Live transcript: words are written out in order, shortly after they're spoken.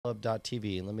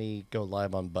Club.tv. Let me go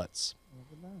live on Butts.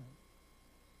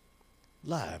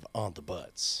 Live on the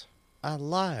Butts. I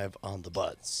live on the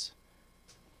Butts.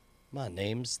 My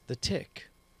name's The Tick,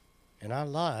 and I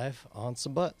live on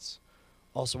some butts.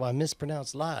 Also, I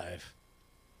mispronounced live.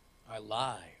 I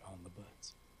lie on the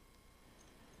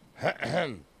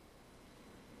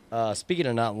butts. Speaking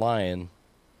of not lying,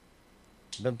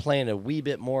 I've been playing a wee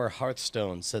bit more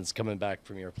Hearthstone since coming back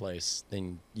from your place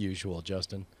than usual,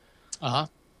 Justin. Uh-huh.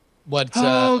 What?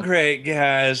 Great,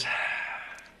 guys.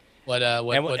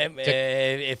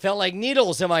 It felt like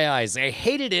needles in my eyes. I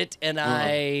hated it, and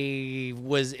I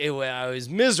was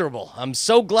miserable. I'm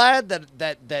so glad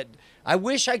that I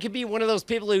wish I could be one of those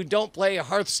people who don't play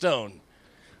Hearthstone.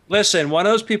 Listen, one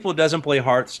of those people who doesn't play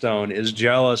Hearthstone is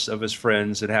jealous of his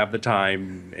friends that have the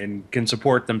time and can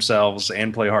support themselves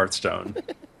and play Hearthstone.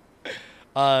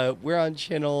 We're on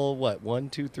channel, what, 1,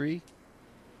 2, 3?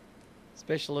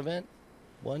 Special event?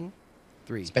 1,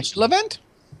 3. Special event?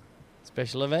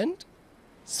 Special event?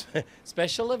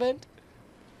 Special event?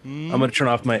 I'm going to turn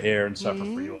off my air and suffer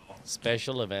for you all.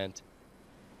 Special event.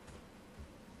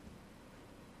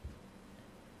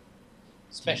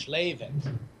 Special event.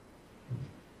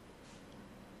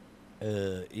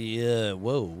 Yeah,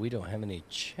 whoa, we don't have any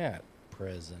chat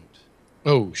present.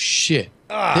 Oh, shit.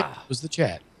 There was the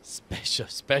chat.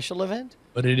 Special event?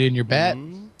 Put it in your bat.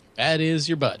 That is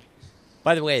your butt.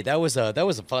 By the way, that was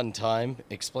a fun time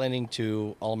explaining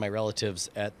to all of my relatives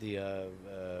at the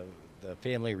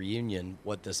family reunion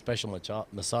what the special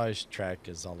massage track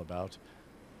is all about.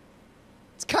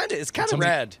 It's kind of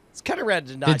rad. It's kind of rad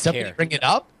to not care. Did somebody bring it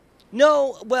up?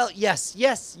 No. Well, yes.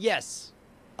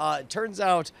 It turns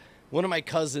out one of my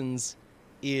cousins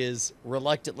is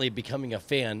reluctantly becoming a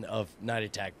fan of Night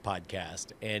Attack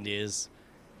podcast and is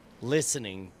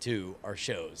listening to our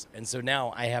shows. And so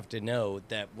now I have to know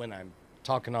that when I'm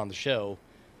talking on the show,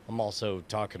 I'm also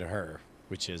talking to her,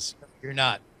 which is... You're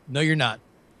not. No, you're not.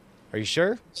 Are you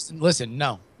sure? Listen,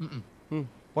 no.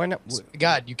 Why not?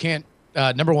 God, you can't...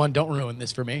 number one, don't ruin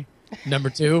this for me. Number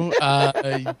two,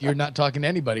 you're not talking to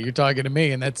anybody. You're talking to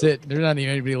me, and that's it. There's not even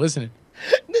anybody listening.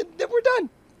 We're done.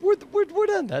 We're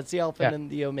done. That's the Alpha and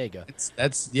the Omega.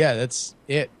 That's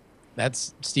it.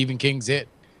 That's Stephen King's it.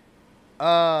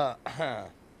 Asshole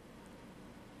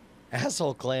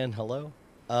Clan, hello.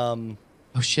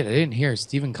 Oh shit, I didn't hear.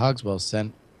 Stephen Cogswell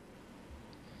sent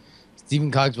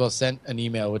an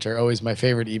email, which are always my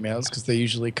favorite emails because they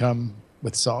usually come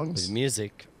with songs. With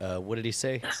music. What did he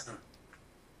say?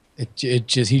 He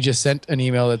just sent an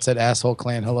email that said "Asshole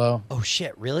Clan, hello." Oh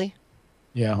shit, really?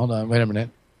 Yeah, hold on, wait a minute.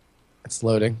 It's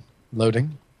loading.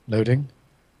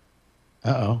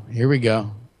 Uh-oh, here we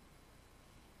go.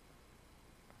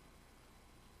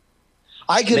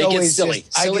 I could Make always it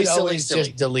silly.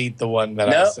 just delete the one that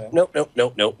I sent.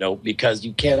 No, because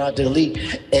you cannot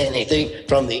delete anything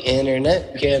from the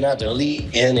internet. You cannot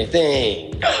delete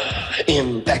anything.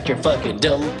 In fact, you're fucking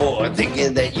dumb for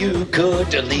thinking that you could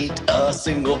delete a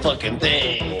single fucking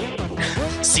thing.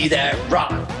 See that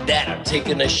rock that I'm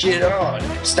taking a shit on?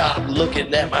 Stop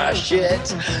looking at my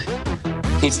shit.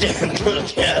 Instead,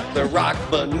 look at the rock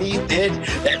beneath it.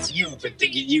 That's you for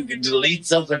thinking you can delete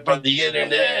something from the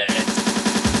internet.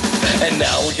 And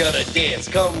now we're gonna dance.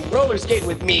 Come roller skate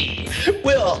with me.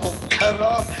 We'll cut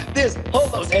off this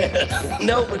homo's head.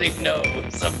 Nobody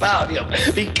knows about him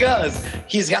because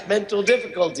he's got mental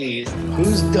difficulties.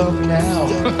 Who's dumb now?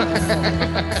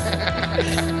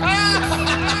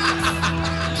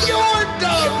 You're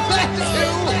dumb, that's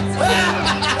you.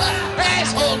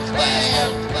 Asshole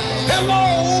Clan. Hello.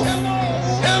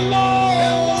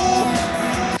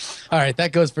 All right,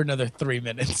 that goes for another 3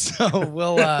 minutes. So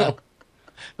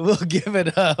we'll give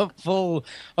it a full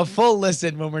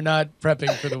listen when we're not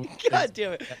prepping for the. God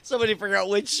damn it! Somebody figure out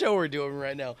which show we're doing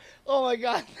right now. Oh my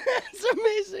god, that's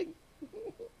amazing.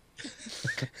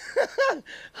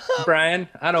 Brian,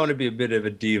 I don't want to be a bit of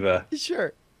a diva.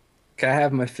 Sure. Can I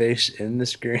have my face in the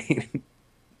screen?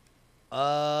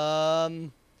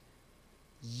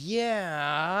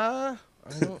 Yeah.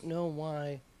 I don't know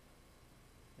why.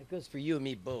 That goes for you and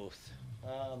me both.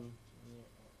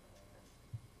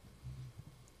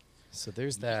 So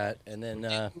there's that, and then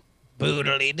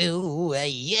Boodly doo,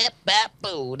 yep,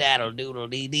 boo, that'll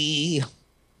doodly dee.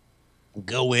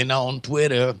 Going on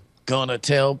Twitter, gonna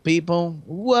tell people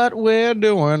what we're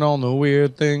doing on the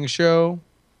Weird Thing Show.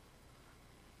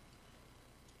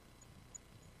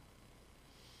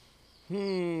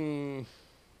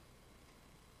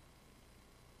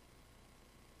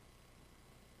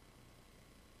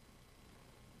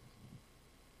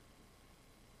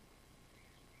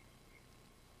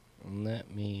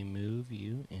 Let me move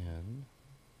you in.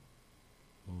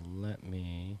 Let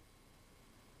me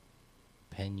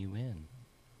pen you in.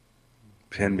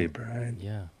 Pin me, Brian.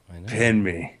 Yeah, I know. Pin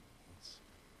me.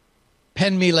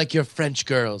 Pen me like your French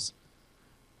girls.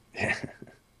 I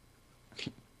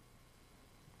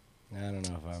don't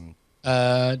know if I'm.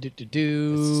 I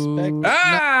suspect-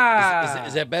 Ah!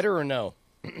 Is that better or no?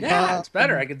 Yeah, it's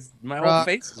better. My whole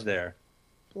face is there.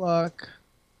 Pluck.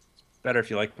 Better if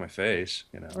you like my face.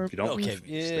 If you don't. Okay,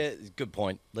 yeah, good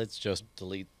point. Let's just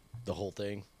delete the whole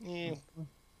thing. Yeah.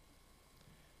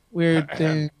 Weird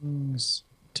things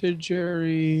to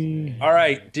Jerry. All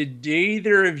right. Did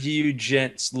either of you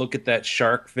gents look at that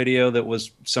shark video that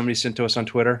was somebody sent to us on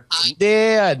Twitter? I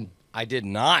did. I did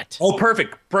not. Oh,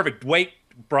 perfect. Wait,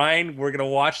 Brian, we're gonna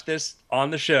watch this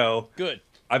on the show. Good.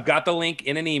 I've got the link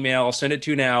in an email. I'll send it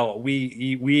to you now.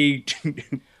 We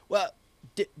Well,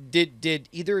 did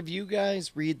either of you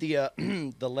guys read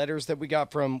the the letters that we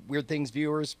got from Weird Things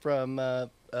viewers from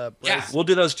yeah, Bryce? we'll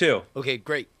do those too. Okay,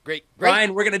 great.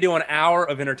 Brian, we're gonna do an hour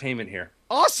of entertainment here.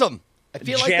 Awesome. I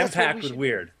feel like Jam that's what packed we with should.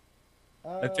 weird.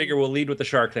 I figure we'll lead with the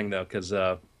shark thing though, because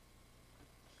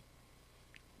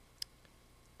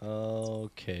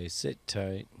Okay, sit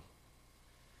tight.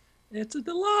 it's a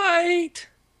delight.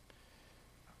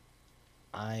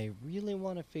 I really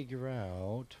want to figure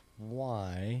out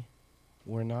why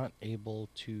we're not able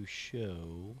to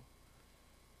show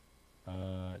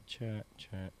chat.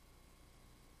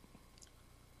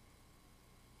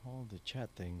 All the chat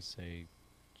things say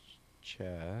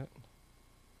chat.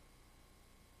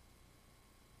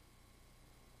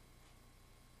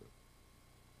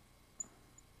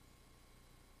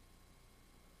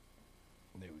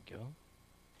 There we go.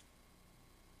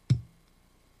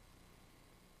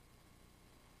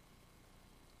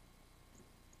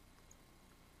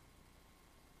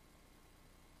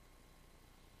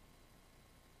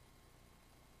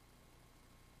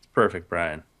 Perfect,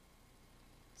 Brian.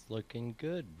 It's looking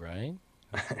good, right?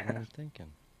 That's what I'm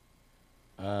thinking.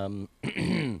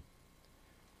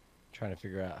 Trying to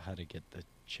figure out how to get the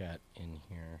chat in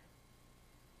here.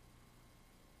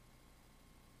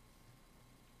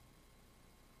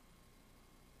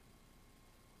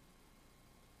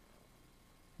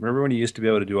 Remember when you used to be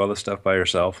able to do all this stuff by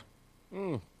yourself?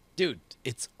 Dude,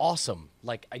 it's awesome.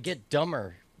 Like, I get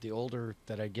dumber the older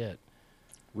that I get.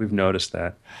 We've noticed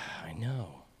that. I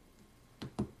know.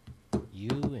 You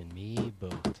and me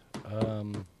both.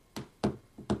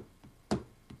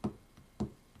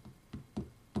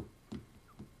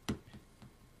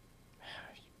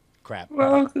 Crap.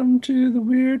 Welcome to the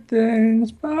Weird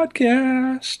Things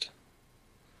podcast,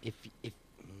 If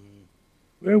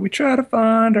where we try to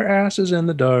find our asses in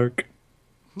the dark.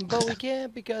 but we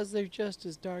can't because they're just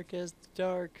as dark as the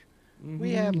dark.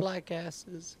 We have black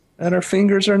asses. And our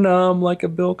fingers are numb like a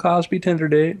Bill Cosby Tinder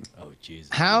date. Oh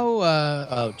Jesus. How?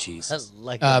 Oh, Jesus.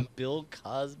 Like a Bill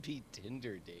Cosby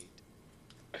Tinder date.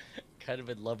 Kind of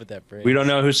in love with that phrase. We don't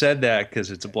know who said that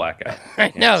because it's a blackout.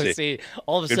 I know. Can't See,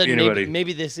 all of a Could sudden, be anybody.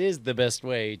 maybe this is the best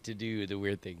way to do the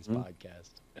Weird Things podcast.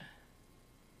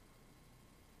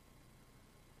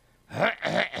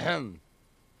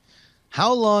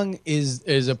 How long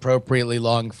is appropriately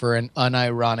long for an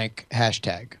unironic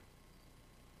hashtag?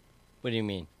 What do you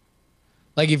mean?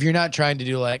 Like, if you're not trying to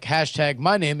do like hashtag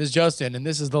my name is Justin and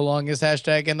this is the longest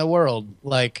hashtag in the world,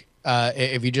 like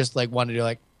if you just like want to do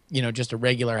like, you know, just a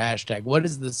regular hashtag, what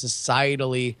is the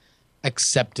societally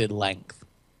accepted length?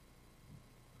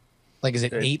 Like, is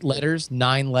it 8 letters,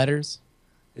 9 letters?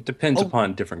 It depends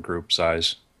upon different group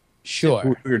size. Sure.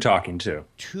 Who you're talking to.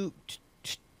 To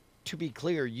be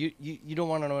clear, you don't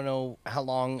want to know how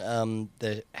long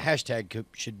the hashtag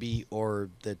should be or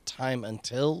the time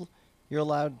until you're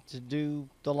allowed to do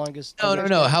the longest.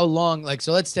 No. How long? Like,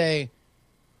 so let's say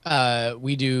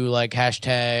we do like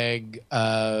hashtag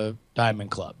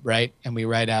Diamond Club, right? And we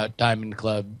write out Diamond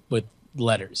Club with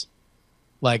letters.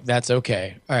 Like, that's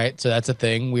okay. All right. So that's a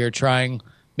thing. We are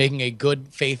making a good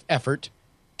faith effort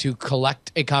to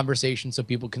collect a conversation so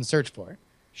people can search for it.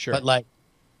 Sure. But like,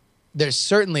 there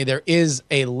is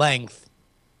a length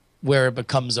where it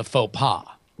becomes a faux pas,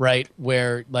 right?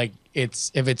 Where like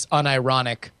if it's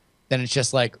unironic, then it's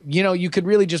just like, you know, you could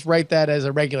really just write that as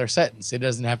a regular sentence. It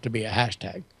doesn't have to be a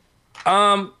hashtag.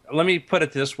 Let me put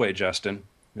it this way, Justin.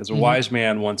 As a wise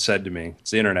man once said to me, it's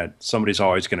the internet. Somebody's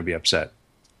always going to be upset.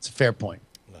 It's a fair point.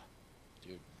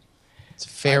 Dude. It's a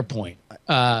fair point.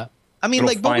 I mean, It'll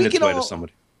like, but find its way to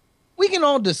somebody. we can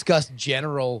all discuss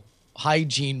general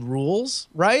hygiene rules,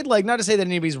 right? Like, not to say that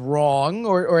anybody's wrong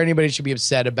or anybody should be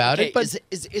upset about Okay, it, but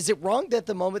is it wrong that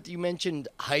the moment you mentioned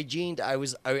hygiene, I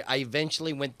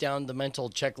eventually went down the mental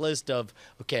checklist of,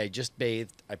 okay, I just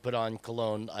bathed, I put on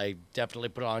cologne, I definitely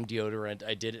put on deodorant,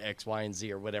 I did X, Y, and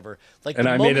Z or whatever. Like, And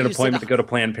the I made an moment you said appointment to go to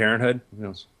Planned Parenthood.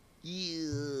 Yes.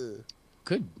 Yeah.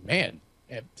 good man.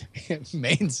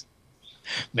 Maine's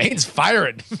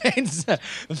firing.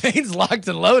 Maine's locked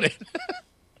and loaded.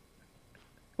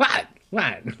 What?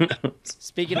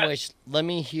 Speaking of which, let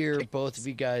me hear both of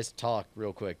you guys talk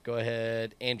real quick. Go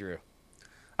ahead, Andrew.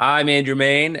 I'm Andrew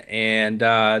Main, and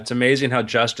it's amazing how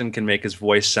Justin can make his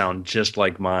voice sound just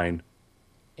like mine.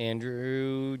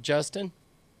 Andrew, Justin.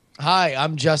 Hi,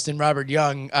 I'm Justin Robert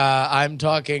Young. I'm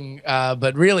talking,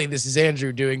 but really, this is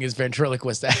Andrew doing his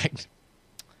ventriloquist act.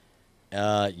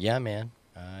 Yeah, man.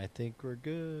 I think we're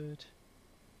good.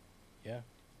 Yeah.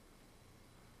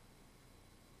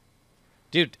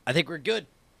 Dude, I think we're good.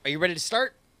 Are you ready to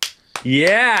start?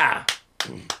 Yeah.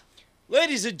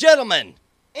 Ladies and gentlemen,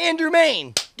 Andrew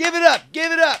Main. Give it up.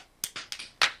 Give it up.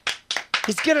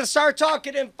 He's going to start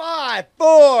talking in 5,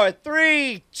 4,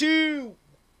 3, 2.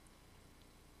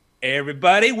 Hey,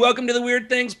 everybody, welcome to the Weird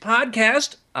Things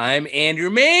Podcast. I'm Andrew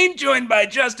Main, joined by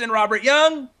Justin Robert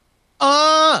Young.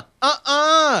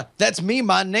 That's me.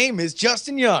 My name is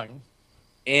Justin Young.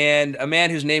 And a man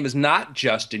whose name is not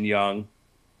Justin Young,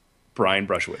 Brian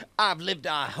Brushwood. I've lived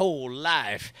my whole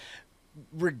life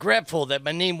regretful that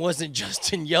my name wasn't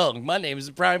Justin Young. My name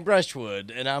is Brian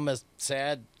Brushwood, and I'm a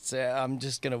sad, I'm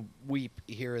just going to weep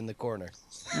here in the corner.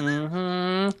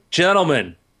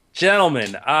 Gentlemen,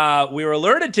 we were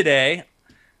alerted today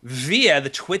via the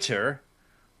Twitter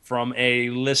from a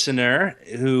listener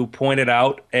who pointed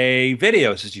out a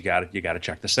video. Says you got to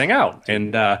check this thing out,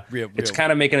 and it's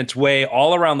kind of making its way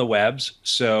all around the webs.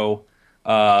 So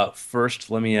first,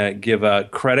 let me give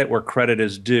credit where credit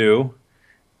is due,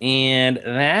 and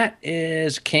that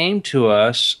came to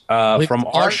us from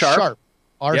R Sharp.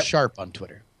 R Yep. Sharp on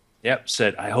Twitter. Yep,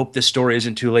 said, I hope this story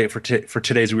isn't too late for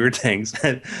today's Weird Things.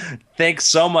 Thanks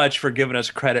so much for giving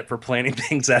us credit for planning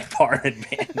things that far in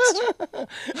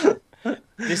advance.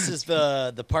 This is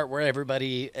the part where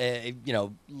everybody,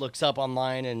 looks up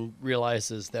online and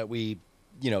realizes that we,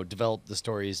 develop the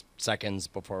stories seconds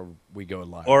before we go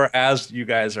live. Or as you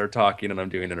guys are talking and I'm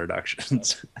doing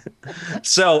introductions.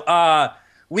 So,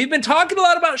 we've been talking a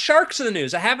lot about sharks in the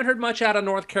news. I haven't heard much out of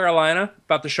North Carolina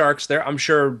about the sharks there. I'm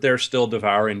sure they're still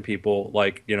devouring people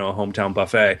like, a hometown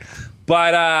buffet.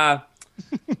 But,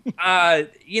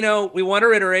 we want to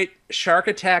reiterate, shark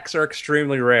attacks are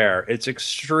extremely rare. It's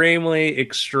extremely,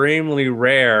 extremely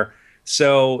rare.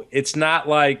 So it's not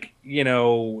like, we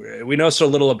know so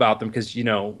little about them because,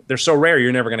 they're so rare,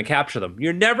 you're never going to capture them.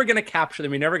 You're never going to capture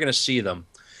them. You're never going to see them.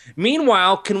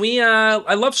 Meanwhile, can we,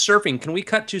 I love surfing. Can we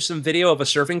cut to some video of a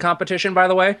surfing competition, by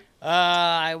the way?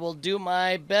 I will do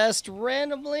my best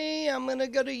randomly. I'm going to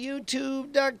go to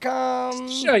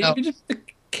youtube.com. Sure, you can just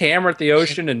camera at the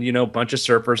ocean and, a bunch of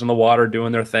surfers in the water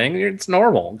doing their thing. It's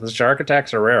normal. The shark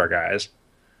attacks are rare, guys.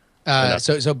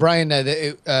 So Brian,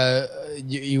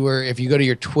 you were, if you go to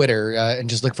your Twitter and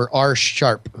just look for R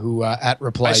Sharp, who at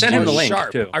replied. I sent him the link,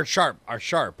 Sharp, too. R Sharp.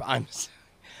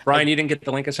 Brian, you didn't get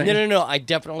the link I sent you? No. I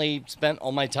definitely spent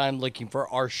all my time looking for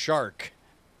R Shark,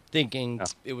 thinking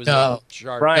it was No. a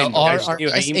shark. Brian, No, I sent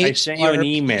you an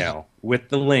email with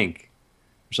the link.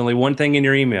 There's only one thing in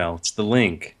your email. It's the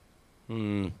link.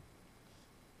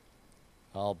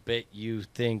 I'll bet you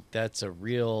think that's a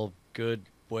real good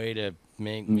way to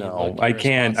make me No, look I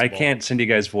can't irresponsible. send you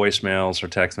guys voicemails or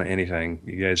text me anything.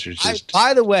 You guys are just...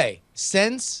 By the way,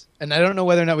 and I don't know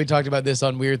whether or not we talked about this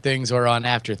on Weird Things or on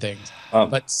After Things,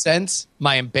 but since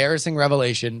my embarrassing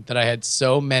revelation that I had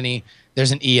so many,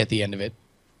 there's an E at the end of it.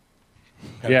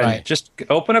 yeah, right. Just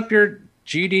open up your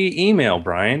GD email,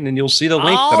 Brian, and you'll see the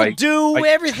link that I'll do I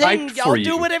everything. typed for I'll you.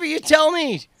 do whatever you tell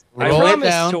me. I Roll it went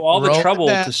down, to all the roll it trouble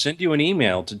down. to send you an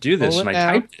email to do this, Roll and it I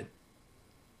down. typed it.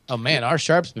 Oh man, R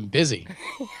Sharp's been busy.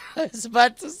 I was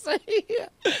about to say,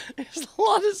 there's a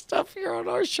lot of stuff here on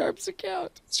R Sharp's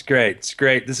account. It's great. It's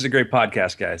great. This is a great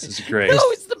podcast, guys. This is great. No,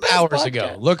 it's the best Hours podcast.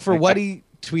 ago. Look for what he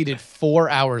tweeted 4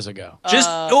 hours ago. Just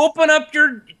open up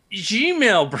your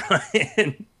Gmail,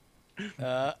 Brian.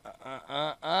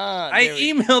 I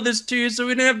emailed this to you so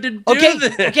we didn't have to do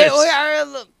this. Okay. All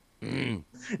right,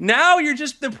 Now you're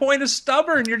just the point of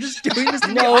stubborn. You're just doing this to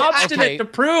be No, obstinate okay. to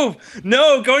prove.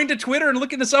 No, going to Twitter and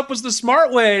looking this up was the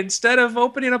smart way instead of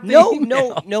opening up the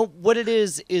email. No. What it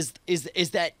is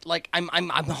that like I'm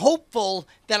hopeful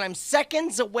that I'm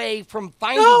seconds away from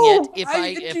finding No, it.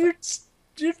 If you're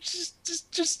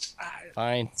just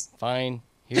Fine.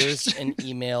 Here's an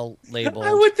email labeled.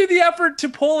 I went through the effort to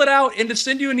pull it out and to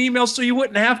send you an email so you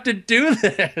wouldn't have to do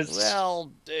this.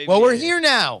 Well, we're here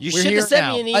now. You We're should here have sent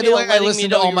now. me an By the email way, I letting me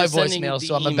listened know to all you my were sending voicemails, the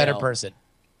so I'm a better email. person.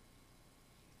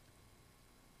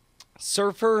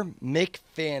 Surfer Mick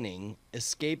Fanning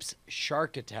escapes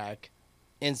shark attack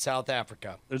in South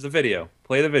Africa. There's a video.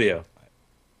 Play the video.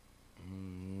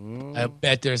 I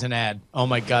bet there's an ad. Oh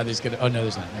my God, there's gonna. Oh no,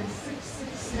 there's not.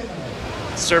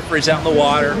 Surfer's out in the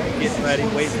water, getting ready,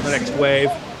 waiting for the next wave.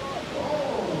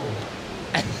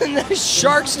 And the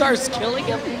shark starts killing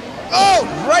him? Oh,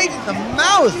 right in the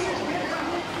mouth.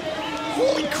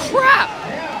 Holy crap!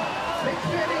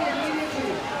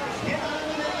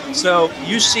 So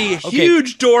you see a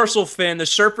huge dorsal fin. The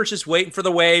surfer's just waiting for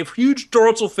the wave. Huge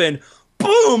dorsal fin.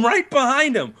 Boom! Right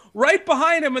behind him.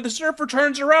 And the surfer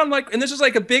turns around and this is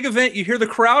like a big event. You hear the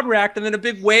crowd react, and then a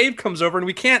big wave comes over, and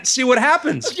we can't see what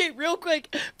happens. Okay, real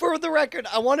quick, for the record,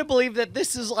 I want to believe that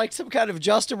this is like some kind of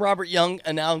Justin Robert Young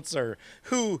announcer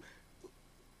who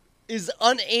is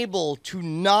unable to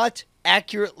not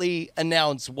accurately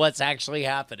announce what's actually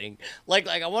happening. Like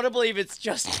I want to believe it's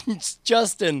just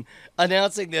Justin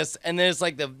announcing this, and then it's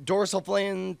like the dorsal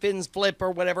fins flip or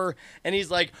whatever, and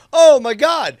he's like, "Oh my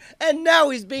God!" And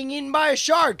now he's being eaten by a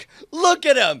shark. Look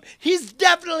at him; he's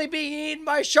definitely being eaten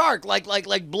by a shark. Like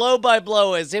blow by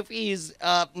blow, as if he's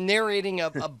narrating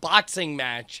a boxing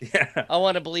match. Yeah. I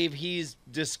want to believe he's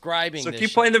describing. So this keep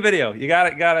shit. playing the video. You got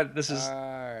it. This is. All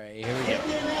right, here we go.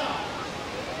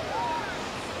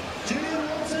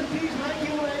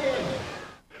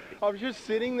 I was just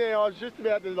sitting there. I was just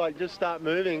about to just start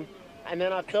moving, and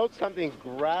then I felt something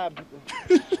grab,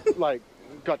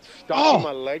 got stuck in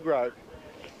my leg rope,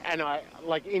 and I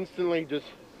instantly just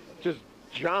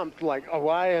jumped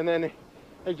away, and then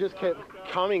it just kept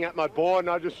coming at my board,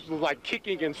 and I just was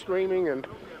kicking and screaming, and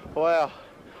wow.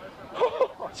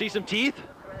 See some teeth?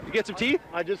 You get some teeth?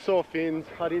 I just saw fins.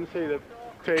 I didn't see the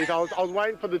teeth. I was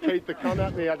waiting for the teeth to come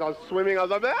at me as I was swimming. I was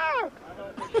like, ah!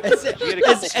 As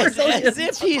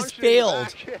if he's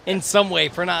failed in some way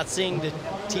for not seeing the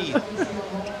teeth.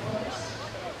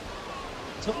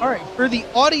 So, all right, for the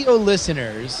audio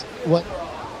listeners, what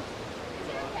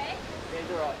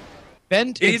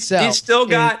bent He's itself? still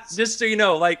got, just so you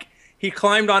know, he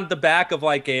climbed on the back of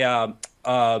a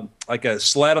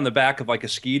sled on the back of a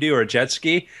ski-doo or a jet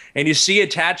ski, and you see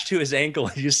attached to his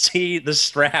ankle, you see the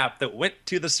strap that went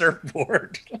to the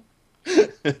surfboard.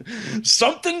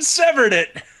 Something severed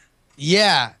it.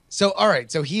 Yeah. So, all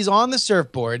right. So he's on the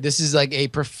surfboard. This is like a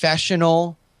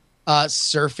professional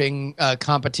surfing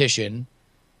competition,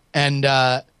 and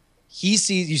you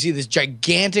see this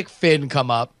gigantic fin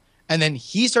come up, and then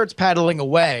he starts paddling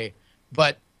away,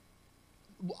 but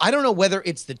I don't know whether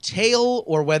it's the tail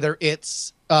or whether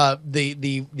it's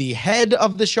the head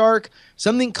of the shark.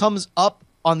 Something comes up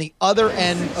on the other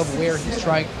end of where he's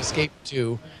trying to escape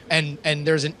to, and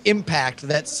there's an impact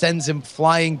that sends him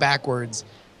flying backwards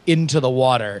into the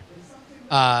water.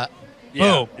 Boom.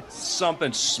 It's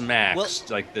something smacks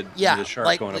the shark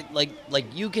like, going up. like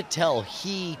you could tell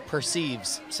he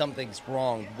perceives something's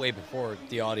wrong way before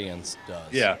the audience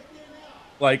does. Yeah.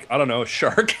 I don't know, a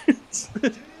shark.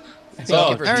 So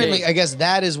Apparently, I guess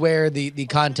that is where the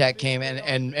contact came,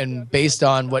 and based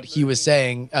on what he was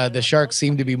saying, the shark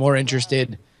seemed to be more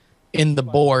interested in the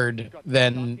board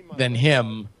than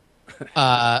him.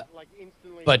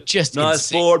 But just Nice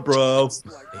insane. board, bro.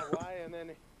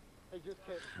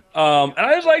 And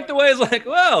I just like the way it's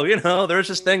well, there's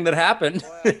this thing that happened.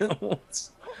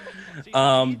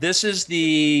 This is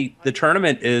the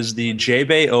tournament is the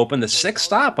J-Bay Open, the sixth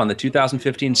stop on the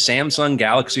 2015 Samsung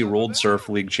Galaxy World Surf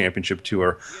League Championship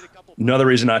Tour. Another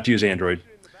reason not to use Android.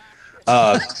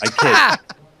 I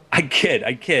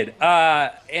kid.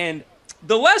 And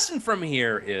the lesson from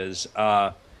here is,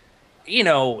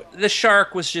 the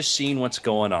shark was just seeing what's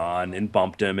going on and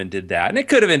bumped him and did that. And it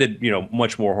could have ended,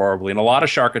 much more horribly. In a lot of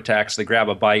shark attacks, they grab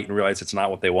a bite and realize it's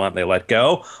not what they want. They let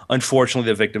go. Unfortunately,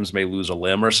 the victims may lose a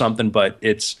limb or something, but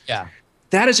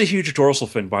that is a huge dorsal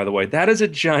fin, by the way. That is a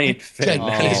giant fin.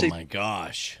 That is Oh a my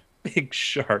gosh. big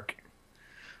shark.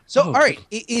 So, all right,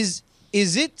 is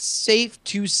it safe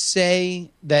to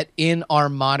say that in our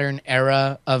modern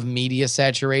era of media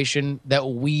saturation that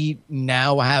we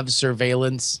now have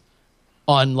surveillance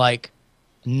on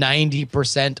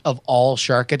 90% of all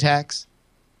shark attacks?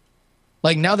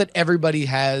 Now that everybody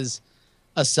has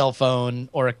a cell phone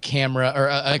or a camera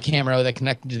that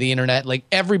connected to the internet,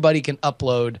 everybody can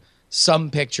upload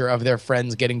some picture of their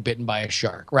friends getting bitten by a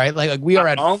shark, right? We are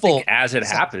at I don't full think as it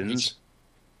happens.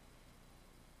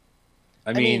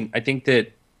 I mean, I think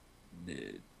that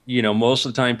most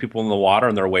of the time people in the water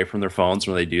and they're away from their phones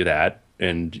when they do that.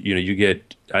 and you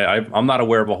get. I'm not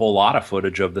aware of a whole lot of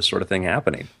footage of this sort of thing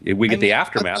happening. We get the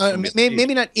aftermath.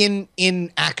 Maybe not in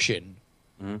action,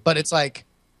 but it's like,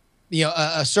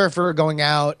 a surfer going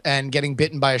out and getting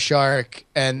bitten by a shark,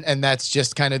 and that's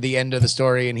just kind of the end of the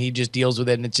story, and he just deals with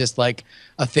it, and it's just like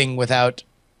a thing without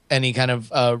any kind of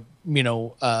at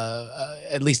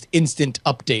least instant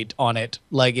update on it,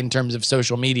 like in terms of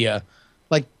social media.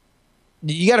 Like,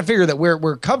 you got to figure that we're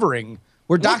documenting.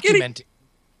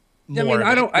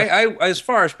 As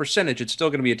far as percentage, it's still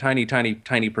going to be a tiny, tiny,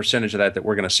 tiny percentage of that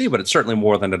we're going to see, but it's certainly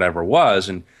more than it ever was.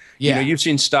 And you've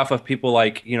seen stuff of people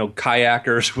like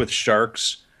kayakers with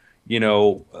sharks,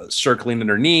 circling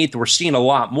underneath. We're seeing a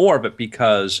lot more of it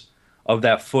because of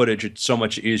that footage. It's so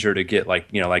much easier to get like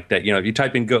that. If you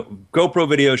type in GoPro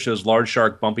video shows large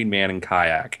shark bumping man in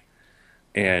kayak,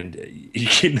 and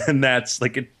that's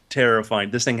like a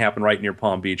terrifying. This thing happened right near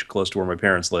Palm Beach, close to where my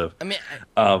parents live. I mean.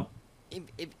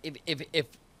 If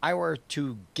I were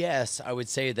to guess, I would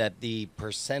say that the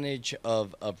percentage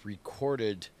of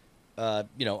recorded, I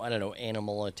don't know,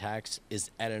 animal attacks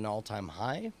is at an all-time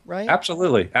high, right?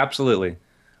 Absolutely. Brian,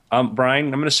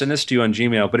 I'm going to send this to you on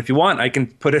Gmail, but if you want, I can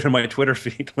put it in my Twitter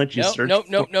feed. Let you search. Nope.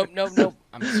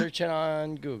 I'm searching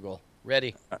on Google.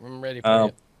 Ready. I'm ready for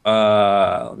you.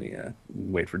 Let me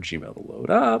wait for Gmail to load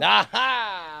up.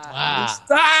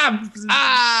 Stop!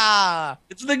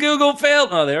 It's the Google fail.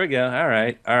 Oh, there we go. All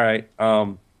right.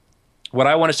 What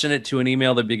I want to send it to an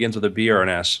email that begins with a B or an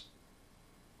S.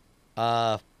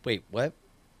 Wait, what?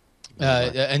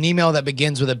 An email that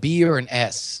begins with a B or an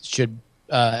S should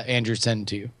Andrew send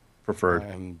to you. Preferred.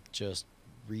 I'm just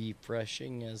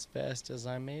refreshing as fast as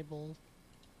I'm able.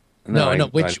 No.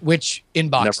 Which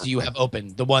inbox do you have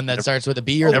open? The one that starts with a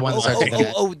B or the one that starts with an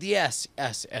S? Oh, the S.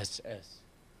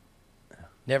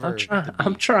 Never.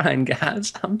 I'm trying,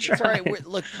 guys. I'm trying. It's all right.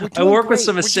 Look, I work with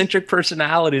some eccentric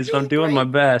personalities, but I'm doing my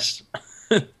best.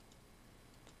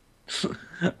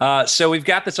 So we've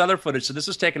got this other footage. So this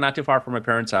was taken not too far from my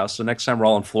parents' house. So next time we're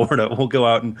all in Florida, we'll go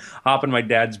out and hop in my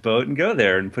dad's boat and go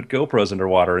there and put GoPros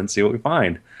underwater and see what we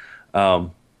find. But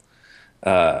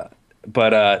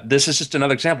this is just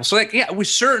another example. So we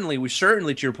certainly,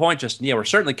 to your point, Justin, we're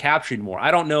certainly capturing more.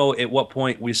 I don't know at what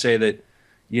point we say that,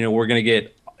 we're going to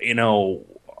get, it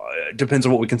depends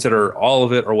on what we consider all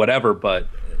of it or whatever. But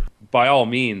by all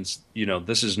means,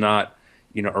 this is not,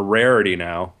 a rarity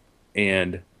now.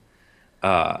 And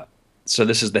so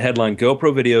this is the headline: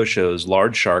 GoPro video shows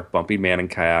large shark bumping man in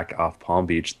kayak off Palm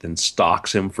Beach, then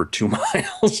stalks him for 2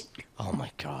 miles. Oh my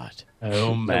God.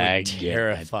 Oh my God.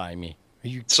 Terrify me.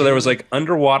 So there was like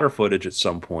underwater footage at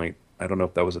some point. I don't know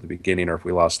if that was at the beginning or if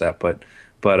we lost that, but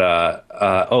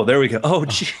oh, there we go. Oh,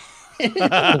 gee. I'm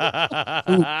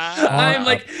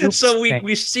like, so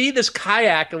we see this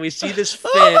kayak and we see this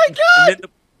fin. Oh my God. And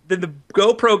then the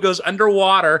GoPro goes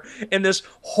underwater and this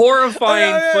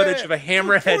horrifying footage of a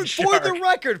hammerhead shark.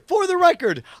 For the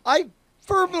record, I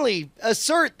firmly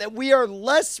assert that we are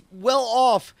less well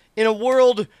off in a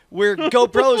world where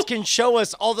GoPros can show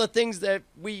us all the things that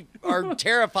we are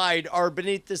terrified are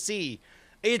beneath the sea.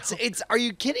 It's. Are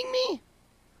you kidding me?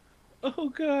 Oh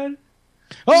God.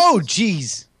 Oh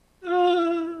jeez.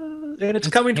 And it's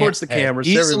coming towards the cameras.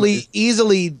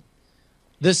 Easily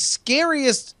the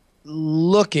scariest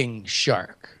looking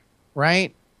shark,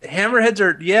 right? Hammerheads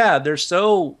are, they're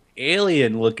so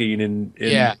alien looking and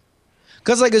yeah.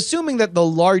 Because like assuming that the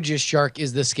largest shark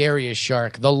is the scariest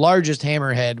shark, the largest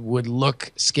hammerhead would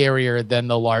look scarier than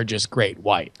the largest great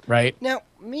white, right? Now,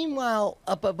 meanwhile,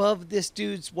 up above this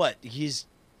dude's what? He's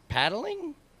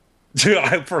paddling?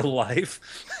 For life.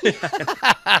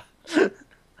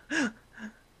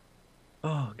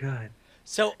 Oh God.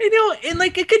 So and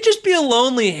like it could just be a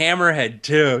lonely hammerhead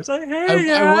too. It's like, hey,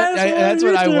 that's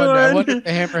what I wonder. I wonder if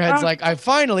the hammerhead's like, I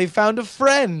finally found a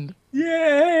friend.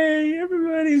 Yay!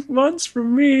 Everybody wants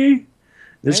from me.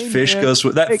 This fish goes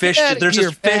with that fish. There's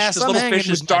this fish. This little fish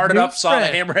just darted up, saw the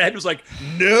hammerhead, was like,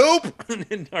 nope, and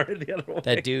then darted the other way.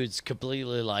 That dude's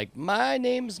completely like, my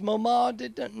name's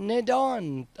Momad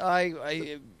Nedon.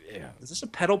 Is this a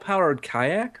pedal powered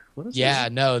kayak? What is this?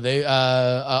 No, they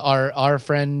our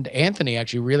friend Anthony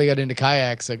actually really got into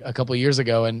kayaks a couple of years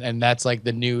ago, and that's like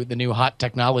the new hot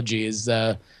technology is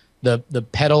the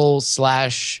pedal /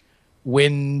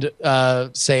 wind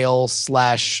sail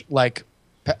 / like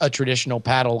a traditional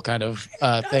paddle kind of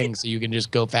thing, so you can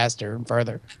just go faster and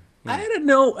further. I had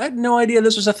no idea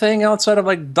this was a thing outside of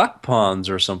like duck ponds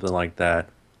or something like that.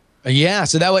 Yeah,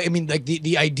 so that way, I mean, like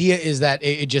the idea is that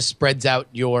it just spreads out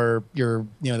your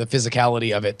the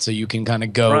physicality of it, so you can kind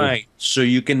of go right. So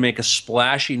you can make a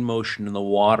splashing motion in the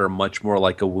water, much more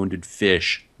like a wounded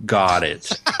fish. Got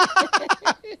it.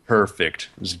 Perfect.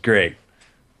 It was great.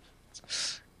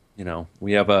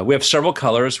 we have several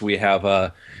colors. We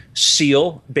have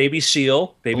seal, baby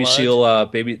seal,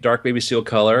 dark baby seal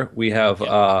color. We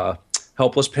have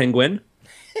helpless penguin.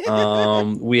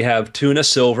 We have tuna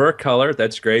silver color.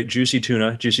 That's great. Juicy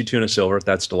tuna silver.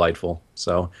 That's delightful.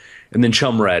 So, and then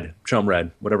chum red,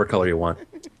 whatever color you want.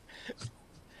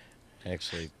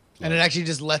 Actually, and it actually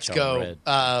just lets chum go. red.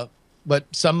 What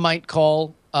some might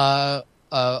call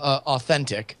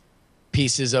authentic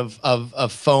pieces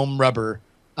of foam rubber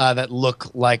that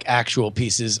look like actual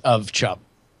pieces of chum.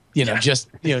 Just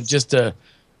to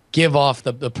give off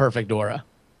the perfect aura.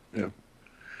 Yeah.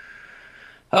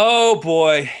 Oh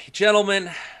boy, gentlemen,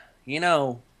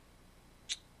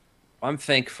 I'm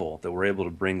thankful that we're able to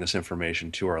bring this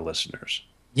information to our listeners.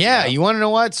 Yeah, you want to know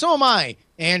what? So am I,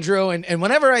 Andrew. And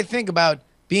whenever I think about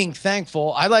being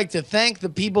thankful, I like to thank the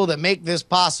people that make this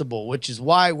possible, which is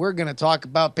why we're going to talk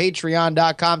about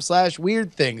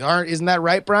patreon.com/weirdthings. Isn't that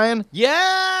right, Brian?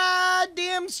 Yeah,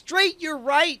 damn straight. You're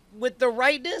right with the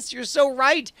rightness. You're so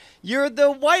right. You're the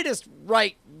whitest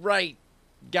right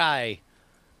guy.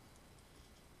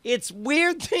 It's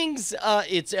Weird Things.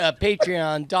 It's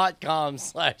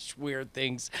patreon.com/Weird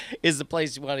Things is the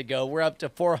place you want to go. We're up to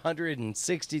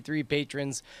 463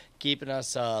 patrons, keeping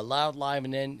us loud, live,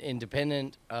 and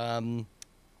independent.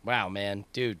 Wow, man,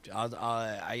 dude,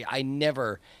 I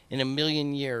never in a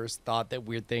million years thought that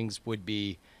Weird Things would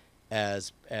be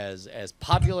as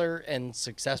popular and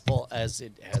successful as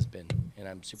it has been, and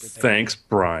I'm super thankful. Thanks,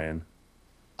 Brian.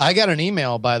 I got an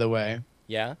email, by the way.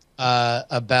 Yeah.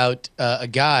 About a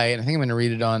guy, and I think I'm going to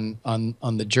read it on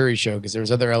the jury show because there's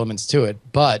other elements to it.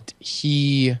 But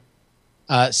he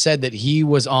said that he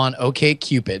was on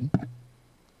OkCupid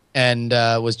and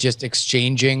was just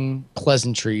exchanging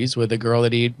pleasantries with a girl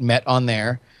that he met on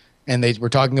there, and they were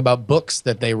talking about books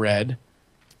that they read,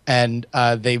 and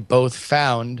they both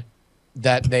found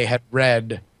that they had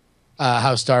read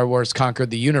How Star Wars Conquered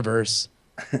the Universe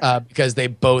because they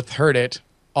both heard it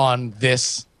on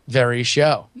this very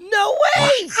show. No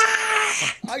way!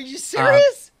 Are you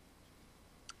serious?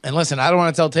 And listen, I don't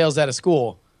want to tell tales out of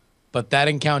school, but that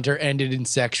encounter ended in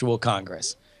sexual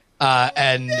congress.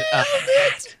 And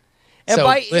so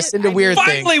listen to Weird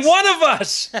Things. Finally, one of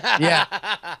us!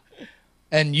 Yeah.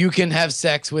 And you can have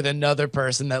sex with another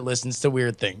person that listens to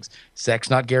Weird Things. Sex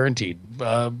not guaranteed.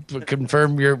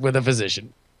 Confirm you're with a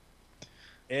physician.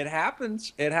 It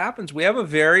happens. We have a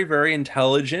very, very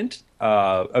intelligent,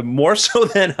 more so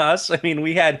than us. I mean,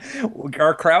 we had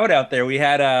our crowd out there. We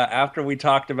had, after we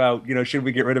talked about, should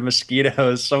we get rid of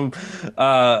mosquitoes? One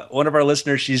of our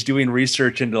listeners, she's doing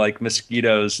research into like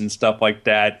mosquitoes and stuff like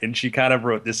that. And she kind of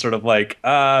wrote this sort of like,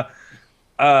 I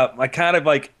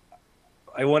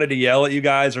wanted to yell at you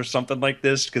guys or something like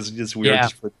this because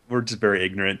we're just very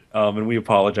ignorant. And we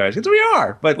apologize because we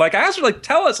are. But like, I asked her, like,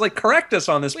 tell us, like, correct us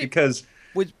on this because.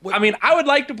 I mean, I would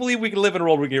like to believe we can live in a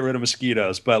world where we get rid of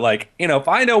mosquitoes, but like, if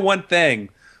I know one thing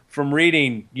from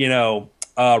reading,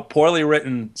 poorly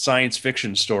written science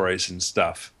fiction stories and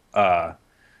stuff, that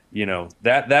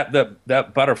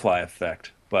butterfly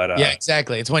effect. But yeah,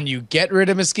 exactly. It's when you get rid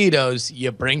of mosquitoes, you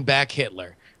bring back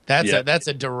Hitler. That's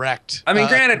a direct. I mean,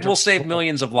 granted, we'll save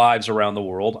millions of lives around the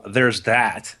world. There's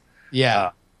that.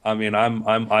 Yeah. I mean,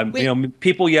 I'm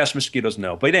people yes, mosquitoes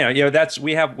no, but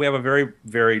we have a very,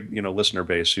 very listener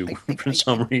base who for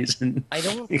some reason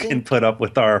can put up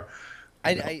with our.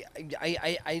 I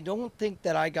don't think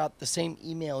that I got the same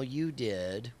email you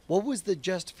did. What was the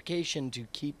justification to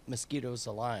keep mosquitoes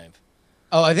alive?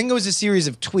 Oh, I think it was a series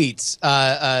of tweets.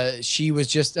 She was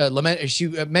just she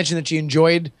mentioned that she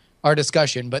enjoyed our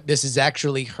discussion, but this is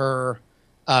actually her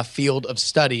field of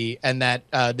study, and that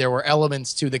there were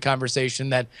elements to the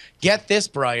conversation that, get this,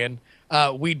 Brian,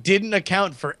 we didn't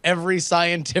account for every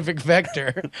scientific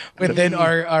vector within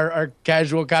our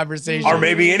casual conversation. Or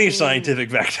maybe any scientific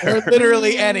vector. Or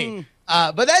literally any.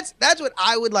 But that's what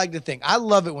I would like to think. I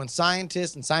love it when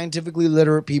scientists and scientifically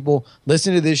literate people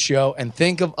listen to this show and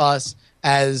think of us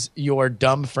as your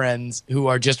dumb friends who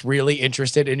are just really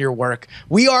interested in your work.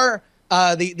 We are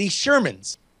the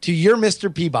Shermans to your Mr.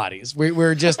 Peabodys.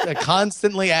 We're just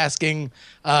constantly asking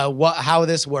how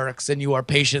this works, and you are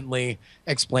patiently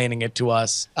explaining it to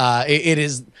us. It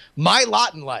is my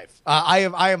lot in life.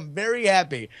 I am very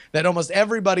happy that almost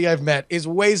everybody I've met is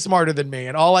way smarter than me,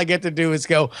 and all I get to do is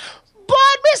go,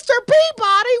 but Mr.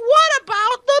 Peabody, what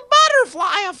about the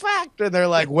butterfly effect? And they're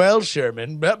like, well,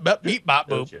 Sherman, beep, bop,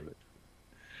 boop.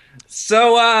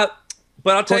 So,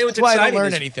 but I'll tell you what's exciting. That's why exciting. I don't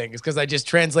learn anything, is because I just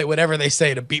translate whatever they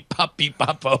say to beep, pop,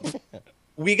 boop.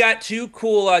 We got two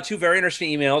very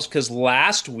interesting emails because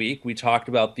last week we talked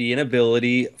about the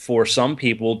inability for some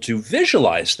people to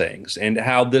visualize things and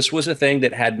how this was a thing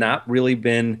that had not really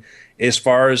been, as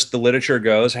far as the literature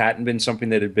goes, hadn't been something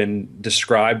that had been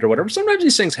described or whatever. Sometimes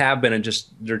these things have been, and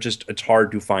it's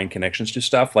hard to find connections to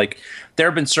stuff. Like there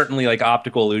have been certainly like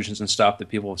optical illusions and stuff that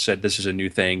people have said this is a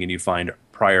new thing, and you find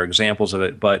prior examples of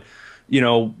it, but.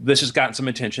 This has gotten some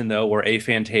attention, though, where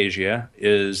aphantasia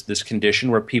is this condition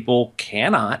where people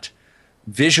cannot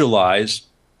visualize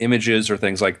images or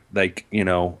things like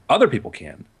other people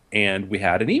can. And we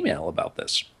had an email about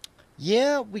this.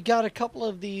 Yeah, we got a couple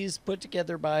of these put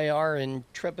together by our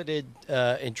intrepid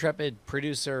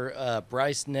producer,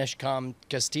 Bryce Neshcom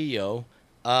Castillo,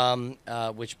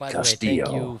 which, by the way,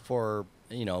 thank you for,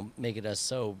 making us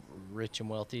so rich and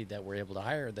wealthy that we're able to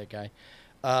hire that guy.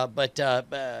 But do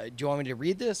you want me to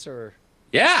read this or?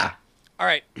 Yeah. All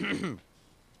right.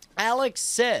 Alex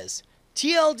says,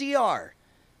 TLDR,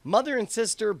 mother and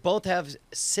sister both have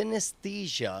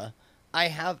synesthesia. I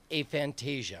have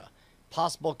aphantasia.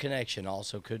 Possible connection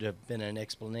also could have been an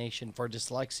explanation for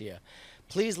dyslexia.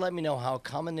 Please let me know how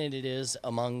common it is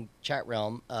among chat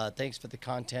realm. Thanks for the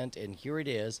content. And here it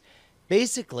is.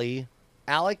 Basically,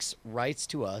 Alex writes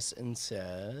to us and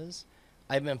says,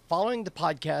 I've been following the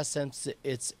podcast since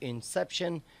its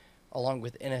inception, along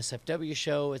with NSFW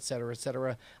show, etc.,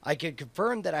 etc. I can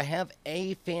confirm that I have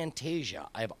aphantasia.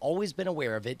 I've always been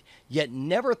aware of it, yet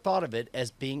never thought of it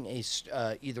as being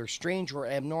either strange or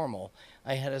abnormal.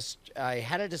 I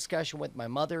had a discussion with my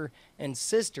mother and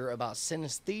sister about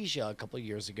synesthesia a couple of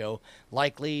years ago,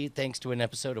 likely thanks to an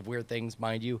episode of Weird Things,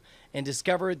 mind you, and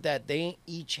discovered that they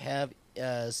each have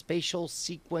spatial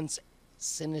sequence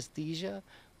synesthesia.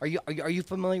 Are you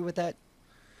familiar with that?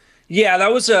 Yeah,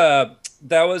 that was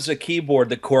a keyboard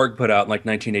that Korg put out in like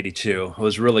 1982. It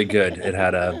was really good. It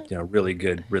had a really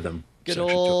good rhythm. Good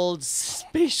old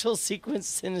spatial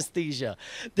sequence synesthesia.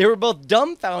 They were both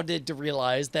dumbfounded to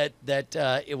realize that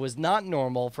it was not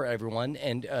normal for everyone,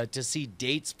 and to see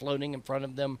dates floating in front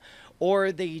of them,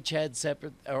 or they each had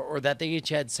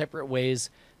separate ways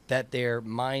that their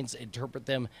minds interpret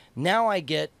them. Now I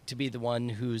get to be the one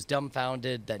who's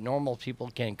dumbfounded that normal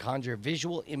people can conjure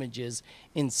visual images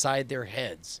inside their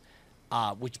heads.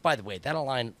 Which, by the way, that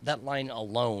line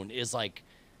alone is like,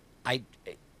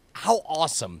 how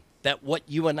awesome that what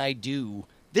you and I do.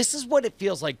 This is what it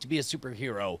feels like to be a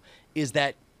superhero. Is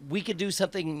that we could do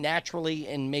something naturally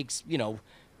and makes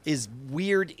is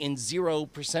weird in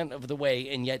 0% of the way,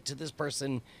 and yet to this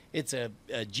person it's a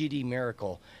GD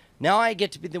miracle. Now I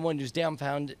get to be the one who's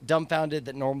dumbfounded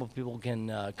that normal people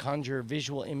can conjure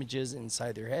visual images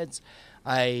inside their heads.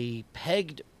 I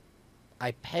pegged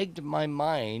my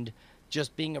mind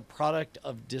just being a product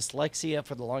of dyslexia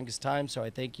for the longest time, so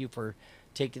I thank you for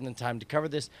taking the time to cover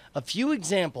this. A few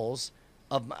examples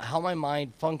of how my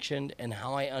mind functioned and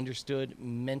how I understood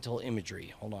mental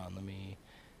imagery. Hold on,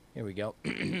 here we go.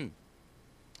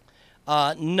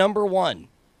 Number one.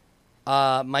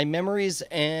 My memories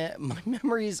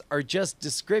are just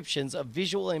descriptions of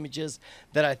visual images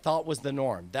that I thought was the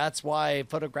norm. That's why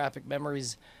photographic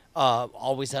memories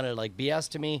always sounded like BS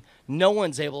to me. No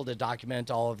one's able to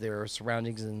document all of their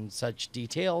surroundings in such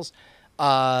details.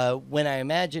 When I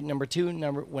imagine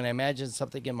when I imagine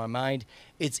something in my mind,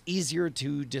 it's easier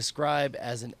to describe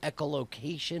as an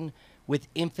echolocation with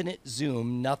infinite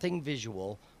zoom, nothing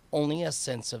visual, only a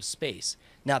sense of space.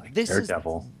 Now, this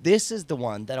is the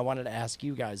one that I wanted to ask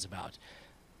you guys about.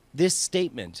 This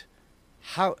statement,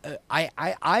 how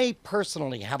I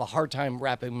personally have a hard time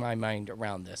wrapping my mind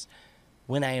around this.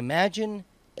 When I imagine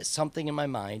something in my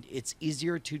mind, it's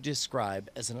easier to describe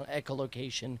as an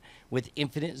echolocation with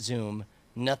infinite zoom,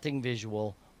 nothing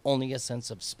visual, only a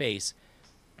sense of space.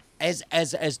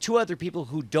 As two other people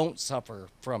who don't suffer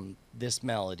from this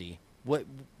malady,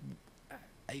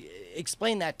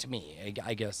 explain that to me,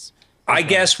 I guess. I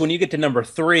guess when you get to number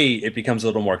 3, it becomes a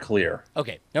little more clear.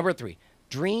 Okay, number 3.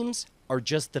 Dreams are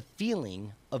just the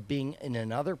feeling of being in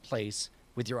another place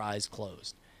with your eyes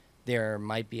closed. There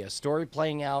might be a story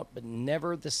playing out, but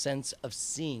never the sense of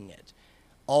seeing it.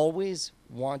 Always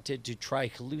wanted to try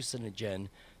hallucinogen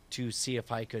to see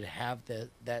if I could have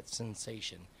that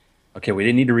sensation. Okay, we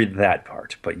didn't need to read that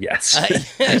part, but yes.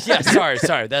 Yeah,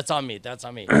 sorry. That's on me. That's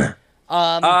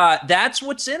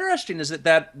what's interesting is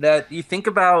that you think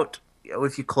about,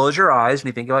 if you close your eyes and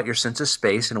you think about your sense of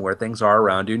space and where things are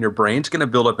around you, and your brain's going to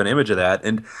build up an image of that.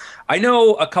 And I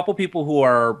know a couple people who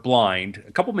are blind,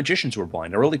 a couple magicians who are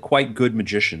blind. They're really quite good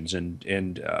magicians,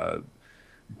 and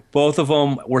both of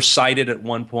them were sighted at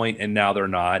one point and now they're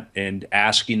not, and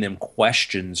asking them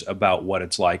questions about what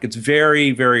it's like. It's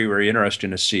very, very, very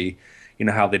interesting to see,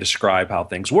 how they describe how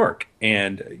things work.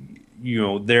 And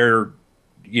they're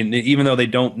even though they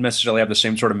don't necessarily have the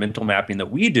same sort of mental mapping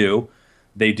that we do,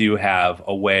 they do have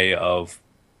a way of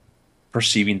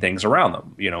perceiving things around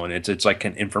them, and it's like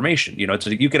an information. You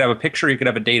could have a picture, you could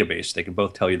have a database. They can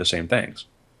both tell you the same things.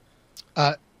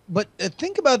 But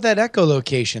think about that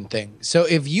echolocation thing. So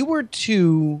if you were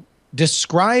to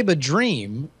describe a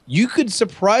dream, you could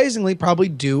surprisingly probably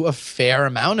do a fair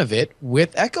amount of it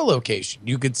with echolocation.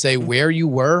 You could say where you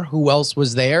were, who else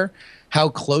was there, how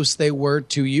close they were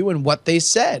to you, and what they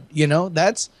said.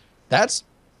 That's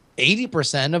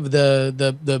 80% of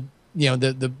the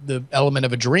element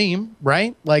of a dream,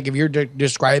 right? Like if you're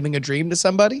describing a dream to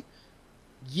somebody.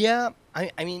 Yeah,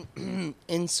 I mean,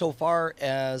 insofar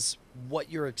as what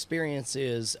your experience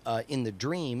is in the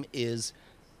dream is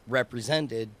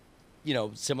represented,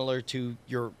 similar to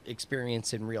your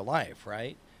experience in real life,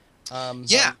 right?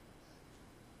 Yeah.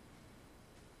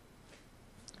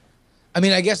 I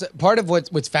mean, I guess part of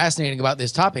what's fascinating about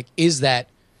this topic is that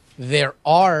there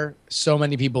are so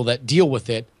many people that deal with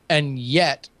it, and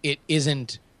yet it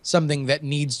isn't something that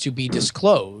needs to be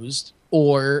disclosed,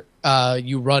 or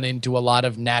you run into a lot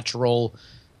of natural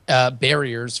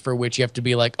barriers for which you have to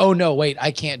be like, oh, no, wait,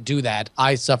 I can't do that.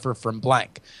 I suffer from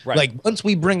blank. Right. Like once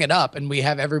we bring it up and we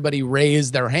have everybody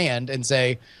raise their hand and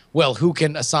say, well, who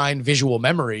can assign visual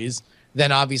memories?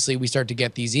 Then obviously we start to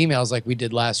get these emails like we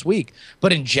did last week.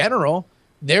 But in general,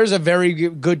 there's a very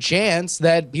good chance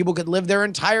that people could live their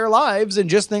entire lives and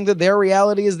just think that their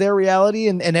reality is their reality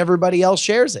and everybody else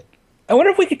shares it. I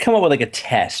wonder if we could come up with like a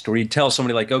test where you tell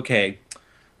somebody like, okay,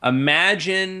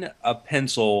 imagine a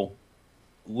pencil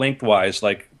lengthwise,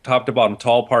 like top to bottom,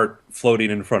 tall part floating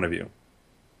in front of you,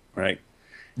 right?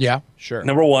 Yeah, sure.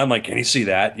 Number one, like, can you see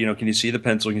that? Can you see the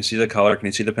pencil? Can you see the color? Can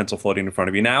you see the pencil floating in front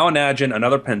of you? Now imagine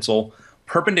another pencil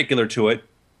perpendicular to it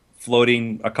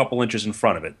floating a couple inches in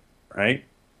front of it, right?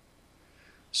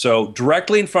 So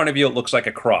directly in front of you, it looks like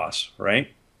a cross,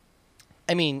 right?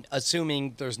 I mean,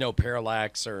 assuming there's no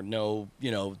parallax or no,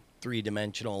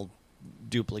 three-dimensional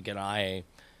duplicate eye.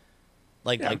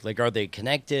 Like, are they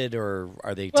connected or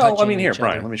are they touching Well, I mean, here, each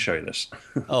Brian, other? let me show you this.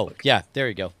 Oh, yeah, there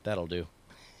you go. That'll do.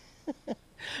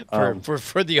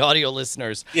 For the audio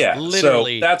listeners, yeah,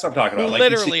 literally, so that's what I'm talking about. Like,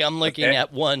 literally, I'm looking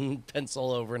at one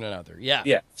pencil over another. Yeah.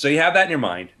 Yeah. So you have that in your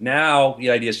mind. Now the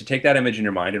idea is to take that image in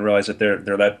your mind and realize that they're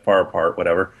that far apart,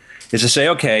 whatever, is to say,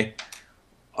 okay,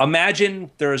 imagine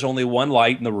there is only one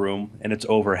light in the room and it's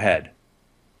overhead.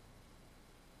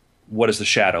 What does the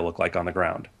shadow look like on the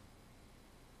ground?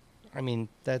 I mean,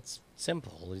 that's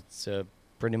simple. It's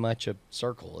pretty much a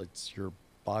circle. It's your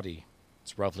body.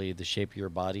 It's roughly the shape of your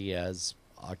body as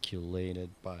oculated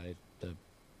by the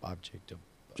object of.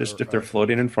 Just if they're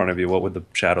floating in front of you, what would the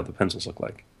shadow of the pencils look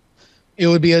like? It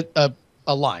would be a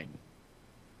line.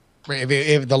 Right?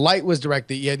 If the light was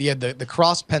directed, you had the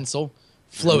cross pencil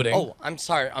floating. Oh, I'm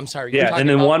sorry. Yeah, and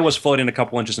then one was floating a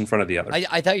couple inches in front of the other.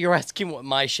 I thought you were asking what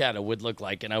my shadow would look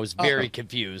like, and I was very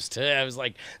confused. I was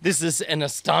like, this is an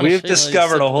astonishing. We've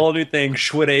discovered a whole new thing,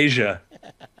 Schwitasia.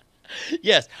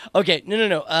 Yes. Okay.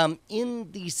 No.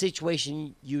 In the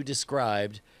situation you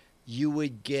described, you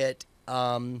would get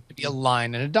It'd be a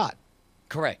line and a dot.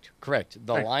 Correct.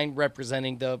 The line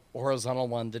representing the horizontal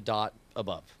one, the dot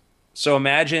above. So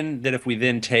imagine that if we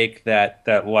then take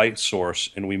that light source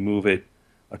and we move it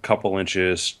a couple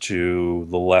inches to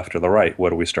the left or the right, what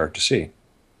do we start to see?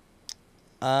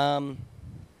 And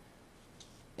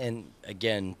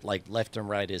again, like left and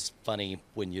right is funny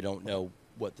when you don't know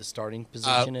what the starting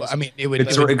position is. I mean,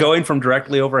 It's going from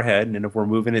directly overhead, and if we're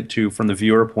moving it from the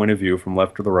viewer point of view, from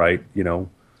left to the right,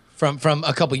 From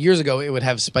a couple years ago, it would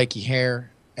have spiky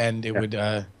hair, and it would.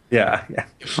 Yeah.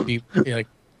 It would be like.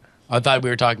 I thought we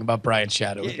were talking about Brian's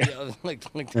shadow. Like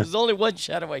there's only one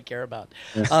shadow I care about.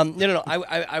 No.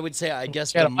 I would say, I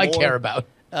guess Shadow I care about.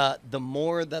 The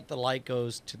more that the light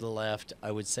goes to the left,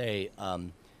 I would say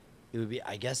it would be,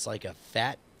 I guess, like a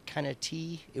fat kind of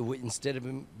T. It would, instead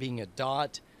of being a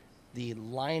dot, the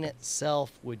line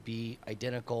itself would be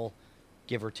identical,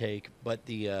 give or take, but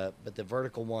the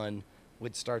vertical one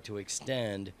would start to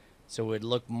extend, so it would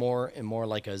look more and more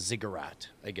like a ziggurat,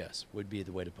 I guess, would be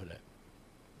the way to put it.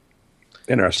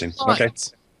 Interesting. Lines. Okay.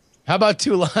 How about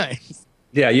two lines?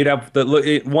 Yeah, you'd have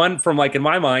the one from, like, in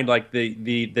my mind, like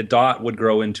the dot would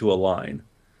grow into a line.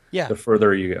 Yeah. The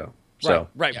further you go. So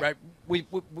Right.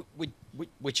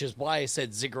 Which is why I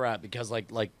said ziggurat, because like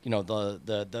the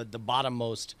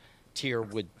bottommost tier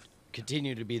would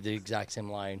continue to be the exact same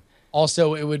line.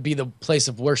 Also, it would be the place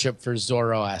of worship for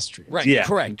Zoroastrians. Right. Yeah.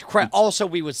 Correct. Also,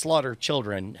 we would slaughter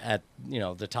children at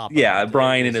the top. yeah, of it.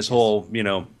 Brian and his whole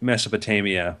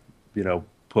Mesopotamia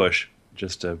push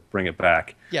to bring it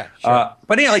back. Yeah, sure.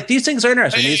 But yeah, like these things are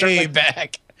interesting. These are Way like,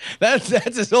 back. That's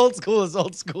as old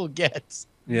school gets.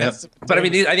 yeah. That's- But I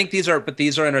mean, I think these are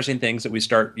interesting things that we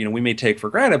start, we may take for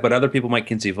granted, but other people might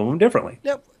conceive of them differently.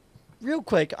 Now, real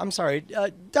quick, I'm sorry,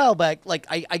 dial back. Like,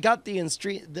 I got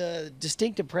the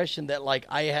distinct impression that, like,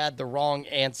 I had the wrong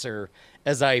answer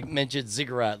as I mentioned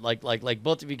ziggurat. Like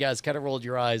both of you guys kind of rolled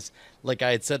your eyes like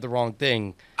I had said the wrong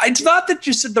thing. It's not that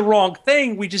you said the wrong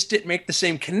thing. We just didn't make the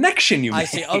same connection you made. I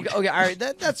see. Okay, all right.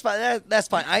 That's fine. That's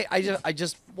fine. I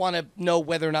just want to know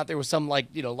whether or not there was some, like,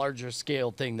 larger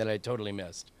scale thing that I totally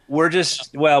missed. We're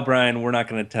just, well, Brian, we're not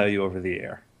going to tell you over the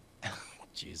air.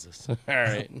 Jesus. All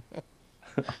right.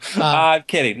 I'm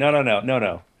kidding.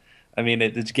 No. I mean,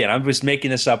 it's again, I'm just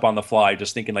making this up on the fly,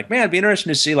 just thinking like, man, it'd be interesting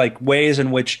to see like ways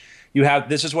in which you have,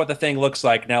 this is what the thing looks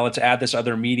like. Now let's add this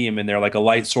other medium in there, like a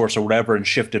light source or whatever, and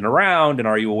shift it around. And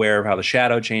are you aware of how the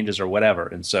shadow changes or whatever?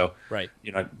 And so, right.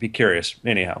 Be curious.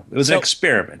 Anyhow, it was an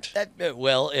experiment.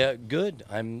 Good.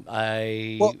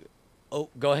 Oh,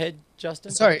 go ahead,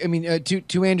 Justin. Sorry, I mean,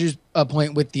 to Andrew's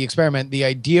point with the experiment, the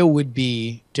idea would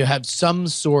be to have some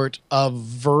sort of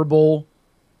verbal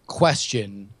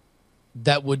question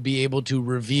that would be able to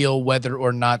reveal whether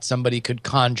or not somebody could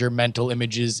conjure mental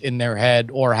images in their head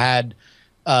or had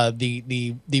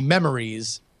the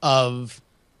memories of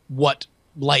what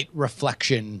light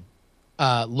reflection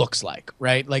looks like,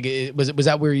 right? Like, was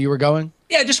that where you were going?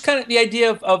 Yeah, just kind of the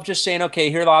idea of just saying, okay,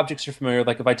 here are the objects you're familiar with.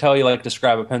 Like if I tell you, like,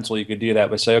 describe a pencil, you could do that,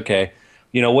 but say, okay,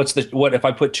 what if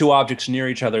I put two objects near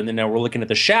each other and then now we're looking at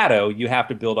the shadow, you have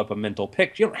to build up a mental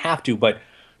picture. You don't have to, but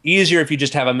easier if you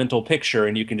just have a mental picture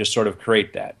and you can just sort of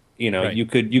create that. Right. You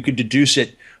could deduce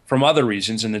it from other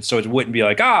reasons, and then so it wouldn't be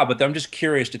like, but I'm just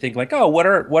curious to think like, what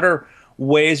are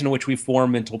ways in which we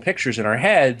form mental pictures in our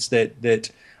heads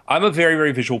that I'm a very,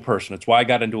 very visual person. It's why I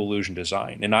got into illusion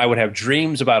design. And I would have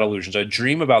dreams about illusions. I'd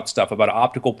dream about stuff, about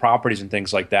optical properties and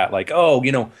things like that. Like,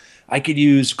 I could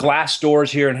use glass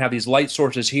doors here and have these light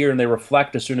sources here, and they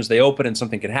reflect as soon as they open, and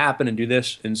something can happen and do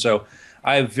this. And so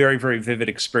I have very, very vivid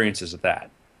experiences of that.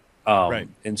 Right.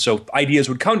 And so ideas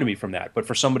would come to me from that. But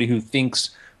for somebody who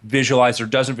thinks, visualize, or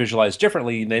doesn't visualize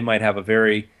differently, they might have a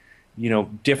very,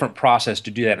 different process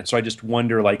to do that. And so I just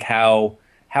wonder, like, how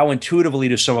intuitively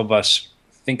do some of us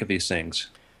think of these things?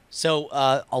 So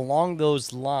along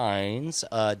those lines,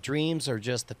 dreams are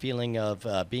just the feeling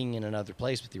of being in another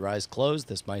place with your eyes closed.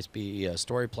 This might be a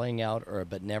story playing out,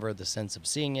 but never the sense of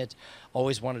seeing it.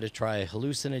 Always wanted to try a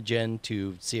hallucinogen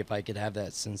to see if I could have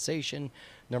that sensation.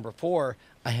 Number 4,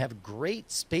 I have great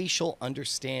spatial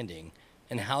understanding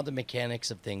and how the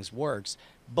mechanics of things works,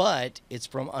 but it's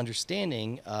from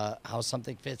understanding how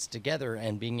something fits together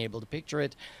and being able to picture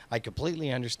it. I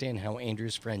completely understand how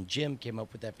Andrew's friend Jim came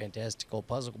up with that fantastical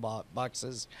puzzle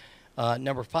boxes.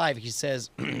 Number 5, he says,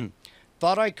 I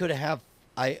thought I could have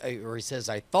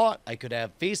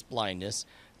face blindness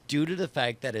due to the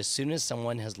fact that as soon as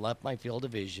someone has left my field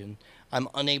of vision, I'm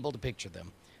unable to picture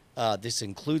them. This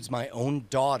includes my own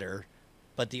daughter,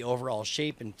 but the overall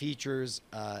shape and features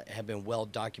have been well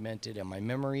documented in my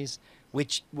memories,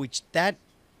 which that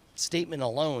statement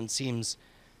alone seems,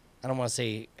 I don't want to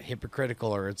say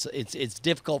hypocritical, or it's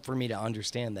difficult for me to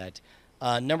understand that.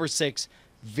 Number 6,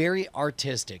 very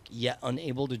artistic, yet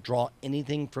unable to draw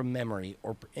anything from memory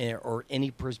or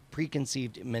any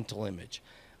preconceived mental image.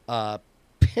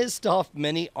 Pissed off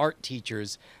many art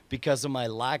teachers because of my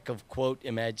lack of, quote,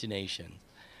 imagination.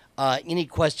 Any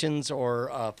questions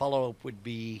or follow-up would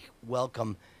be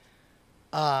welcome.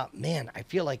 Man, I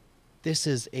feel like this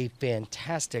is a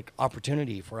fantastic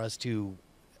opportunity for us to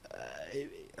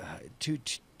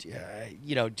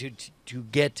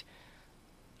get,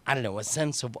 I don't know, a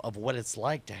sense of what it's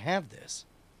like to have this.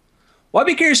 Well, I'd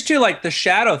be curious too, like the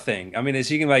shadow thing. I mean, is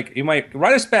he can, like, you might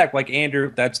write us back like,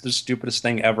 Andrew, that's the stupidest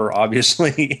thing ever.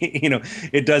 Obviously,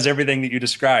 it does everything that you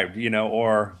described.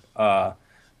 Or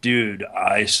dude,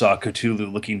 I saw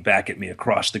Cthulhu looking back at me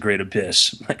across the great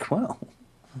abyss. Like, well,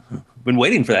 been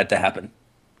waiting for that to happen.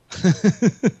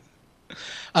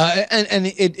 And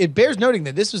it bears noting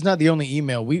that this was not the only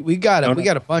email. We got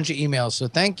a bunch of emails. So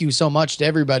thank you so much to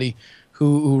everybody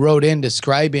who wrote in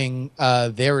describing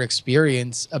their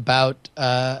experience about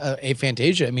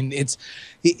aphantasia. I mean, it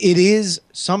is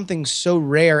something so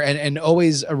rare and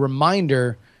always a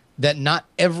reminder that not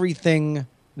everything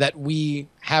that we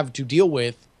have to deal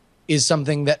with is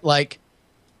something that, like,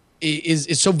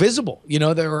 is so visible.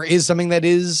 There is something that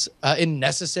is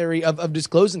necessary of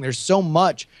disclosing. There's so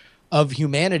much of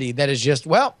humanity that is just,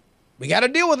 well, we got to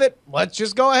deal with it. Let's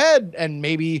just go ahead. And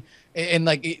maybe, and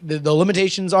like the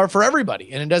limitations are for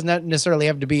everybody. And it doesn't necessarily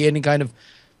have to be any kind of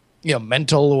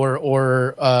mental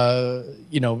or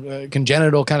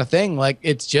congenital kind of thing. Like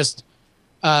it's just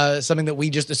something that we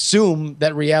just assume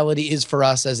that reality is for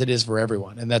us as it is for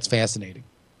everyone, and that's fascinating.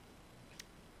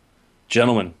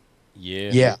 Gentlemen,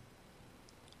 Yeah.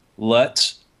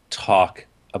 let's talk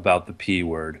about the P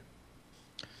word.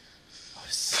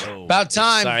 So About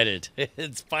time. excited.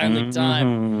 It's finally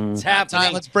time. It's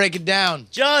happening. Let's break it down.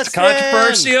 Just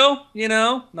Controversial,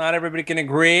 not everybody can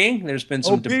agree. There's been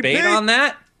some debate on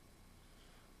that.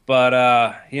 But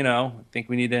I think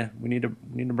we need to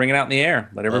bring it out in the air.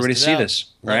 Let everybody see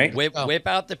this, right? Whip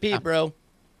out the P, bro.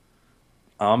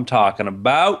 I'm talking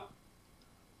about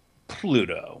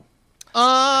Pluto.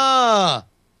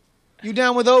 You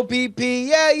down with OPP?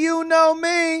 Yeah, you know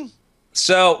me.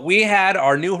 So we had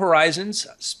our New Horizons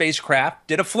spacecraft,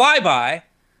 did a flyby,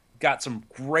 got some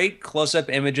great close-up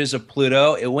images of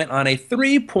Pluto. It went on a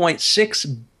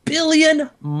 3.6 billion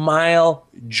mile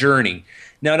journey.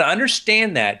 Now, to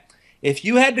understand that, if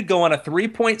you had to go on a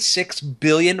 3.6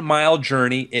 billion mile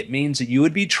journey, it means that you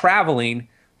would be traveling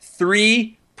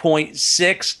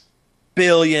 3.6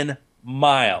 billion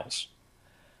miles.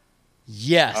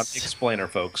 Yes. I'm the explainer,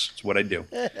 folks. It's what I do.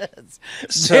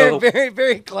 Very, very,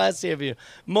 very classy of you.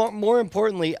 More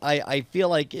importantly, I feel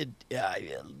like it.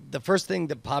 The first thing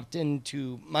that popped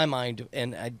into my mind,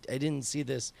 and I didn't see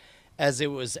this as it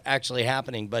was actually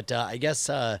happening, but I guess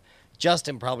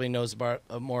Justin probably knows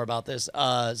more about this.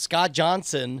 Scott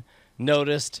Johnson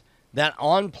noticed that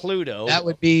on Pluto. That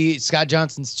would be Scott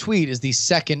Johnson's tweet is the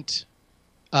second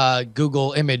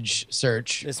Google image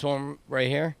search. This one right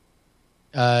here.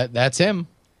 That's him.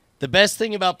 The best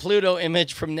thing about Pluto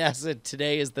image from NASA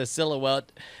today is the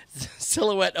silhouette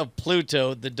of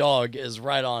Pluto, the dog, is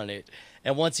right on it.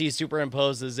 And once he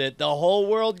superimposes it, the whole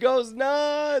world goes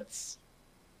nuts.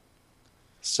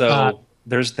 So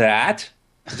there's that,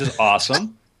 which is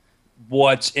awesome.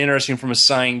 What's interesting from a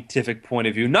scientific point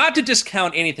of view, not to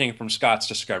discount anything from Scott's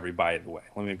discovery, by the way,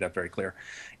 let me make that very clear,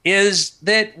 is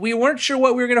that we weren't sure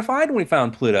what we were going to find when we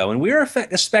found Pluto. And we were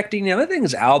expecting,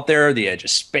 things out there, the edge of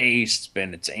space,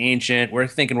 it's ancient. We're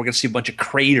thinking we're going to see a bunch of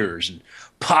craters and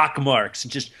pockmarks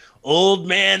and just old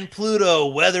man Pluto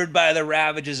weathered by the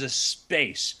ravages of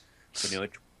space. But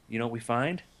you know what we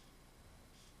find?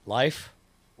 Life?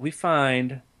 We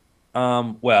find, let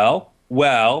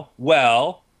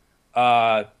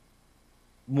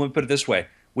me put it this way.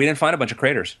 We didn't find a bunch of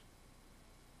craters.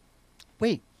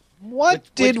 Wait. What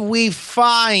did we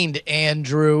find,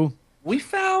 Andrew? We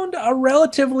found a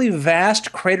relatively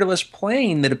vast craterless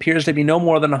plain that appears to be no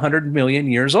more than 100 million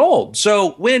years old.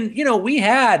 So when, we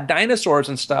had dinosaurs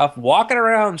and stuff walking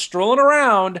around, strolling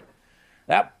around,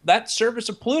 that surface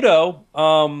of Pluto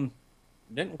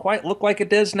didn't quite look like it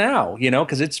does now,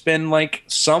 because it's been like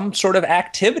some sort of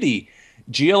activity.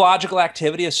 Geological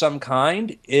activity of some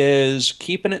kind is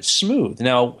keeping it smooth.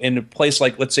 Now, in a place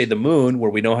like, let's say, the moon, where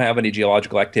we don't have any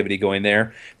geological activity going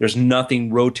there, there's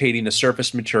nothing rotating the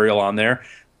surface material on there,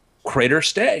 craters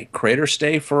stay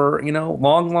for,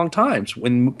 long, long times.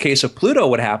 In the case of Pluto,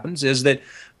 what happens is that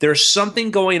there's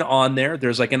something going on there.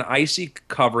 There's like an icy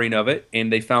covering of it,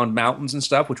 and they found mountains and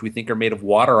stuff, which we think are made of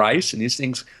water ice, and these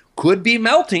things could be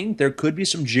melting. There could be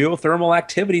some geothermal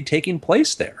activity taking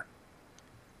place there,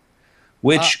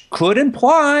 which could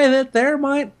imply that there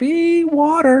might be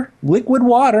water, liquid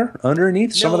water,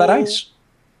 underneath some of that ice.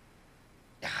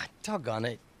 God, doggone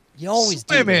it. You always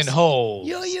do Swimming this. holes.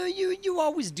 You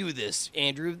always do this,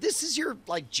 Andrew. This is your,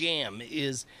 jam,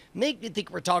 is make me think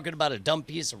we're talking about a dumb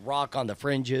piece of rock on the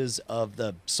fringes of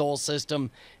the solar system.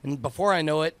 And before I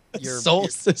know it, Solar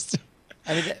system.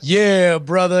 I mean, Yeah,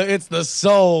 brother, it's the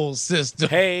soul system.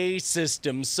 hey,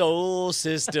 system, soul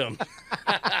system.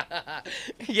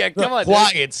 Yeah, come on.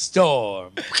 Quiet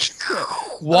storm.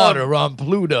 Water on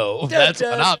Pluto. That's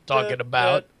what I'm talking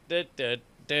about.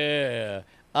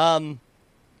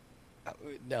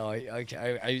 No,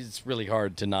 it's really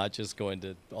hard to not just go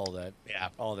into all that. Yeah,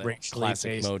 all that racially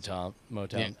classic based. Motown.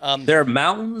 Yeah. There are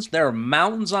mountains. There are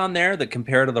mountains on there that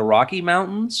compare to the Rocky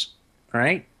Mountains,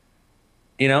 right?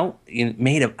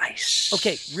 Made of ice.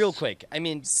 Okay, real quick. I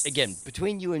mean, again,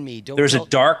 between you and me, There's a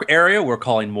dark area we're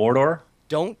calling Mordor.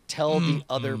 Don't tell the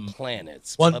other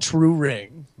planets. One true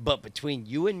ring. But between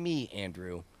you and me,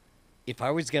 Andrew, if I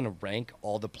was going to rank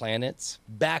all the planets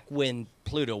back when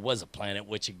Pluto was a planet,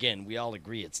 which again we all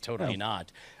agree it's totally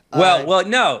not. Well,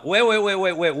 no.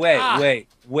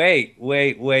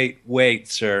 Wait,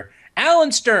 sir.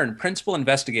 Alan Stern, principal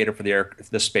investigator for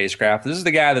the spacecraft. This is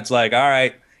the guy that's like, all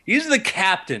right, he's the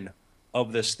captain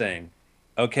of this thing,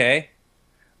 okay?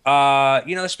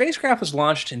 The spacecraft was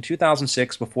launched in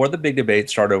 2006 before the big debate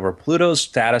started over Pluto's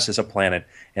status as a planet.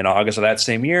 In August of that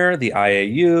same year, the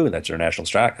IAU, that's our National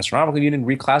Astronomical Union,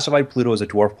 reclassified Pluto as a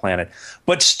dwarf planet.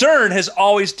 But Stern has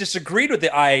always disagreed with the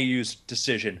IAU's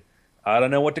decision. I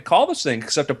don't know what to call this thing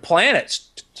except a planet,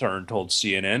 Stern told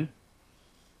CNN.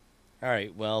 All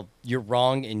right, well, you're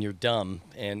wrong and you're dumb,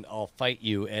 and I'll fight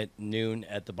you at noon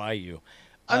at the Bayou.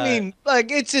 I mean,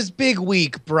 like, it's his big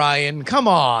week, Brian. Come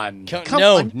on. Come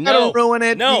no, on. You no, gotta ruin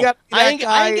it. No, You got I that ain't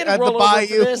guy gonna at the roll over for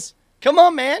Bayou. this. Come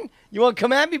on, man. You want to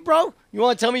come at me, bro? You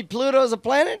want to tell me Pluto's a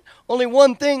planet? Only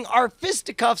one thing: our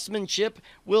fisticuffsmanship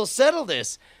will settle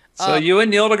this. So you and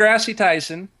Neil deGrasse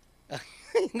Tyson.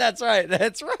 That's right.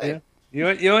 That's right.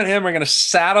 Yeah. You and him are going to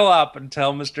saddle up and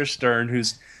tell Mr. Stern,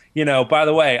 who's, by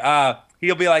the way,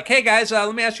 he'll be like, hey, guys,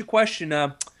 let me ask you a question.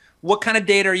 What kind of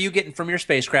data are you getting from your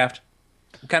spacecraft?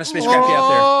 What kind of spacecraft do you have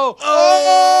there?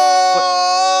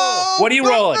 What are you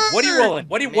rolling? What are you rolling?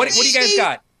 What do you guys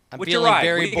got? I'm What's your feeling ride?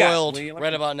 very What do you got? boiled What do you like?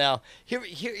 right about now.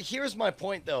 Here's my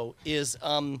point, though, is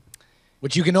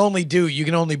Which you can only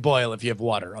boil if you have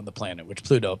water on the planet, which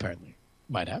Pluto apparently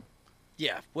might have.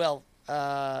 yeah, well,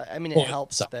 I mean, it Well,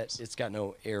 helps some. that it's got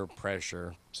no air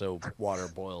pressure, so water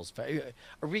boils.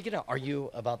 Are we going to argue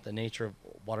about the nature of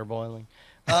water boiling?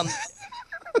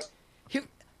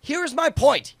 Here's my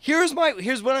point. Here's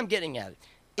what I'm getting at.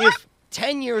 If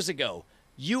 10 years ago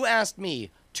you asked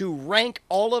me to rank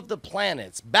all of the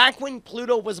planets back when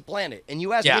Pluto was a planet, and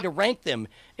you asked me to rank them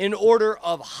in order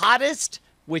of hottest,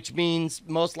 which means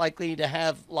most likely to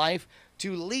have life,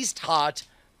 to least hot,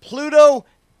 Pluto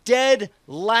dead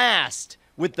last,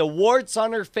 with the warts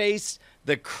on her face,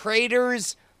 the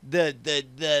craters, the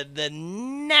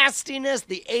nastiness,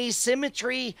 the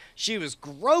asymmetry. She was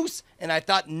gross, and I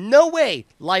thought, no way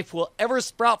life will ever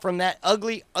sprout from that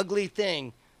ugly, ugly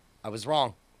thing. I was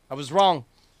wrong.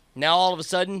 Now all of a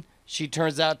sudden, she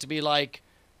turns out to be like,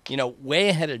 way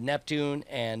ahead of Neptune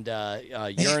and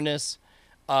Uranus,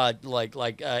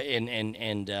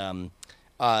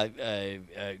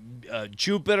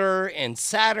 Jupiter and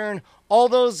Saturn, all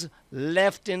those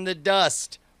left in the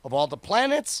dust. Of all the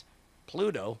planets,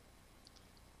 Pluto,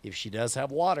 if she does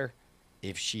have water,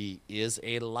 if she is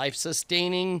a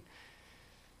life-sustaining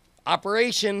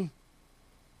operation,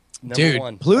 number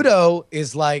one. Pluto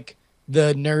is like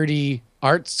the nerdy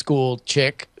art school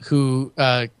chick who,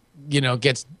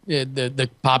 gets the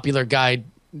popular guy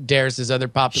dares his other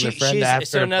popular friend to ask her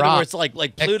so to in other prom. words, like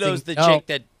Pluto's the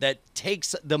chick that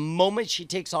takes the moment she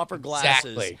takes off her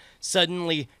glasses, Exactly.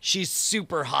 suddenly she's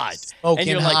super hot, Smoking and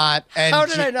you're like, hot, and how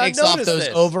did she I not takes off notice those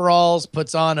this? overalls,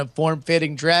 puts on a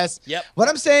form-fitting dress. Yep. What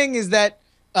I'm saying is that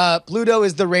Pluto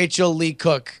is the Rachel Lee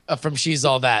Cook from She's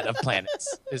All That of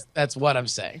planets. That's what I'm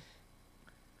saying.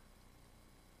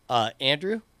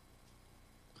 Andrew?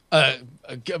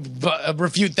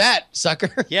 Refute that,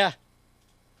 sucker. Yeah.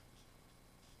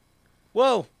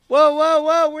 Whoa.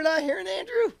 We're not hearing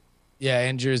Andrew. Yeah,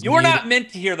 Andrew's. You were not meant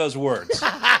to hear those words.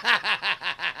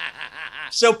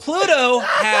 So Pluto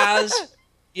has,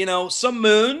 some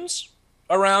moons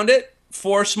around it.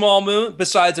 4 small moons.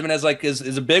 Besides, it has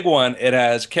is a big one. It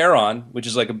has Charon, which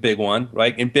is like a big one,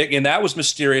 right? And that was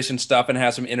mysterious and stuff, and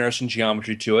has some interesting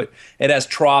geometry to it. It has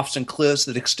troughs and cliffs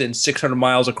that extend 600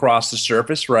 miles across the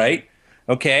surface, right?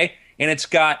 Okay. And it's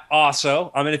got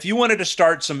also, if you wanted to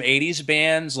start some 80s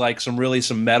bands, like some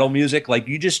metal music, like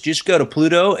you just go to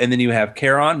Pluto, and then you have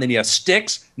Charon, then you have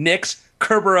Styx, Nyx,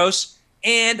 Kerberos,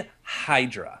 and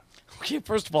Hydra. Okay,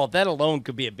 first of all, that alone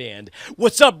could be a band.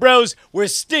 What's up, bros? We're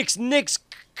Styx, Nyx,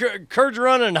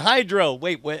 Kurgeron, and Hydro.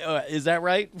 Wait, is that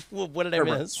right? What did I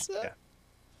miss? Yeah.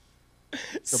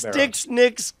 Styx,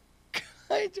 Nyx,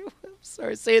 Hydro. I'm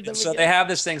sorry, say it. So they have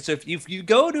this thing. So if you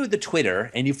go to the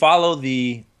Twitter and you follow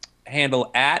the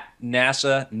handle at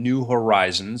NASA New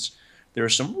Horizons,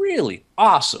 there's some really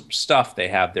awesome stuff they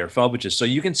have there, phobages. So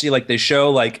you can see they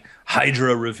show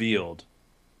Hydra revealed.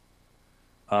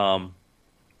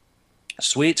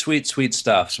 Sweet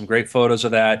stuff. Some great photos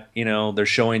of that. They're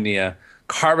showing the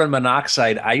carbon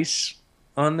monoxide ice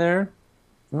on there.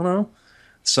 I don't know.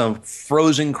 Some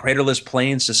frozen craterless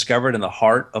plains discovered in the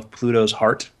heart of Pluto's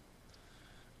heart.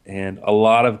 And a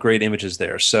lot of great images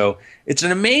there. So it's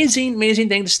an amazing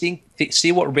thing to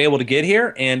see what we're able to get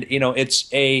here. And,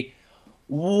 it's a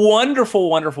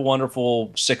wonderful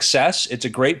success. It's a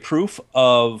great proof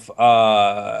of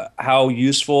how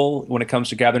useful, when it comes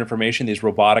to gathering information, these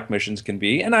robotic missions can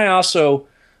be. And I also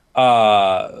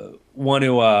want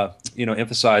to,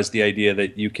 emphasize the idea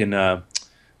that you can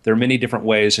there are many different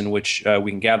ways in which we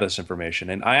can gather this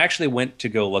information. And I actually went to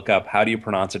go look up, how do you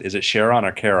pronounce it? Is it Charon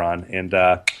or Charon? And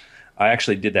I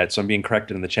actually did that, so I'm being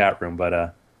corrected in the chat room.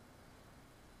 But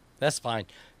That's fine.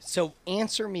 So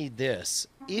answer me this: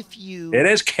 if you, It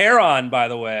is Charon, by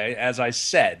the way, as I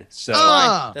said. So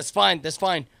that's fine. That's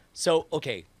fine. So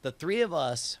okay, the three of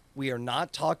us, we are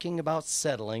not talking about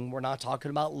settling. We're not talking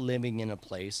about living in a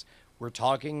place. We're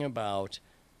talking about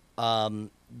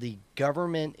the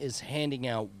government is handing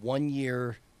out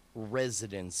 1-year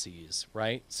residencies,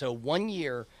 right? So 1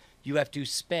 year you have to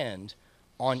spend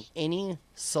on any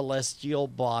celestial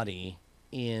body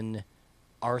in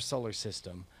our solar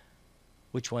system.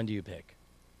 Which one do you pick?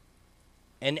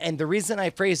 And the reason I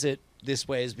phrase it this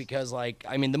way is because, like,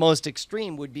 I mean, the most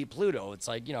extreme would be Pluto. It's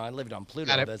like, you know, I lived on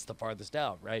Pluto. That's the farthest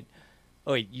out, right?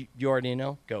 Oh, wait, you already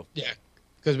know? Go. Yeah,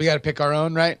 because we got to pick our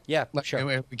own, right? Yeah, Like,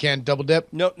 sure. We can't double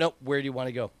dip. No. Where do you want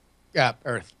to go? Yeah,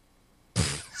 Earth.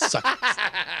 Suck.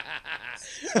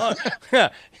 Oh,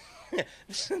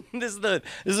 this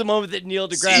is the moment that Neil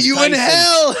deGrasse See you Tyson, in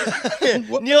hell.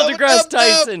 Neil deGrasse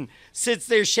Tyson sits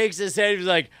there, shakes his head. He's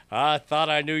like, I thought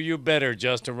I knew you better,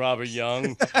 Justin Robert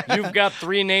Young. You've got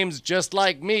 3 names just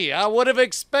like me. I would have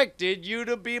expected you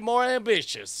to be more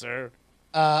ambitious, sir.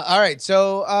 All right,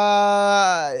 so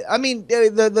I mean,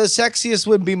 the sexiest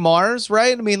would be Mars,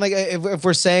 right? I mean, like if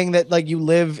we're saying that like you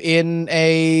live in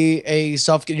a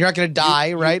self, you're not going to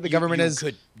die, right? The government is.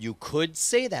 You could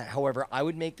say that. However, I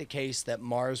would make the case that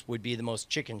Mars would be the most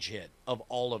chicken shit of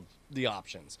all of the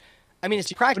options. I mean,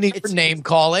 it's practically for name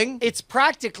calling. It's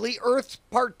practically Earth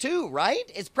Part 2, right?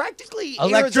 It's practically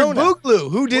Electric Arizona.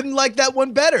 Boogaloo. Who didn't like that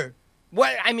one better?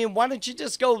 What I mean, why don't you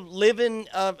just go live in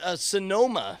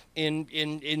Sonoma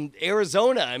in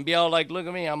Arizona and be all like, look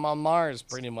at me, I'm on Mars,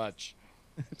 pretty much.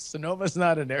 Sonoma's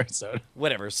not in Arizona.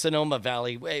 Whatever, Sonoma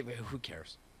Valley. Wait, who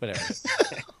cares? Whatever.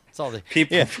 It's all the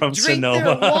people from drink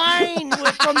Sonoma. Their wine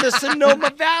from the Sonoma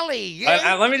Valley.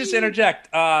 Let me just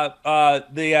interject.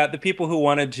 The people who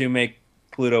wanted to make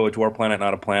Pluto a dwarf planet,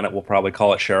 not a planet, will probably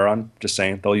call it Charon. Just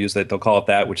saying, they'll use that. They'll call it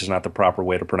that, which is not the proper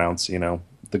way to pronounce,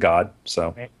 the god.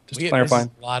 So just clarifying.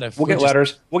 We'll get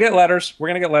letters. We'll get letters. We're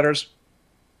gonna get letters.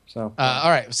 So all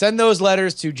right, send those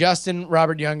letters to Justin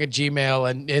Robert Young at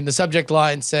Gmail, and in the subject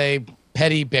line say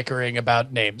petty bickering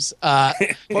about names.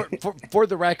 For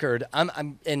the record,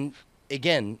 I'm and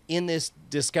again in this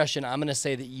discussion, I'm going to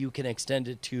say that you can extend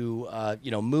it to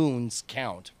moons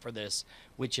count for this,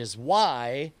 which is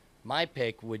why my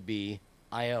pick would be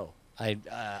Io.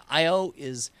 Io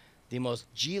is the most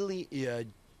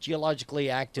geologically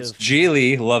active.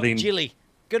 Geely loving. Geely,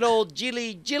 good old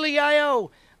Geely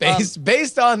Io.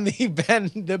 Based on the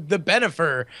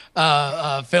Benifer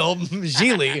film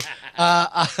Geely,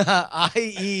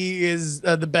 IE is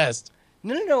the best.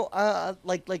 No.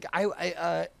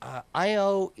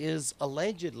 Io is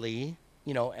allegedly,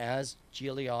 as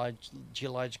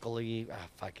geologically.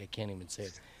 I can't even say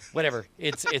it. Whatever.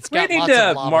 It's got we need lots to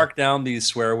of lava. mark down these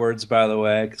swear words, by the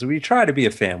way, because we try to be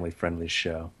a family-friendly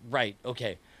show. Right.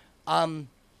 Okay.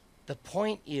 The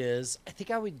point is, I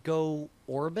think I would go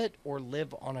orbit or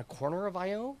live on a corner of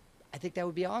Io. I think that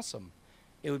would be awesome.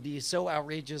 It would be so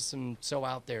outrageous and so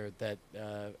out there that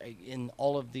in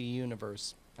all of the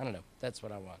universe, I don't know. That's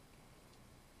what I want.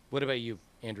 What about you,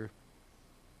 Andrew?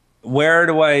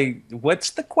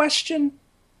 What's the question?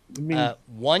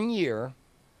 1 year,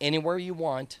 anywhere you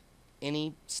want,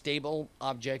 any stable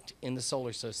object in the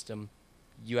solar system,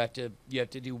 you have to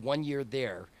do 1 year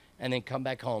there and then come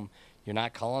back home. You're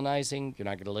not colonizing. You're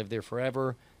not going to live there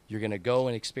forever. You're going to go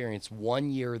and experience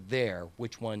 1 year there.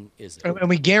 Which one is it? And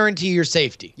we guarantee your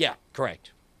safety. Yeah,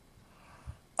 correct.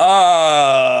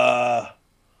 I'm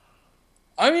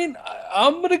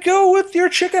going to go with your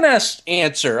chicken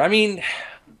answer. I'm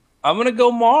going to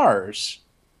go Mars.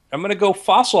 I'm going to go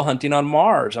fossil hunting on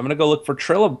Mars. I'm going to go look for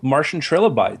Martian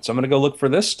trilobites. I'm going to go look for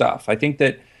this stuff. I think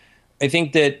that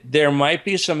there might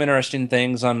be some interesting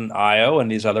things on Io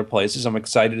and these other places. I'm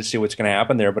excited to see what's going to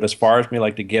happen there. But as far as me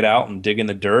like to get out and dig in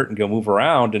the dirt and go move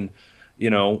around, and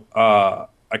I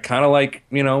kind of like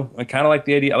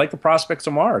the idea. I like the prospects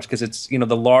of Mars because it's the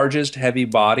largest heavy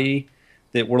body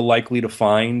that we're likely to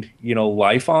find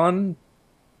life on.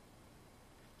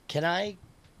 Can I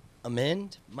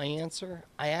amend my answer?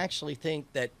 I actually think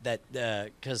that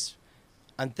because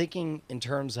I'm thinking in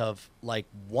terms of like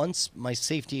once my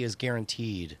safety is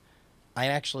guaranteed, I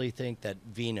actually think that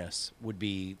Venus would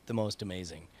be the most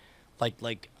amazing.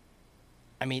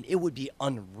 It would be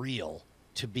unreal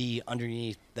to be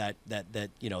underneath that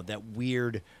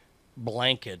weird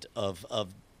blanket of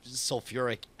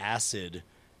sulfuric acid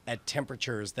at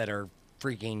temperatures that are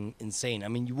freaking insane. I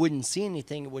mean, you wouldn't see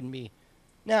anything. It wouldn't be.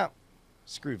 No,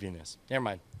 screw Venus. Never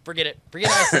mind. Forget it. Forget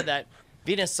I said that.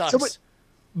 Venus sucks.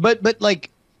 But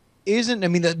like,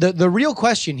 the real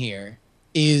question here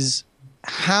is,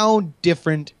 how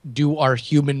different do our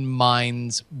human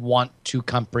minds want to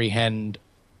comprehend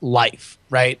life,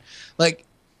 right? Like,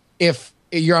 if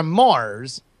you're on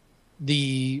Mars,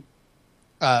 there's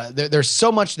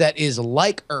so much that is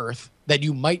like Earth that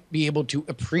you might be able to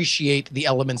appreciate the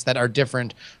elements that are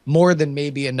different more than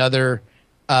maybe another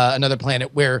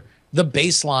planet where the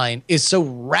baseline is so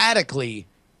radically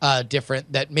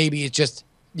different that maybe it's just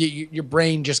your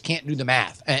brain just can't do the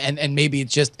math, and maybe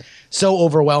it's just so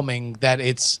overwhelming that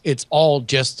it's all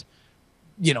just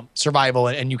survival,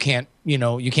 and you can't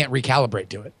recalibrate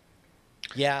to it.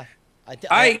 Yeah,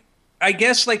 I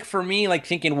guess, like, for me, like,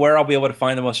 thinking where I'll be able to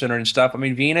find the most interesting stuff. I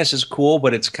mean, Venus is cool,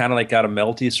 but it's kind of like got a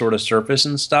melty sort of surface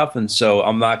and stuff, and so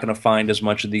I'm not going to find as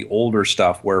much of the older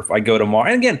stuff. Where if I go to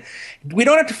Mars, and again, we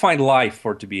don't have to find life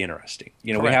for it to be interesting.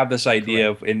 We have this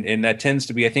idea of, and that tends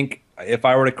to be, I think, if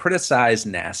I were to criticize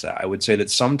NASA, I would say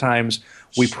that sometimes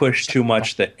we push too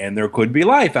much and there could be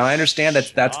life. And I understand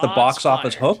that's the box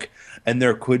office hook, and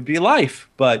there could be life,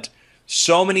 but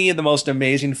so many of the most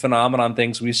amazing phenomenon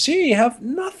things we see have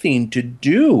nothing to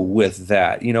do with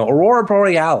that. Aurora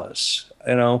Borealis,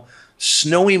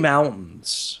 snowy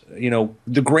mountains,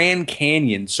 the Grand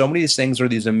Canyon. So many of these things are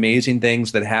these amazing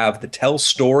things that tell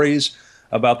stories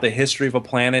about the history of a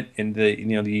planet and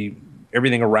the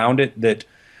everything around it that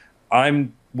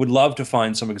would love to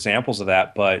find some examples of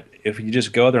that. But if you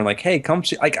just go there and like, hey, come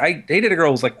see, like, I dated a girl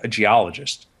who was like a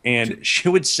geologist, and she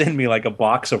would send me like a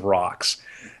box of rocks.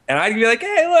 And I'd be like,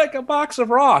 hey, look, a box of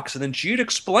rocks. And then she'd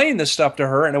explain this stuff to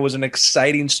her, and it was an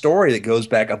exciting story that goes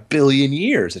back a billion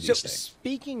years. So,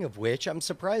 speaking of which, I'm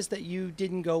surprised that you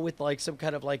didn't go with like some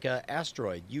kind of like a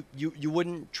asteroid. You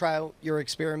wouldn't try out your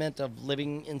experiment of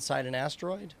living inside an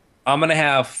asteroid? I'm going to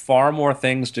have far more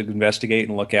things to investigate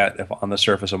and look at on the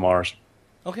surface of Mars.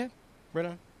 Okay, right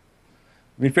on.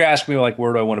 I mean, if you ask me, like,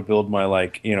 where do I want to build my,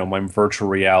 like, my virtual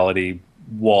reality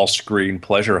wall screen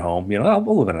pleasure home, I'll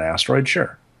live in an asteroid,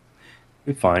 sure.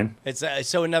 Be fine. It's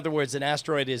so, in other words, an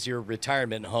asteroid is your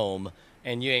retirement home,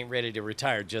 and you ain't ready to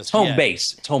retire just it's home yet.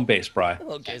 base. It's home base, Bri.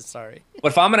 Okay, sorry.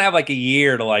 But if I'm gonna have like a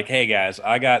year to like, hey guys,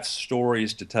 I got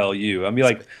stories to tell you. I'll be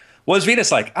like, what was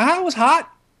Venus like? It was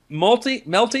hot, melty.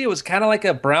 It was kind of like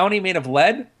a brownie made of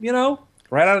lead,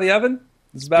 right out of the oven.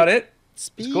 That's about it.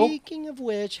 Speaking of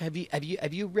which, have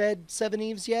you read Seven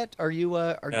Eves yet? Are you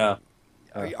Yeah.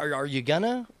 Are you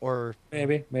gonna, or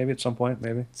maybe at some point,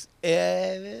 maybe?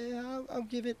 I'll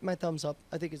give it my thumbs up.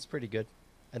 I think it's pretty good.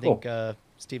 I think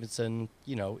Stevenson,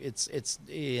 it's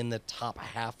in the top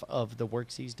half of the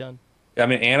works he's done. I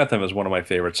mean, Anathem is one of my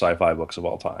favorite sci-fi books of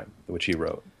all time, which he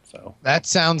wrote. So that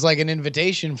sounds like an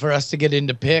invitation for us to get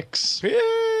into picks.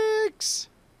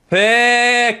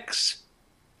 Picks.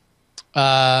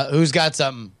 Who's got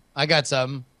something? I got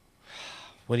something.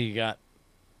 What do you got?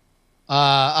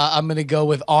 I'm gonna go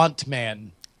with Aunt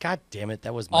Man. God damn it,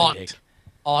 that was my pick.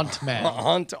 Aunt Man.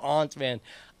 Aunt Man.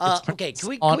 Okay, can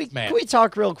we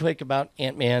talk real quick about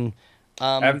Ant-Man?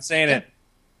 I haven't seen it.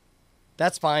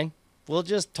 That's fine. We'll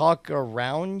just talk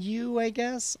around you, I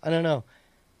guess. I don't know.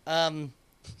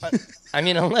 I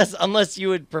mean, unless you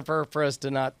would prefer for us to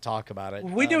not talk about it.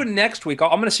 We do it next week. I'm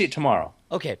going to see it tomorrow.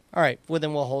 Okay. All right. Well,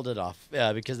 then we'll hold it off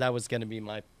because that was going to be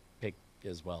my pick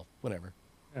as well. Whatever.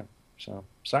 Yeah. So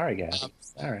sorry, guys.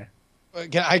 Sorry.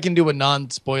 I can do a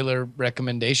non-spoiler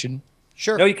recommendation.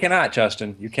 Sure. No, you cannot,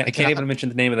 Justin. You can't even mention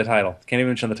the name of the title. Can't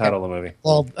even mention the title of the movie.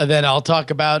 Well, then I'll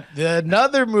talk about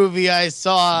another movie I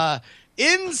saw,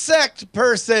 Insect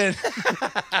Person.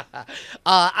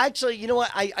 Actually, you know what?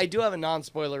 I do have a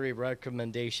non-spoilery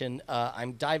recommendation.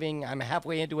 I'm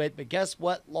halfway into it, but guess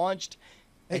what launched?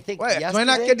 I think yesterday. Do I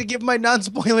not get to give my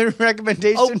non-spoiler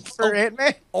recommendation for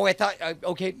Ant-Man? Oh, I thought.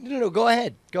 Okay, no. Go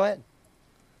ahead.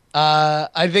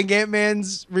 I think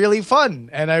Ant-Man's really fun,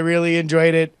 and I really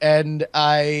enjoyed it. And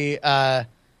I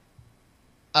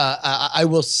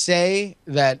will say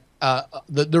that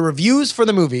the reviews for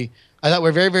the movie I thought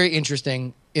were very, very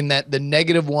interesting. In that the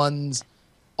negative ones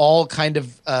all kind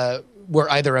of were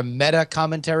either a meta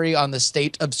commentary on the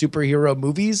state of superhero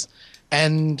movies,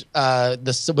 and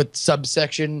with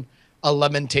subsection a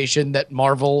lamentation that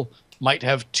Marvel might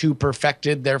have too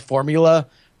perfected their formula,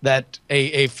 that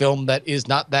a film that is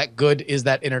not that good is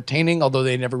that entertaining, although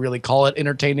they never really call it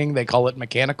entertaining. They call it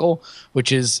mechanical,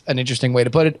 which is an interesting way to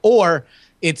put it. Or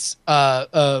it's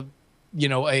apparently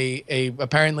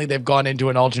they've gone into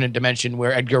an alternate dimension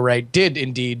where Edgar Wright did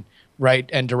indeed write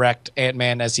and direct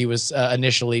Ant-Man as he was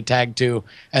initially tagged to,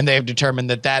 and they have determined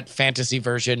that fantasy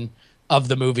version of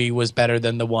the movie was better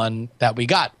than the one that we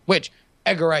got, which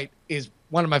Edgar Wright is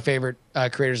one of my favorite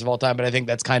creators of all time, but I think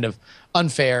that's kind of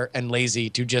unfair and lazy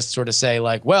to just sort of say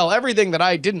like, well, everything that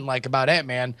I didn't like about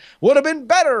Ant-Man would have been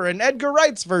better in Edgar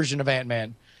Wright's version of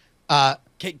Ant-Man.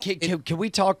 Can we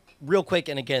talk real quick?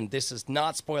 And again, this is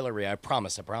not spoilery. I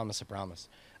promise.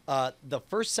 The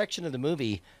first section of the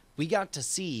movie, we got to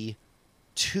see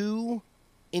two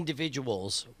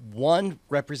individuals. One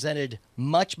represented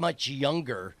much, much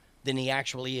younger than he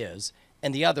actually is,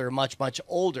 and the other much, much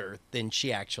older than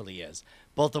she actually is.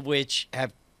 Both of which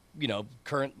have,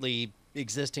 currently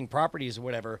existing properties or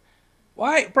whatever.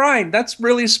 Why, Brian? That's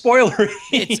really spoilery.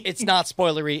 It's not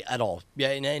spoilery at all.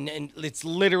 Yeah, and it's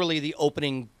literally the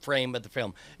opening frame of the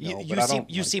film.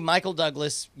 You see Michael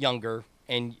Douglas younger,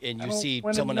 and you see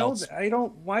someone else.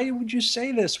 Why would you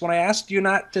say this when I asked you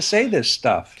not to say this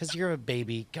stuff? Because you're a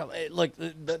baby. Look,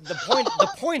 the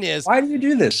point is. Why do you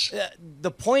do this?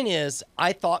 The point is,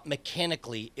 I thought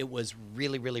mechanically it was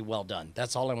really, really well done.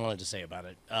 That's all I wanted to say about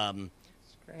it.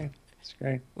 It's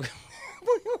great.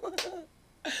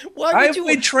 I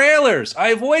avoid trailers. I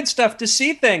avoid stuff to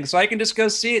see things, so I can just go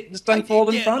see it just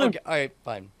unfold in front of me. All right,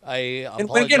 fine. I and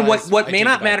apologize. again, what may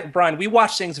not matter, Brian, we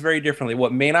watch things very differently.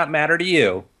 What may not matter to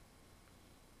you,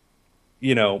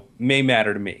 may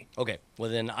matter to me. Okay, well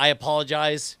then I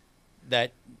apologize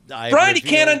that Brian, you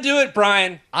can't undo it,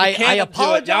 Brian. I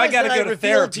apologize. Now I got to go to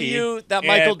therapy. To you that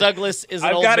Michael Douglas is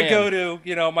an old man. I've got to go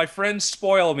to, my friends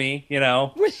spoil me,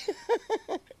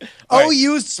 Right.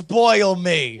 You spoil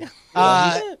me.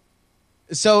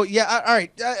 So yeah, all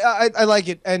right. I like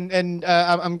it, and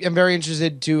I'm very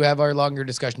interested to have our longer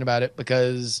discussion about it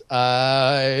because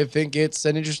I think it's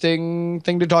an interesting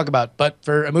thing to talk about. But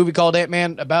for a movie called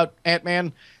Ant-Man about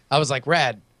Ant-Man, I was like,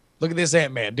 rad. Look at this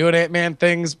Ant-Man doing Ant-Man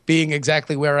things, being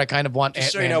exactly where I kind of want Ant-Man.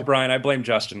 Just so you know, Brian, I blame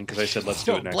Justin because I said let's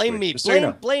do it next blame week.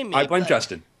 Me. Blame me. I blame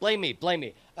Justin. Blame me.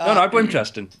 No, I blame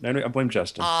Justin. I blame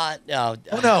Justin.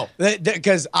 No,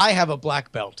 because I have a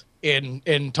black belt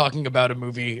in talking about a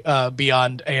movie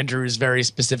beyond Andrew's very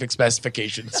specific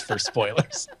specifications for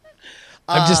spoilers.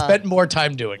 I've just spent more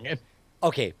time doing it.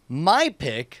 Okay, my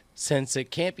pick, since it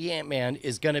can't be Ant-Man,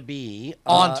 is going to be...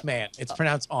 Ant-Man. It's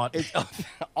pronounced Aunt.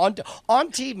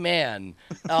 Auntie Man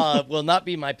will not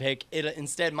be my pick.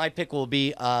 Instead, my pick will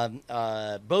be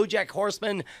BoJack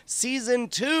Horseman Season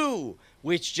 2,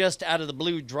 which just out of the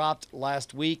blue dropped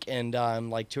last week, and I'm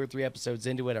like 2 or 3 episodes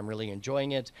into it. I'm really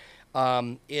enjoying it.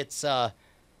 It's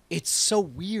so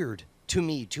weird to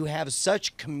me to have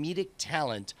such comedic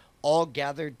talent all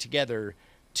gathered together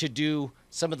to do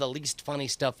some of the least funny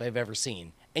stuff I've ever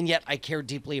seen. And yet I care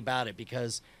deeply about it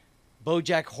because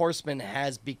BoJack Horseman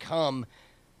has become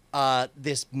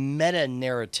this meta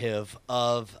narrative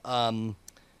of I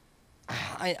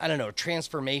don't know,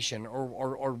 transformation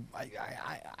or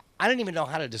I don't even know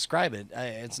how to describe it.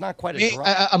 It's not quite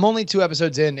a I'm only 2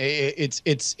 episodes in.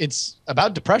 It's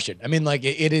about depression. I mean, like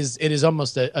it is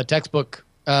almost a textbook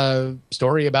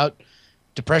story about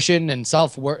depression and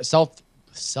self-worth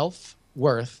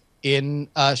in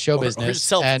show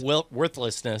business or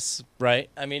worthlessness,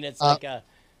 right? I mean, it's like a.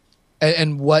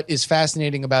 And what is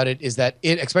fascinating about it is that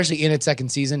especially in its second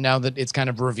season, now that it's kind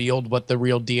of revealed what the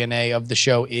real DNA of the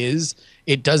show is,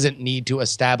 it doesn't need to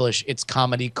establish its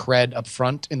comedy cred up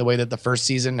front in the way that the first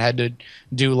season had to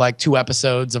do like 2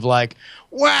 episodes of like,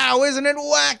 wow, isn't it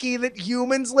wacky that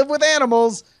humans live with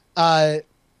animals?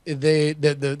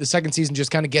 The second season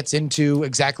just kind of gets into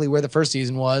exactly where the first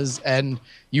season was, and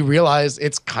you realize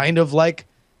it's kind of like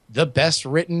the best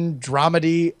written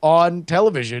dramedy on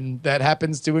television that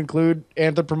happens to include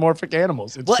anthropomorphic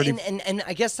animals. It's and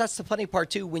I guess that's the funny part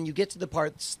too. When you get to the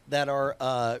parts that are,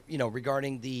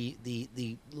 regarding the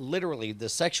literally the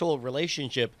sexual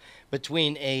relationship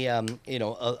between a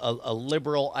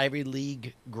liberal Ivy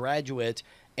League graduate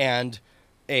and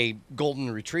a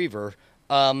golden retriever.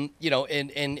 And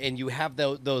you have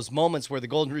those moments where the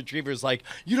golden retriever is like,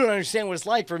 you don't understand what it's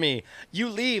like for me. You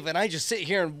leave, and I just sit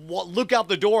here and look out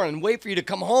the door and wait for you to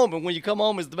come home. And when you come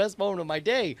home, is the best moment of my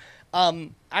day. I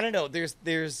don't know.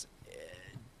 There's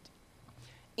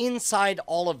inside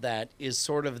all of that is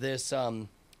sort of this. I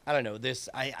don't know. This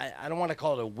I don't want to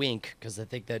call it a wink because I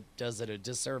think that does it a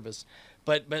disservice.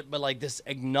 But like this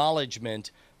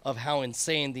acknowledgement of how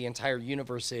insane the entire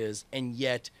universe is, and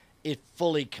yet it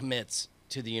fully commits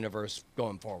to the universe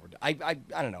going forward. I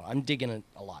don't know. I'm digging it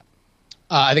a lot.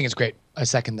 I think it's great. I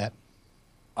second that.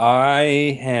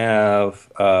 I have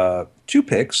 2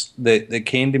 picks that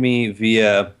came to me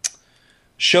via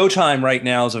Showtime. Right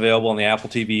now is available on the Apple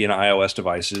TV and iOS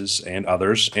devices and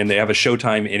others, and they have a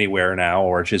Showtime Anywhere now,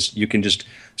 or you can just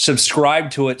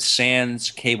subscribe to it sans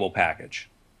cable package.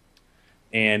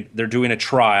 and they're doing a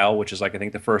trial, which is like I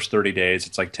think the first 30 days,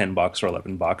 it's like $10 or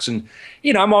 $11. And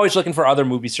I'm always looking for other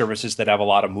movie services that have a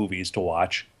lot of movies to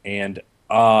watch. And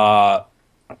I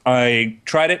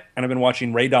tried it, and I've been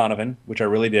watching Ray Donovan, which I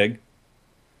really dig,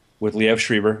 with Liev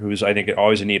Schreiber, who's I think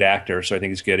always a neat actor, so I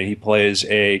think he's good. And he plays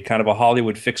a kind of a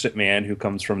Hollywood fix-it man who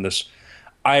comes from this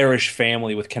Irish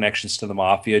family with connections to the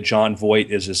mafia. John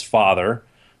Voight is his father,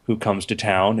 who comes to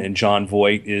town, and John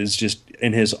Voight is just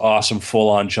in his awesome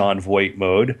full-on John Voight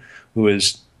mode, who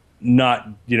is not,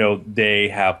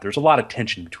 there's a lot of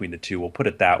tension between the two, we'll put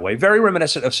it that way. Very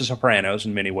reminiscent of The Sopranos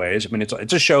in many ways. I mean,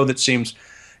 it's a show that seems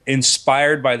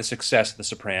inspired by the success of The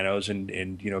Sopranos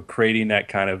and creating that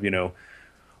kind of,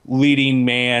 leading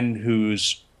man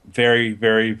who's very,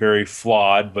 very, very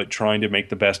flawed, but trying to make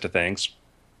the best of things.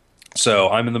 So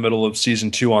I'm in the middle of season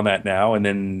 2 on that now, and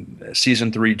then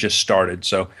season 3 just started.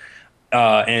 So,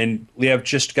 and Liev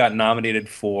just got nominated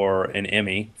for an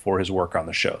Emmy for his work on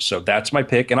the show. So that's my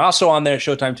pick. And also on there at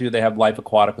Showtime too, they have Life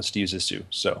Aquatic with Steve Zissou.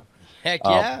 So, heck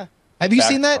yeah. Have you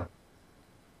seen that?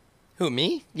 Who,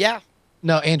 me? Yeah.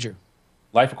 No, Andrew.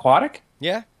 Life Aquatic?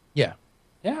 Yeah. Yeah.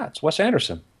 Yeah, it's Wes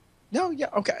Anderson. No, yeah,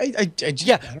 okay. I just,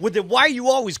 yeah. Well, then why are you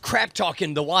always crap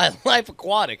talking the Wildlife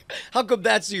Aquatic? How come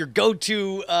that's your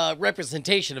go-to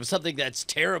representation of something that's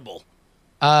terrible?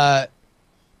 I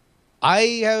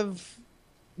have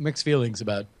mixed feelings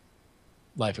about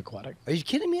Life Aquatic. Are you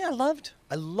kidding me? I loved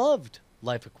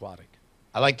Life Aquatic.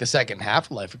 I like the second half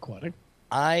of Life Aquatic.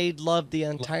 I loved the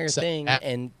entire thing,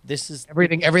 and this is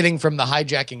everything from the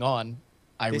hijacking on.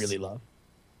 I really love.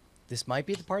 This might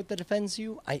be the part that offends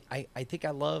you. I think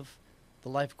I love the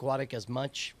Life Aquatic as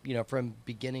much, from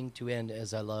beginning to end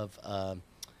as I love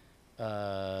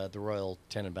the Royal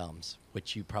Tenenbaums,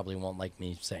 which you probably won't like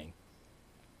me saying.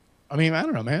 I mean, I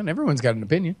don't know, man. Everyone's got an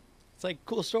opinion. It's like,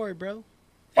 cool story, bro.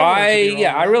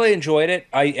 I really enjoyed it.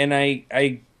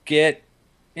 I get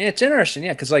it's interesting,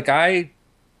 yeah, because like I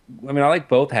like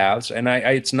both halves, and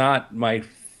it's not my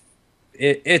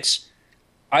it's.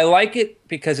 I like it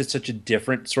because it's such a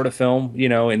different sort of film,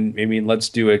 and I mean, let's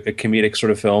do a comedic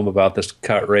sort of film about this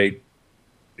cut-rate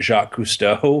Jacques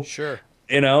Cousteau. Sure.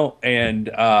 And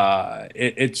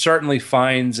it certainly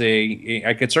finds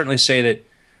I could certainly say that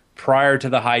prior to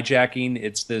the hijacking,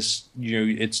 it's this,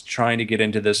 it's trying to get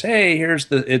into this, hey,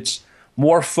 it's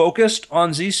more focused on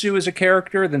Zissou as a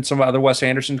character than some other Wes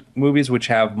Anderson movies, which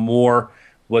have more,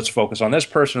 let's focus on this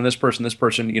person and this person, this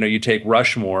person. You take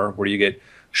Rushmore, where you get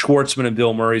Schwartzman and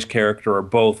Bill Murray's character are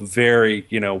both very,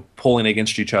 pulling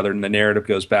against each other, and the narrative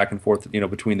goes back and forth,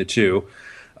 between the two.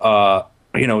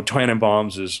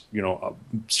 Tannenbaums is,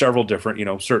 several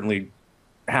different, certainly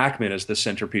Hackman is the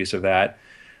centerpiece of that.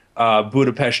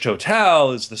 Budapest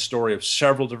Hotel is the story of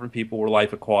several different people, where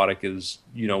Life Aquatic is,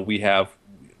 we have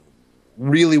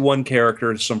really one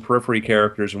character, some periphery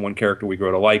characters, and one character we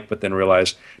grow to like, but then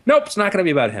realize, nope, it's not going to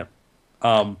be about him.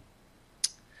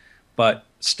 But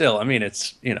still, I mean,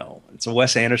 it's a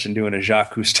Wes Anderson doing a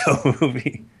Jacques Cousteau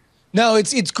movie. No,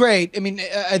 it's great. I mean,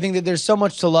 I think that there's so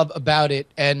much to love about it,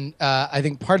 and I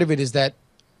think part of it is that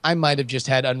I might have just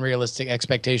had unrealistic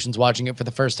expectations watching it for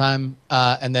the first time,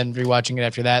 and then rewatching it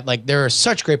after that. Like, there are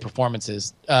such great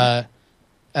performances, but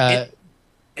there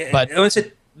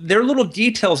are little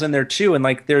details in there too, and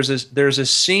like there's a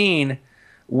scene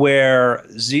where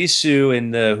Zissou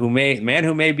and the man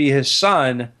who may be his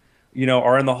son,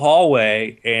 are in the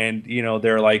hallway, and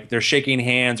they're shaking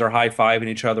hands or high-fiving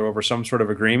each other over some sort of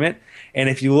agreement. And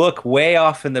if you look way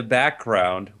off in the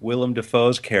background, Willem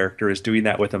Dafoe's character is doing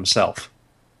that with himself.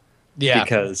 Yeah,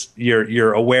 because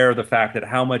you're aware of the fact that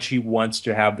how much he wants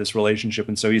to have this relationship,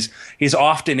 and so he's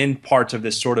often in parts of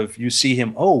this sort of, you see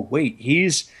him, oh wait,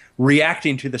 he's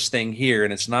reacting to this thing here,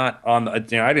 and it's not on the,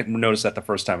 I didn't notice that the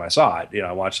first time I saw it.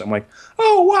 I watched it, I'm like,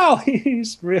 oh wow,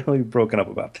 he's really broken up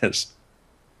about this.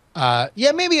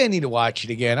 Yeah, maybe I need to watch it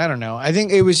again. I don't know. I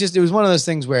think it was one of those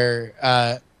things where,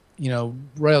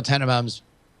 Royal Tenenbaums,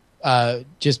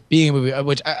 just being a movie,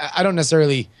 which I don't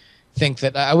necessarily think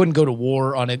that I wouldn't go to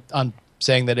war on it, on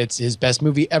saying that it's his best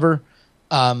movie ever,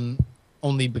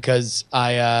 only because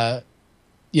it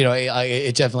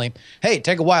definitely, hey,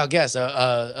 take a wild guess,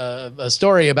 a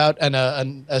story about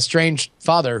an estranged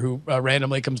father who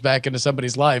randomly comes back into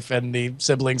somebody's life and the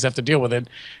siblings have to deal with it,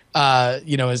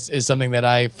 is something that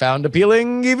I found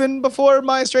appealing even before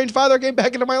my estranged father came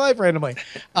back into my life randomly.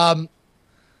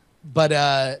 But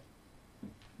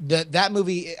that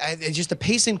movie, just the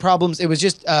pacing problems, it was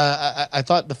just, I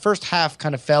thought the first half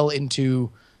kind of fell into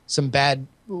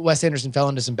Wes Anderson fell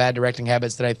into some bad directing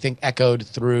habits that I think echoed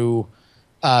through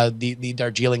the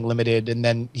Darjeeling Limited, and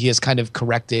then he has kind of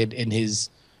corrected in his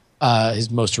his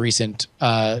most recent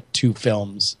 2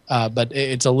 films. But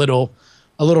it's a little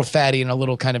fatty and a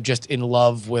little kind of just in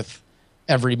love with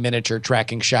every miniature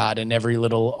tracking shot and every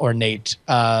little ornate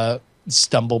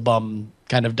stumble bum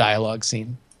kind of dialogue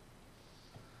scene.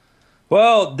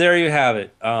 Well, there you have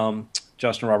it.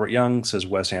 Justin Robert Young says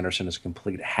Wes Anderson is a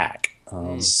complete hack.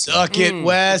 Suck it,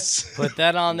 Wes. Put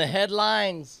that on the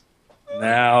headlines.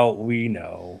 Now we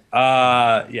know.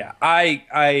 Yeah,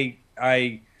 I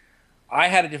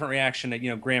had a different reaction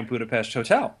at Grand Budapest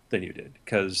Hotel than you did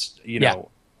because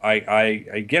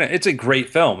I get it. It's a great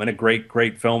film and a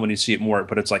great film when you see it more.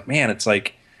 But it's like, man, it's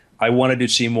like I wanted to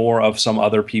see more of some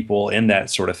other people in that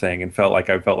sort of thing and felt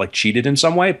like cheated in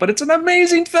some way. But it's an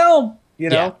amazing film,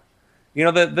 Yeah.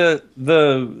 When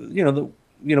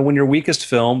your weakest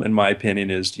film, in my opinion,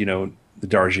 is the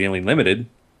Darjeeling Limited.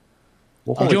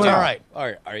 Well, I'm doing all right. All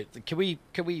right. Can we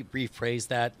rephrase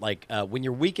that? Like when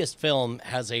your weakest film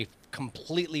has a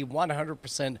completely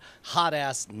 100% hot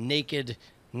ass naked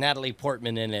Natalie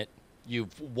Portman in it,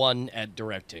 you've won at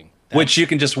directing. Which you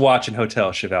can just watch in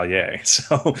Hotel Chevalier.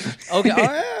 So okay, all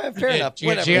right, fair enough. She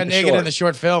got naked in the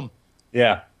short film.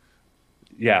 Yeah.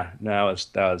 No,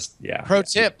 that was Pro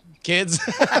tip, kids.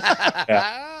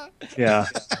 Yeah.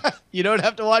 You don't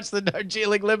have to watch the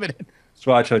Darjeeling Limited. Let's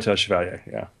watch Hotel Chevalier.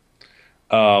 Yeah.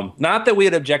 Not that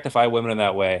we'd objectify women in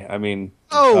that way. I mean,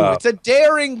 it's a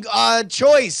daring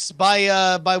choice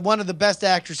by one of the best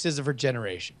actresses of her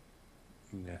generation.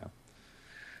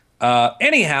 Yeah.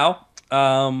 Anyhow,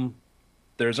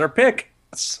 there's our pick,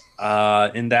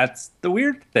 and that's the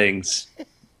weird things.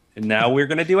 And now we're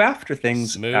gonna do after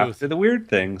things after the weird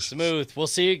things. Smooth. We'll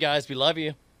see you guys. We love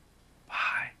you.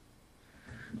 Bye.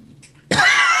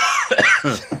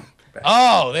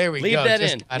 Oh, there we Leave go. that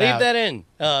Just in. got Leave out. that in.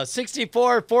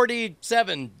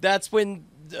 64-47. That's when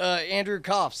Andrew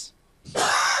coughs.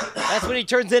 That's when he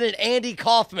turns in an Andy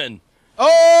Kaufman.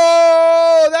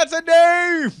 Oh, that's a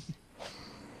name.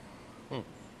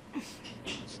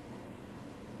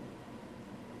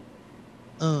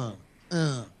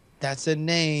 That's a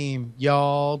name,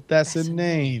 y'all. That's a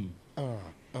name.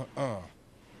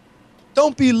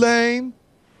 Don't be lame.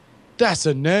 That's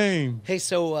a name. Hey,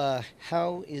 so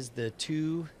how is the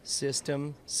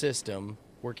two-system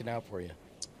working out for you?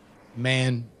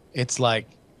 Man, it's like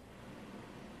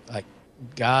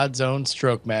God's own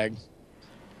stroke mag.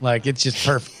 Like, it's just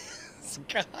perfect.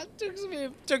 God,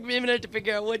 took me a minute to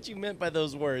figure out what you meant by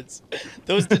those words.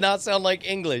 Those did not sound like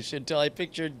English until I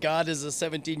pictured God as a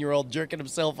 17-year-old jerking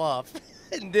himself off.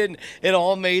 And then it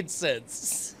all made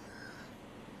sense.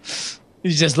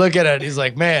 He's just looking at it. He's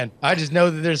like, man, I just know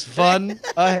that there's fun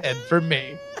ahead for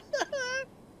me.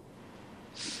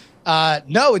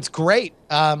 No, it's great.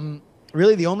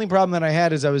 Really, the only problem that I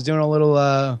had is I was doing a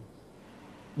little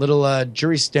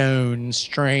Jury Stone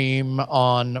stream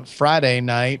on Friday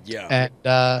night. Yeah.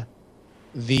 And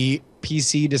the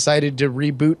PC decided to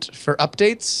reboot for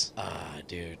updates.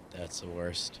 Dude, that's the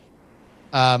worst.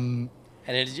 Um,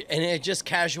 And it just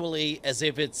casually, as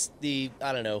if it's the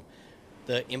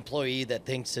employee that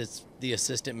thinks it's the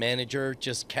assistant manager,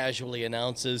 just casually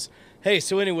announces, hey,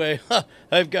 so anyway,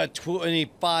 I've got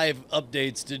 25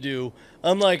 updates to do.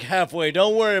 I'm like halfway.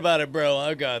 Don't worry about it, bro.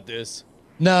 I got this.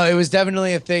 No, it was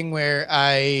definitely a thing where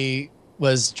I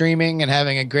was streaming and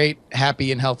having a great,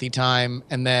 happy, and healthy time,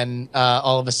 and then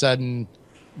all of a sudden,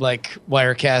 like,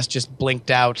 Wirecast just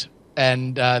blinked out,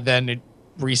 and then it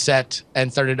reset and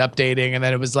started updating, and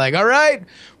then it was like, all right,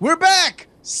 we're back!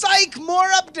 Psych, more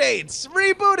updates!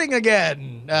 Rebooting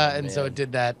again! And so it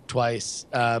did that twice.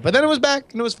 But then it was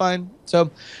back, and it was fine. So,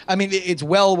 I mean, it's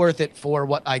well worth it for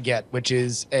what I get, which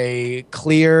is a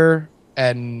clear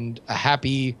and a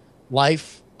happy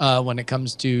life when it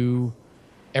comes to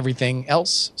everything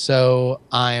else. So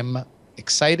I'm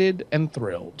excited and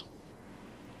thrilled.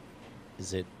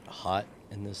 Is it hot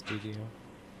in the studio?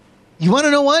 You want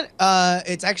to know what?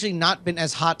 It's actually not been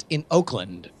as hot in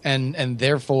Oakland, and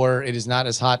therefore it is not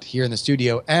as hot here in the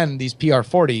studio. And these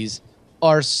PR40s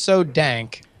are so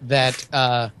dank that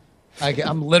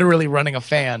I'm literally running a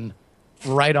fan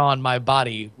right on my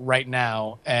body right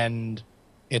now, and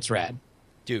it's rad.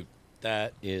 Dude,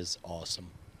 that is awesome.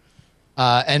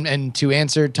 And to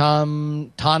answer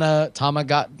Tomadonum,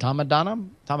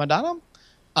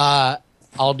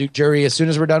 I'll do Jury as soon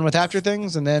as we're done with After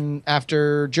Things, and then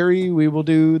after Jury, we will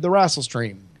do the Russell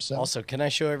stream. So Also, can I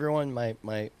show everyone my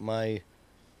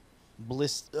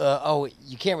bliss? Oh,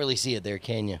 you can't really see it there,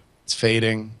 can you? it's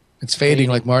fading. It's fading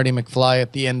like Marty McFly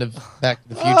at the end of Back to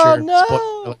the Future. Oh, no!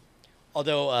 Spoiler.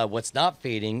 Although, what's not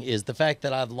fading is the fact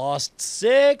that I've lost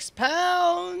 6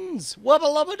 pounds. Wubba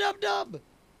lubba dub dub.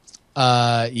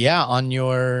 Yeah, on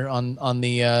your on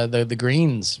the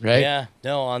greens, right? Yeah,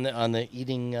 no, on the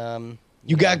eating.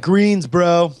 You got greens,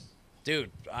 bro.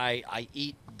 Dude, I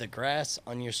eat the grass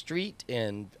on your street,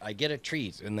 and I get a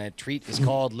treat, and that treat is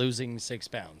called losing 6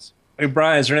 pounds. Hey,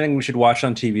 Brian, is there anything we should watch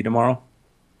on TV tomorrow?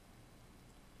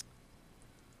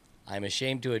 I'm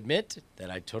ashamed to admit that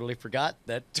I totally forgot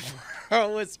that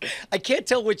tomorrow was. I can't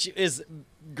tell which is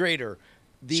greater.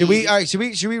 Should we? All right. Should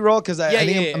we roll? Because I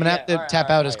think I'm gonna have to All right, tap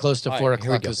all out right, as close to all 4 right,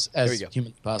 here we o'clock go. as Here we go.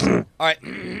 humanly possible. All right,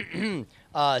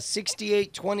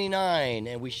 68:29,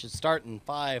 and we should start in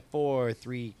 5, 4,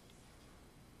 3.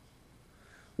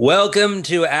 Welcome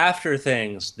to After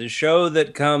Things, the show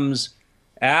that comes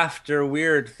after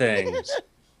weird things.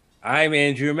 I'm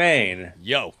Andrew Main.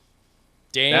 Yo,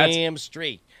 damn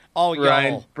straight. Oh,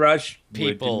 Ryan y'all. Brush.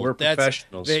 People, We're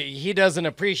professionals. He doesn't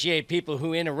appreciate people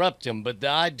who interrupt him, but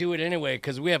I do it anyway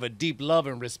because we have a deep love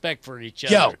and respect for each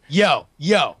other. Yo.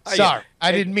 yeah. Sorry,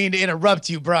 I didn't mean to interrupt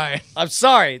you, Brian. I'm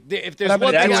sorry. If there's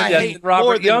one That's thing I Justin hate more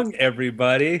Robert than Young,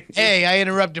 everybody. Hey, I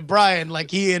interrupted Brian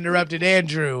like he interrupted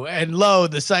Andrew, and lo,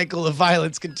 the cycle of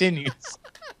violence continues.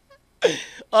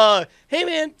 hey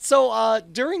man, so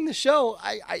during the show,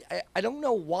 I don't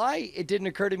know why it didn't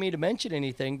occur to me to mention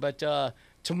anything, but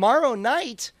tomorrow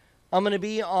night I'm going to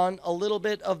be on a little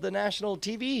bit of the national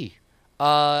TV.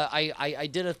 I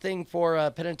did a thing for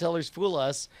Penn and Teller's Fool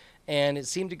Us, and it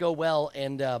seemed to go well.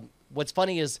 And what's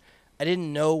funny is I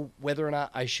didn't know whether or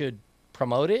not I should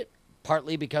promote it,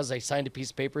 partly because I signed a piece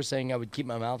of paper saying I would keep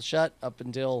my mouth shut up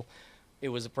until it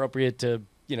was appropriate to,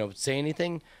 say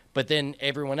anything. But then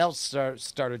everyone else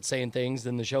started saying things.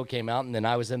 Then the show came out, and then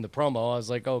I was in the promo. I was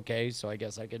like, okay, so I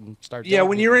guess I can start. Yeah,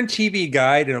 when talking. you're in TV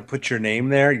Guide and put your name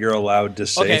there, you're allowed to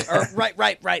say Okay,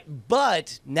 that. right.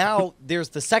 But now there's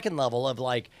the second level of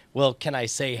like, well, can I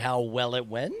say how well it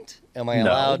went? Am I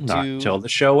allowed not to? until the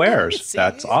show airs. See?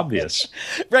 That's obvious.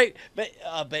 Right, but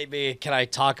baby, can I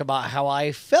talk about how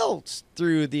I felt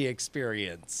through the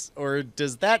experience, or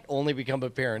does that only become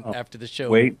apparent after the show?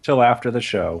 Wait till after the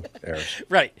show airs.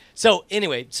 Right. So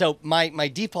anyway, my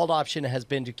default option has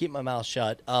been to keep my mouth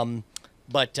shut.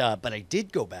 But I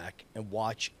did go back and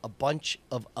watch a bunch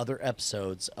of other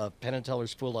episodes of Penn and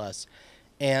Teller's Fool Us,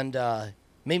 and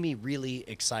made me really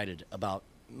excited about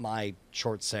my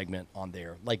short segment on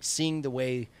there. Like seeing the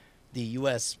way the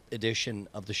U.S. edition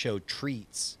of the show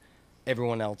treats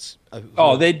everyone else.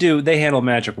 They do. They handle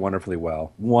magic wonderfully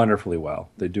well. Wonderfully well.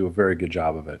 They do a very good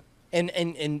job of it.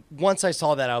 And once I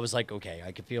saw that, I was like, okay,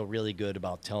 I could feel really good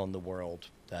about telling the world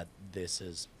that this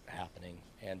is happening.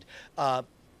 And I'm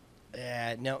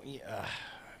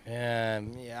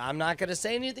not going to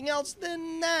say anything else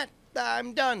than that.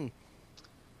 I'm done.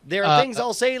 There are things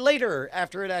I'll say later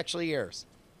after it actually airs.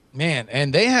 Man,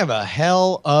 and they have a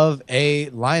hell of a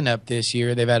lineup this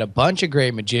year. They've had a bunch of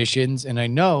great magicians, and I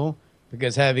know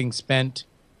because having spent,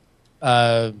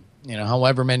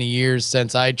 however many years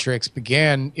since iTricks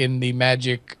began in the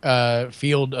magic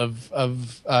field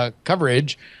of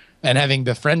coverage, and having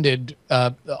befriended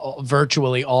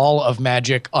virtually all of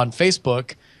magic on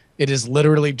Facebook, it is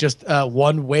literally just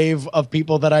one wave of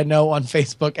people that I know on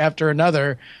Facebook after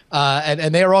another.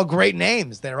 And they are all great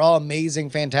names. They're all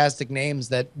amazing, fantastic names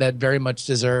that very much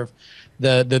deserve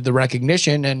the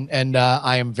recognition. And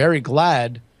I am very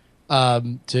glad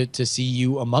to see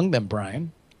you among them,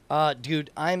 Brian.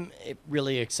 Dude, I'm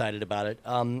really excited about it.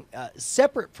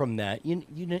 Separate from that,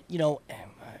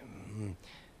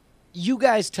 you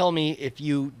guys tell me if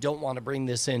you don't want to bring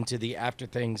this into the After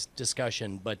Things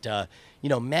discussion, but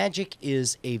magic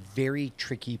is a very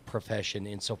tricky profession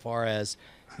insofar as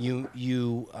there's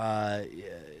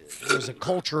a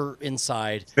culture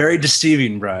inside. Very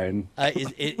deceiving, Brian.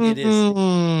 It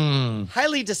is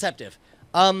highly deceptive.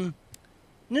 No.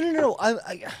 I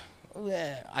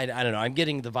don't know. I'm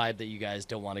getting the vibe that you guys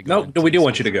don't want to go. No, we do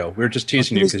want you to go. We were just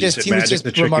teasing you because you said magic's a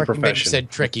tricky remarking that you profession. said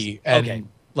tricky, and Okay.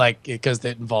 like because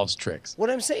it involves tricks. What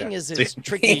I'm saying is it's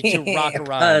tricky to rock a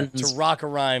rhyme. To rock a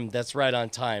rhyme that's right on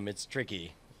time. It's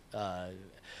tricky.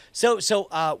 So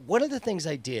one of the things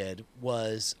I did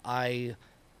was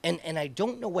and I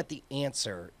don't know what the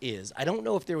answer is. I don't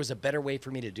know if there was a better way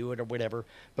for me to do it or whatever.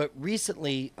 But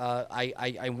recently,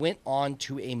 I went on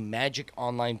to a magic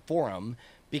online forum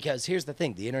because here's the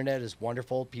thing: the internet is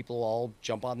wonderful. People all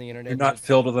jump on the internet. You're not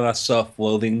filled with enough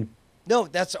self-loathing. No,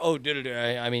 that's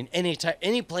I mean,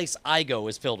 any place I go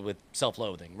is filled with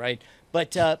self-loathing, right?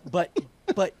 But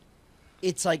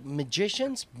it's like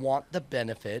magicians want the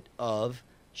benefit of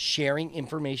sharing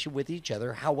information with each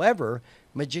other. However,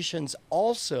 magicians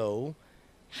also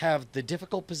have the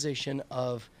difficult position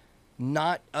of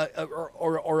not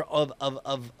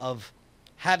of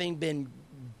having been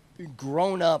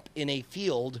grown up in a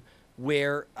field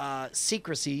where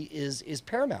secrecy is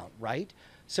paramount, right?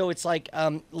 So it's like,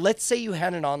 let's say you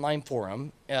had an online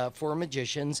forum for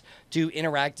magicians to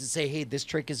interact and say, hey, this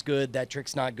trick is good, that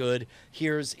trick's not good.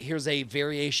 Here's a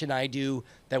variation I do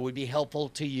that would be helpful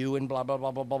to you, and blah, blah,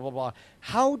 blah, blah, blah, blah, blah.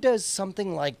 How does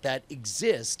something like that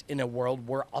exist in a world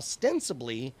where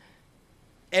ostensibly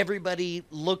everybody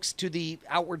looks to the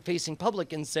outward-facing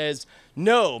public and says,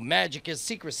 no, magic is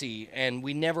secrecy, and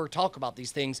we never talk about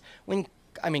these things, when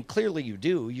I mean, clearly you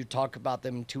do. You talk about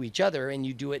them to each other, and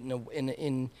you do it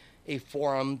in a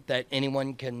forum that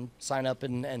anyone can sign up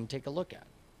and take a look at.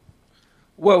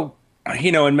 Well,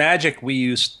 in Magic, we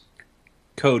use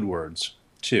code words,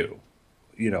 too,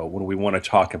 when we want to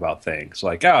talk about things.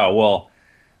 Like, oh, well,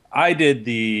 I did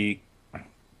the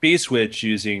B-switch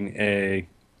using a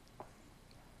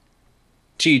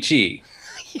TT.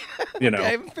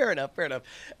 Okay, fair enough.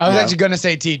 I was actually going to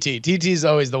say TT. TT is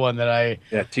always the one that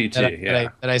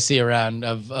I see around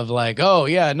of like, oh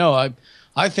yeah, no,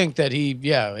 I think that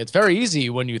it's very easy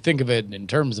when you think of it in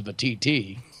terms of a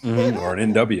TT or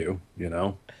an NW,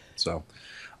 So,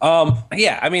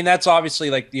 I mean that's obviously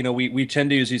like we tend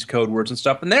to use these code words and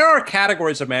stuff, and there are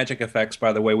categories of magic effects,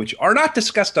 by the way, which are not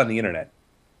discussed on the internet.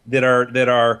 That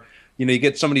are you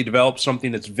get somebody develops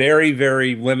something that's very,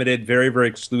 very limited, very, very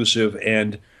exclusive,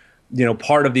 and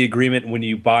part of the agreement when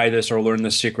you buy this or learn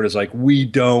this secret is like, we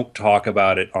don't talk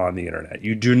about it on the internet.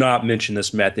 You do not mention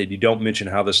this method. You don't mention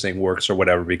how this thing works or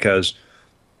whatever, because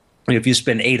if you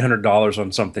spend $800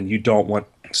 on something, you don't want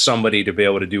somebody to be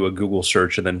able to do a Google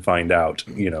search and then find out,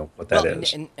 what that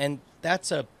is. And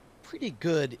that's a pretty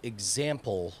good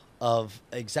example of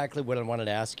exactly what I wanted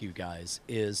to ask you guys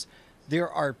is there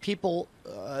are people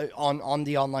on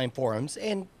the online forums,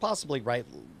 and possibly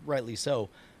rightly so,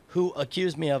 who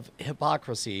accuse me of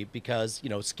hypocrisy because,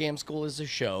 Scam School is a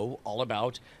show all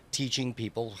about teaching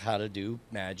people how to do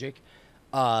magic.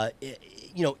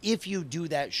 If you do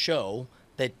that show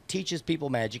that teaches people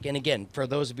magic, and again, for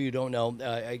those of you who don't know,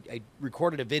 I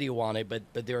recorded a video on it, but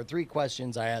there are 3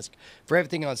 questions I ask for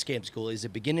everything on Scam School. Is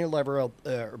it beginner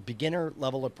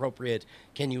level appropriate?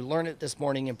 Can you learn it this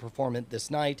morning and perform it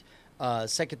this night?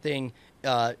 Second thing,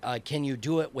 can you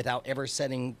do it without ever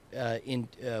setting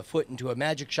foot into a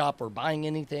magic shop or buying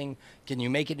anything? Can you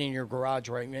make it in your garage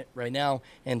right now?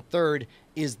 And third,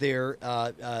 is there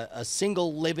a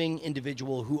single living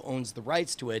individual who owns the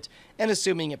rights to it? And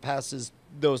assuming it passes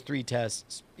those 3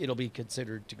 tests, it'll be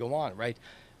considered to go on, right?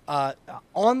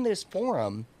 On this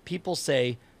forum, people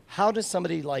say, how does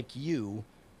somebody like you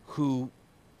who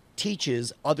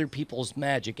teaches other people's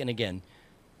magic, and again,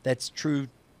 that's true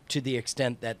to the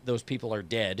extent that those people are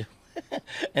dead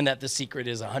and that the secret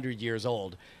is 100 years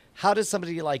old. How does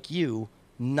somebody like you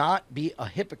not be a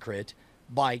hypocrite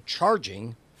by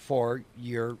charging for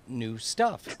your new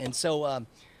stuff? And so,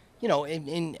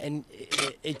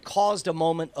 it caused a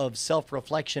moment of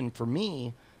self-reflection for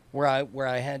me where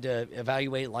I had to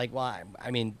evaluate, like, why?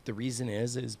 I mean, the reason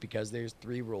is because there's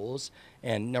 3 rules.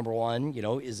 And number 1,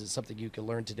 is it something you can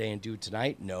learn today and do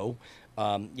tonight? No.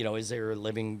 Is there a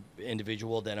living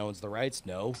individual that owns the rights?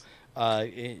 No.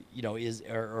 I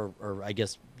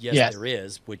guess, yes, there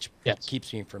is, which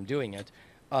keeps me from doing it.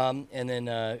 And then,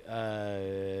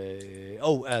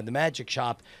 the magic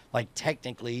shop, like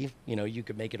technically, you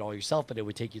could make it all yourself, but it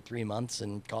would take you 3 months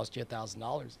and cost you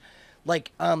 $1,000.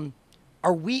 Like,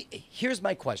 here's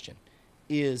my question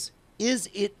is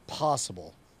it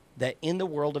possible that in the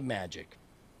world of magic,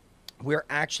 we're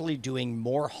actually doing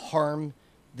more harm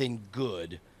than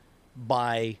good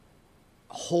by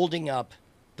holding up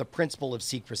the principle of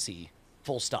secrecy,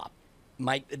 full stop?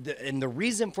 And the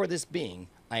reason for this being,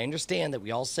 I understand that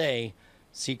we all say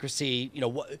secrecy,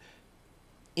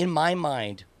 in my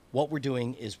mind, what we're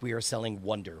doing is we are selling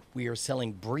wonder. We are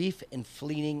selling brief and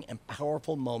fleeting and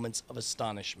powerful moments of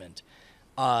astonishment.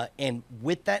 And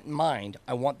with that in mind,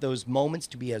 I want those moments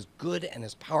to be as good and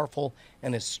as powerful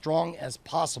and as strong as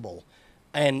possible.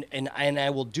 And I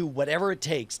will do whatever it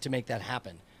takes to make that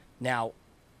happen. Now,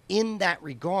 in that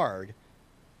regard,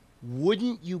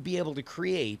 wouldn't you be able to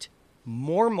create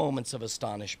more moments of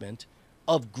astonishment,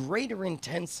 of greater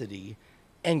intensity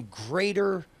and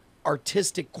greater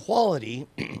artistic quality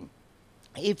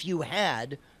if you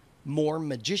had more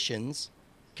magicians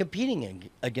competing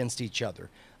against each other?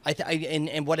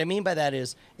 And what I mean by that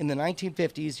is, in the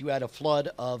 1950s, you had a flood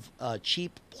of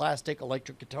cheap plastic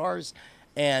electric guitars.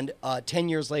 And 10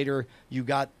 years later, you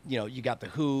got the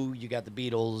Who, you got the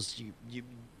Beatles,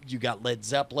 you got Led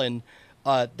Zeppelin.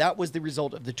 That was the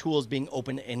result of the tools being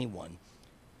open to anyone.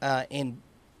 And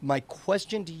my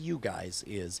question to you guys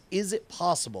is it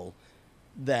possible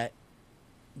that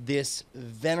this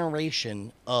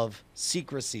veneration of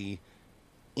secrecy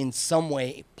in some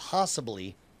way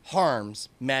possibly harms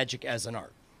magic as an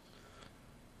art?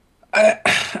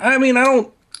 I mean,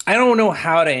 I don't know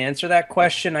how to answer that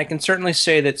question. I can certainly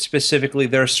say that specifically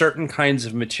there are certain kinds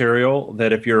of material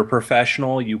that if you're a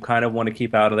professional, you kind of want to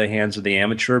keep out of the hands of the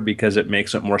amateur because it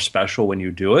makes it more special when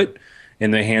you do it.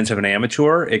 In the hands of an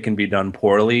amateur, it can be done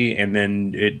poorly and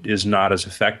then it is not as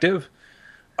effective.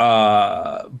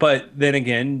 But then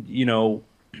again, you know,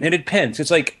 it depends.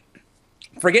 It's like,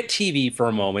 forget TV for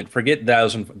a moment, forget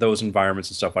those environments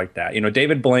and stuff like that. You know,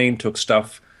 David Blaine took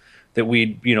stuff that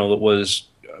that was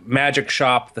magic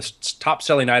shop, the top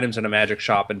selling items in a magic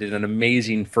shop, and did an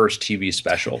amazing first TV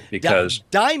special because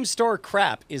dime store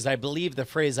crap is, I believe, the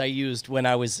phrase I used when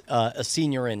I was a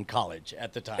senior in college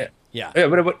at the time. Yeah,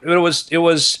 but it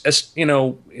was you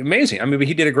know, amazing. I mean,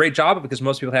 he did a great job of it because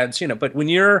most people hadn't seen it. But when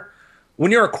you're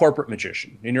a corporate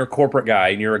magician and you're a corporate guy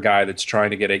and you're a guy that's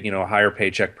trying to get a higher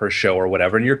paycheck per show or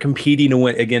whatever, and you're competing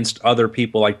against other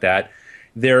people like that,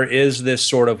 there is this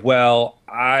sort of, well,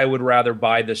 I would rather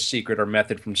buy this secret or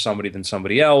method from somebody than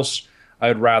somebody else. I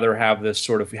would rather have this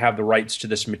sort of have the rights to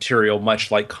this material, much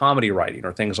like comedy writing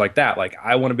or things like that. Like,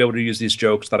 I want to be able to use these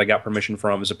jokes that I got permission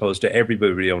from, as opposed to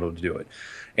everybody being able to do it.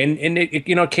 And it,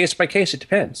 you know, case by case, it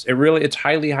depends. It's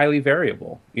highly, highly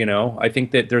variable. You know, I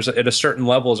think that at a certain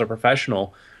level as a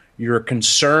professional, you're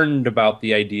concerned about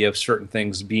the idea of certain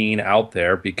things being out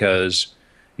there because,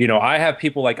 you know, I have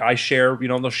people like I share, you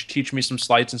know, they'll teach me some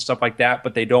sleights and stuff like that,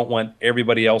 but they don't want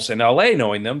everybody else in LA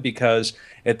knowing them because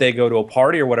if they go to a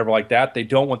party or whatever like that, they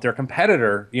don't want their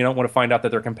competitor, you don't want to find out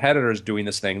that their competitor is doing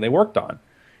this thing they worked on.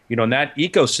 You know, in that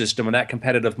ecosystem, in that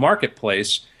competitive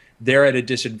marketplace, they're at a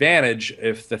disadvantage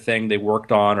if the thing they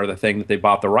worked on or the thing that they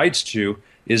bought the rights to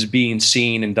is being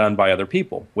seen and done by other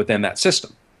people within that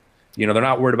system. You know, they're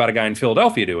not worried about a guy in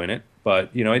Philadelphia doing it,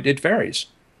 but, you know, it varies.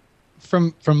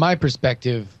 From my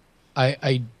perspective,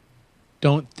 I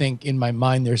don't think in my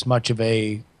mind there's much of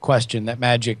a question that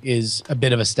magic is a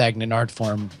bit of a stagnant art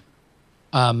form,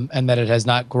 and that it has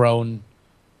not grown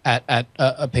at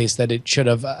a pace that it should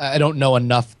have. I don't know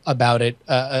enough about it.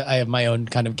 I have my own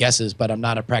kind of guesses, but I'm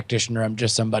not a practitioner. I'm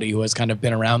just somebody who has kind of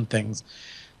been around things.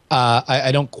 I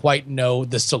don't quite know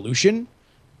the solution,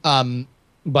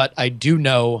 but I do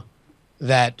know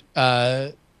that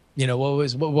you know,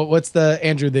 what's the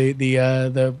Andrew,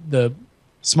 the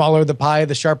smaller the pie,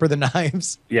 the sharper the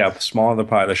knives. Yeah, the smaller the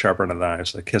pie, the sharper the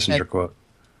knives. The Kissinger quote.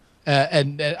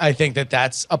 And I think that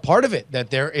that's a part of it. That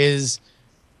there is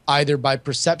either by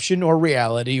perception or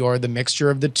reality or the mixture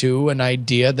of the two, an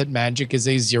idea that magic is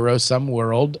a zero-sum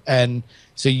world, and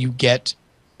so you get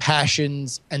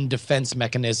passions and defense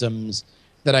mechanisms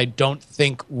that I don't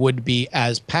think would be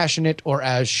as passionate or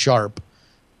as sharp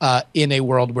in a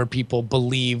world where people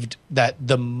believed that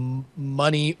the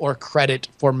money or credit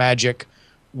for magic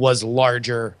was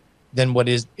larger than what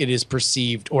it is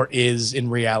perceived or is in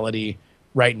reality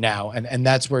right now. And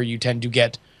that's where you tend to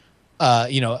get,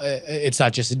 you know, it's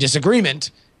not just a disagreement,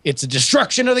 it's a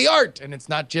destruction of the art. And it's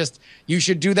not just, you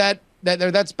should do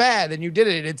that's bad and you did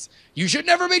it. It's, you should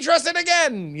never be trusted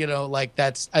again. You know, like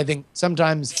that's, I think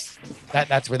sometimes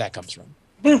that's where that comes from.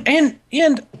 And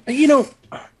you know,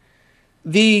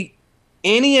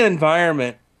 any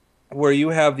environment where you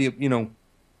have you know,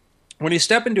 when you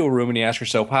step into a room and you ask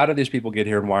yourself, how do these people get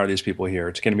here and why are these people here?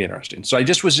 It's going to be interesting. So I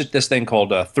just was at this thing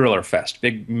called Thriller Fest,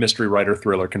 big mystery writer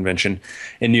thriller convention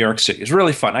in New York City. It's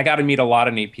really fun. I got to meet a lot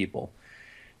of neat people.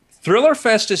 Thriller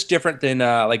Fest is different than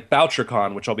like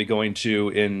BoucherCon, which I'll be going to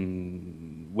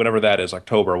in whatever that is,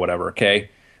 October or whatever,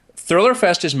 okay? Thriller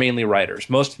Fest is mainly writers.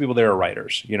 Most people there are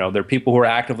writers. You know, they're people who are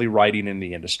actively writing in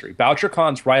the industry.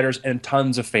 BoucherCon's writers and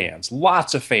tons of fans,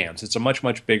 lots of fans. It's a much,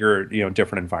 much bigger, you know,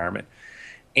 different environment.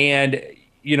 And,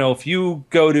 you know, if you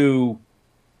go to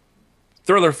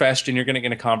Thriller Fest and you're going to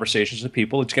get into conversations with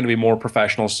people, it's going to be more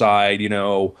professional side, you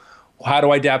know, how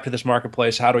do I adapt to this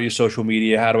marketplace? How do I use social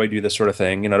media? How do I do this sort of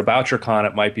thing? You know, to BoucherCon,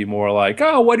 it might be more like,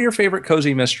 oh, what are your favorite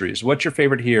cozy mysteries? What's your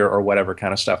favorite here or whatever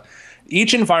kind of stuff.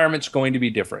 Each environment's going to be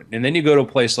different. And then you go to a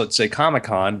place, let's say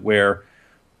Comic-Con, where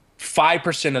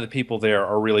 5% of the people there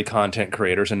are really content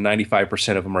creators and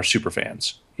 95% of them are super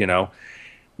fans, you know.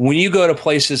 When you go to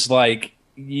places like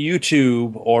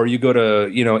YouTube or you go to,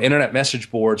 you know, internet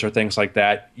message boards or things like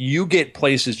that, you get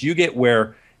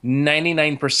where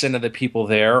 99% of the people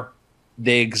there,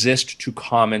 they exist to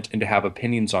comment and to have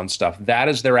opinions on stuff. That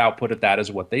is their output. That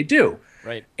is what they do.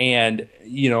 Right. And,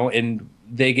 you know, and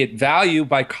they get value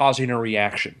by causing a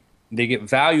reaction. They get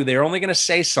value. They're only going to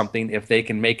say something if they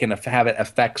can have it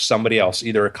affect somebody else,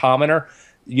 either a commenter,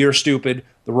 you're stupid.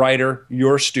 The writer,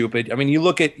 you're stupid. I mean, you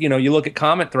look at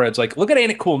comment threads, like, look at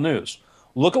Ain't It Cool News.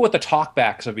 Look at what the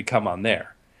talkbacks have become on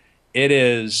there. It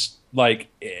is like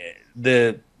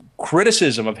the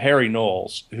criticism of Harry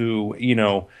Knowles, who,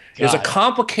 is a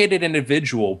complicated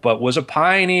individual, but was a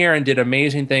pioneer and did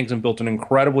amazing things and built an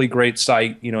incredibly great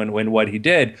site, in what he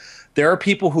did. There are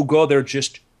people who go there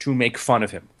just to make fun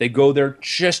of him. They go there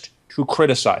just to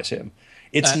criticize him.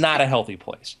 It's not a healthy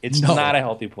place. It's not a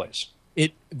healthy place.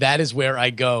 That is where I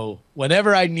go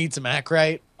whenever I need some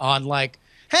Acrite on, like,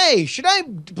 hey, should I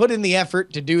put in the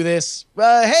effort to do this?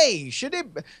 Hey, should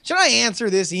I answer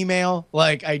this email?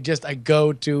 Like, I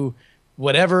go to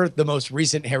whatever the most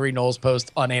recent Harry Knowles post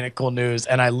on Ain't It Cool News,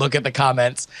 and I look at the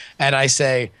comments and I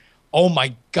say, oh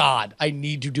my God, I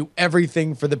need to do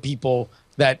everything for the people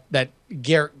that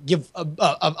give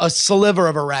a sliver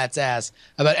of a rat's ass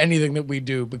about anything that we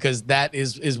do, because that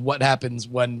is what happens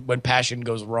when passion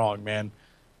goes wrong, man.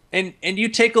 And you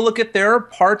take a look at their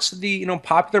parts of the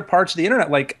popular parts of the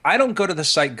internet. Like, I don't go to the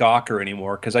site Gawker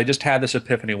anymore because I just had this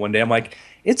epiphany one day. I'm like,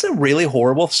 it's a really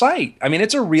horrible site. I mean,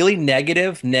 it's a really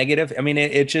negative. I mean,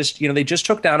 it just they just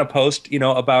took down a post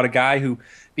about a guy who,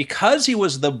 because he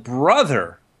was the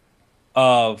brother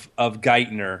of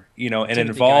Geithner, and Timothy it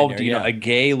involved Geithner, a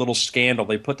gay little scandal.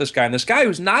 They put this guy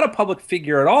who's not a public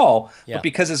figure at all, but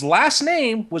because his last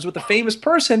name was with a famous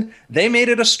person, they made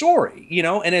it a story.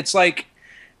 And it's like.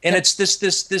 And it's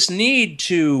this need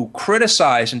to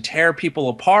criticize and tear people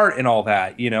apart and all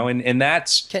that, and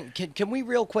that's. Can we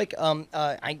real quick? I'm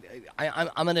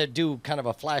gonna do kind of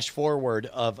a flash forward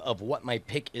of what my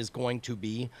pick is going to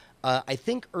be. I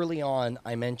think early on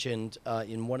I mentioned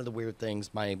in one of the weird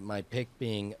things my pick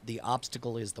being "The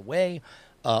Obstacle Is the Way,"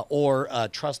 or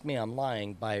 "Trust Me, I'm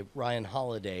Lying" by Ryan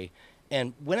Holiday.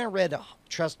 And when I read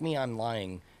 "Trust Me, I'm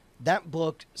Lying," that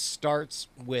book starts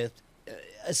with.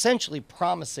 Essentially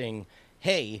promising,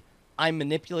 hey, I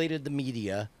manipulated the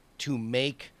media to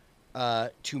make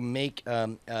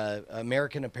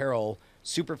American Apparel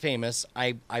super famous.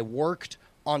 I worked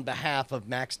on behalf of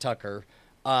Max Tucker.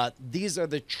 These are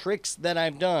the tricks that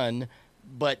I've done,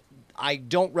 but I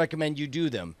don't recommend you do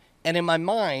them. And in my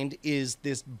mind is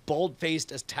this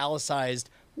bold-faced,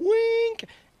 italicized wink.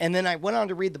 And then I went on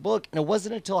to read the book, and it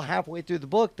wasn't until halfway through the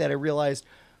book that I realized,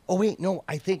 oh wait, no,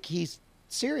 I think he's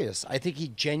serious. I think he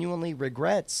genuinely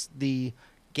regrets the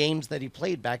games that he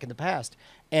played back in the past.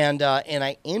 And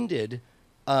I ended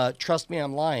Trust Me,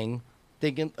 I'm Lying,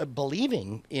 thinking,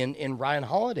 believing in Ryan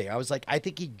Holiday. I was like, I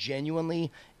think he genuinely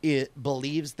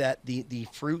believes that the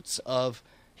fruits of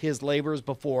his labors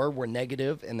before were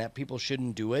negative and that people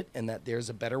shouldn't do it and that there's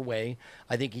a better way.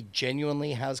 I think he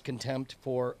genuinely has contempt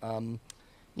for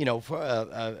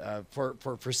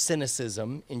for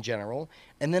cynicism in general.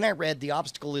 And then I read The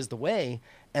Obstacle Is the Way,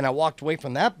 and I walked away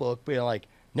from that book being like,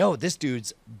 no, this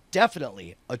dude's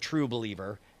definitely a true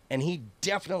believer, and he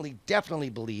definitely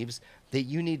believes that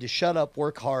you need to shut up,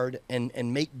 work hard,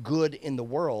 and make good in the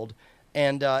world.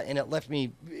 And it left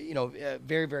me,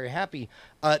 very, very happy.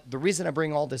 The reason I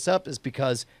bring all this up is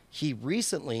because he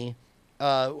recently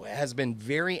has been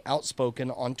very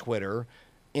outspoken on Twitter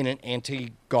in an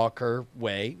anti-Gawker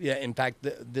way. Yeah, in fact,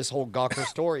 this whole Gawker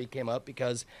story came up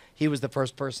because he was the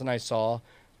first person I saw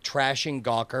trashing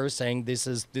Gawker, saying this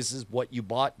is what you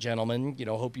bought, gentlemen.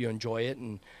 Hope you enjoy it.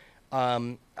 And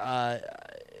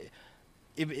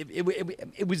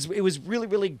it was really,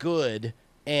 really good.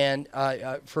 And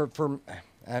for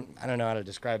I don't know how to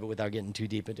describe it without getting too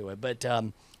deep into it, but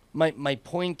my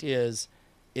point is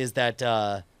that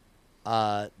the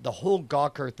whole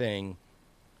Gawker thing.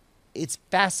 It's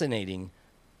fascinating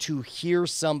to hear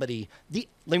somebody. Let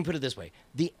me put it this way: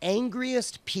 the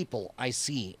angriest people I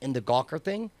see in the Gawker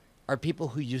thing are people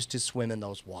who used to swim in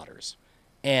those waters,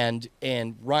 and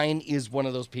Ryan is one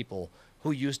of those people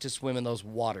who used to swim in those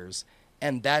waters,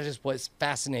 and that is what's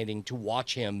fascinating to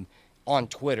watch him on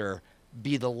Twitter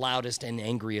be the loudest and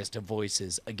angriest of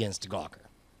voices against Gawker.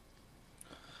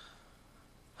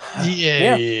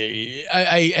 Yeah.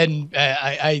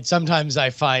 I sometimes I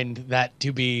find that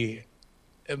to be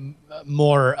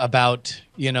more about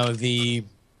the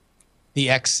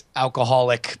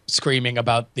ex-alcoholic screaming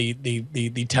about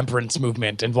the temperance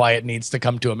movement and why it needs to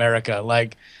come to America.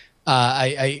 Like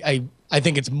I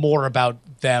think it's more about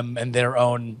them and their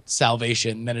own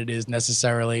salvation than it is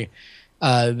necessarily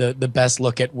the best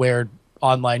look at where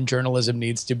online journalism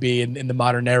needs to be in the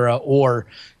modern era, or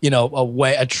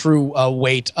a true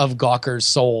weight of Gawker's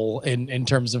soul in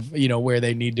terms of where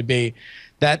they need to be.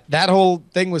 That whole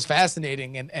thing was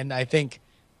fascinating, and I think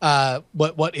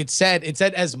what it said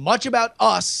as much about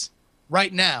us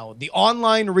right now, the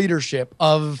online readership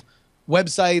of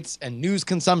websites and news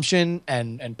consumption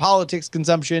and politics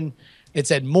consumption. It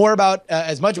said more about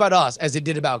as much about us as it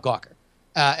did about Gawker,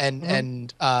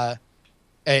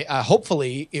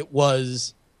 hopefully it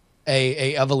was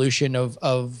a evolution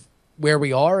of where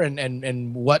we are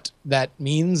and what that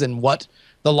means and what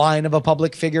the line of a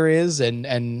public figure is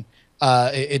and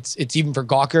it's even for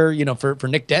Gawker, for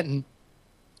Nick Denton,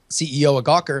 CEO of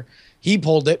Gawker, he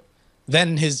pulled it.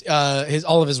 Then his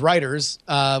all of his writers,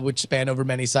 which span over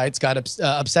many sites, got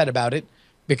upset about it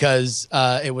because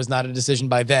it was not a decision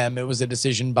by them. It was a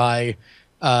decision by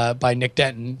Nick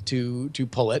Denton to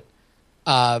pull it.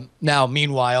 Now,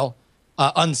 meanwhile,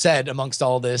 unsaid amongst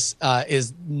all this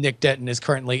is Nick Denton is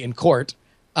currently in court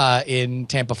in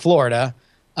Tampa, Florida,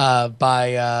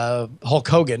 by Hulk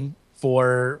Hogan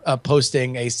for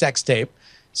posting a sex tape.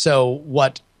 So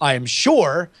what I am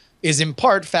sure is in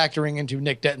part factoring into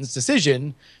Nick Denton's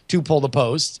decision to pull the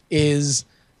post is,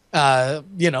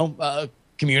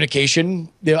 communication,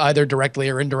 either directly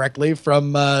or indirectly,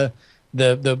 from the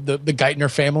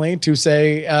Geithner family to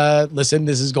say, listen,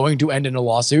 this is going to end in a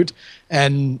lawsuit,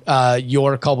 and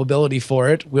your culpability for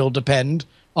it will depend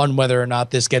on whether or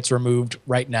not this gets removed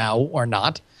right now or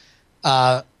not.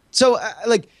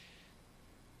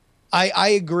 I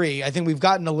agree. I think we've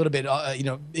gotten a little bit,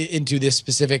 into this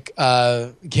specific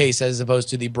case as opposed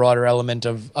to the broader element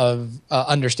of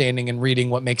understanding and reading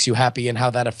what makes you happy and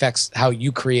how that affects how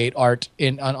you create art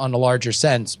on a larger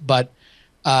sense. But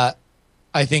I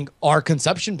think our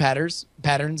consumption patterns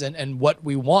and what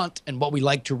we want and what we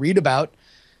like to read about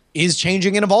is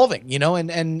changing and evolving,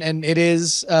 and it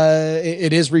is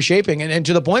reshaping, and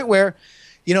to the point where,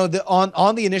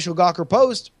 on the initial Gawker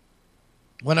post,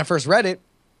 when I first read it.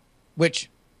 Which,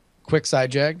 quick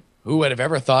side jag, who would have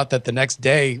ever thought that the next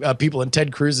day people in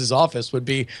Ted Cruz's office would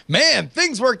be, man,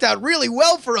 things worked out really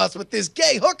well for us with this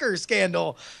gay hooker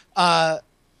scandal.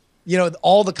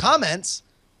 All the comments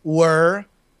were,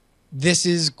 this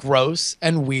is gross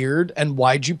and weird, and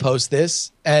why'd you post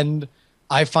this? And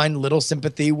I find little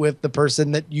sympathy with the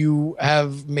person that you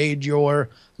have made your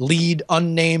lead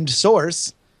unnamed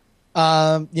source,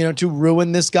 to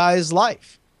ruin this guy's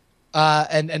life.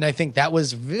 And I think that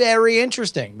was very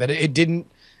interesting that it didn't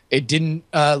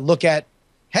look at,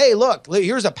 hey, look,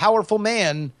 here's a powerful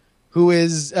man who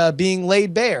is being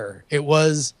laid bare. It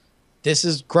was, this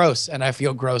is gross, and I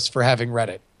feel gross for having read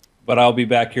it. But I'll be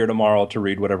back here tomorrow to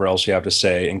read whatever else you have to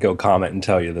say and go comment and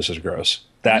tell you this is gross.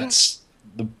 That's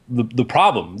the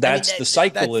problem. That's the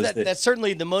cycle. That's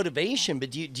certainly the motivation.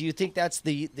 But do you think that's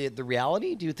the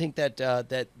reality? Do you think that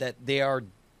that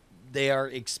they are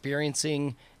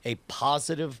experiencing a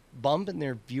positive bump in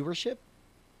their viewership?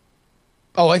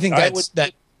 Oh, I think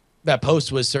that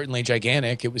post was certainly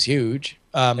gigantic. It was huge.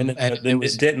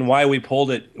 And why we pulled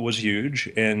it was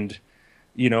huge. And,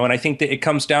 and I think that it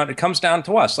comes down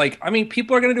to us.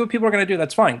 People are going to do what people are going to do.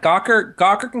 That's fine.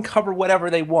 Gawker can cover whatever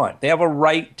they want. They have a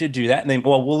right to do that. And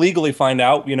we'll legally find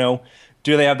out,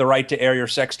 do they have the right to air your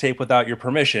sex tape without your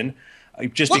permission?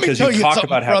 Just because you talk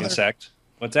about having sex.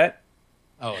 What's that?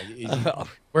 Oh,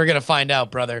 we're going to find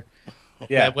out, brother.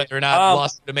 Yeah, whether or not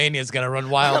Lost-Mania is going to run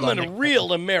wild. I'm a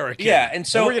real American. Yeah, and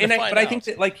so, I think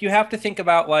that you have to think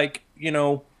about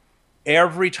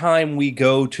every time we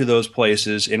go to those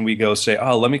places and we go say,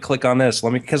 oh, let me click on this,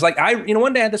 because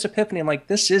one day I had this epiphany. I'm like,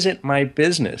 this isn't my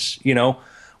business.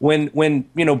 When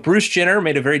Bruce Jenner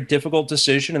made a very difficult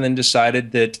decision and then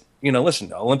decided that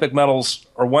listen, Olympic medals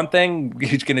are one thing.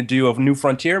 He's going to do a new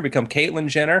frontier, become Caitlyn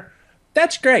Jenner.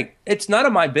 That's great. It's none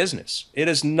of my business. It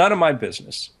is none of my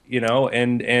business,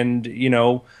 and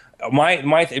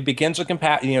it begins with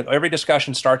compassion. Every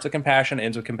discussion starts with compassion,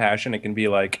 ends with compassion. It can be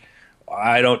like,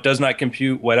 does not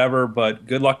compute, whatever, but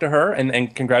good luck to her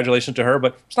and congratulations to her,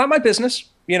 but it's not my business.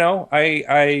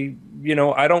 I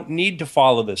don't need to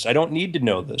follow this. I don't need to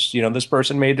know this. This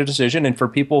person made a decision, and for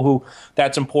people who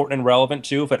that's important and relevant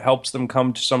to, if it helps them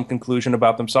come to some conclusion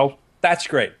about themselves, that's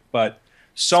great. But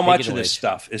so much of this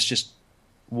stuff is just,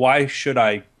 why should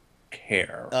I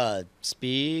care?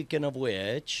 Speaking of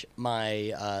which,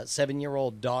 my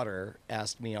 7-year-old daughter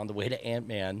asked me on the way to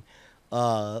Ant-Man,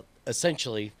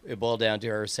 essentially, it boiled down to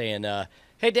her saying,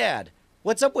 hey, Dad,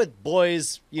 what's up with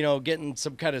boys, getting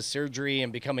some kind of surgery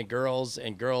and becoming girls,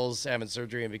 and girls having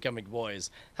surgery and becoming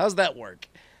boys? How's that work?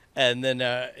 And then,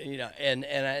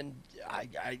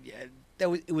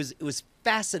 it was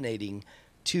fascinating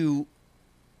to.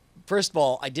 First of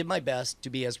all, I did my best to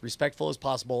be as respectful as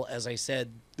possible as I said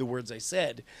the words I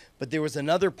said, but there was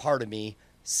another part of me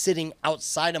sitting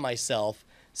outside of myself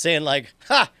saying like,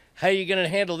 how are you going to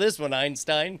handle this one,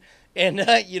 Einstein? And,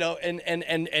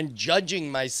 and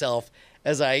judging myself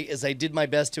as I did my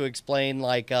best to explain,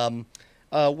 like,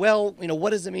 well,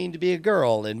 what does it mean to be a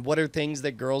girl, and what are things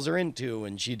that girls are into?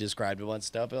 And she described a bunch of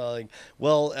stuff.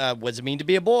 What does it mean to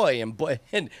be a boy?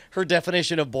 And her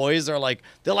definition of boys are like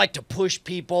they like to push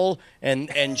people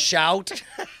and shout.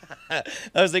 I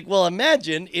was like, well,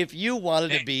 imagine if you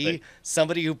wanted to be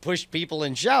somebody who pushed people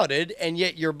and shouted, and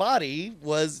yet your body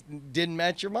didn't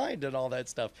match your mind and all that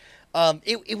stuff.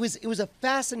 It was a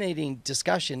fascinating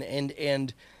discussion,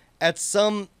 and at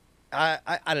some.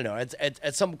 I don't know.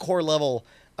 At some core level,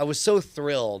 I was so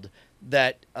thrilled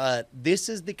that this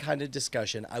is the kind of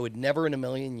discussion I would never in a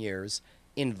million years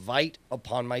invite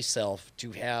upon myself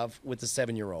to have with a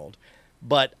 7-year-old.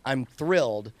 But I'm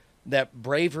thrilled that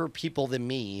braver people than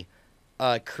me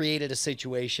created a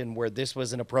situation where this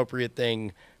was an appropriate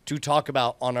thing to talk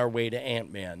about on our way to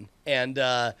Ant-Man. And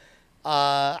I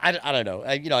don't know.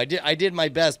 I did my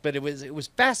best, but it was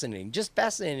fascinating. Just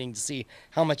fascinating to see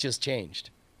how much has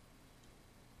changed.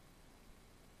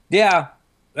 Yeah,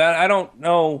 I don't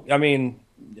know. I mean,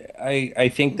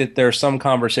 I think that there are some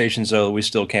conversations, though, we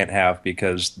still can't have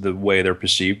because the way they're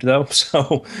perceived, though.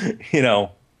 So,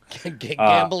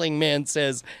 Gambling Man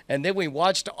says, and then we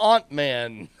watched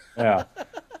Ant-Man. Yeah.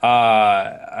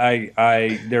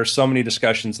 There's so many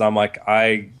discussions that I'm like,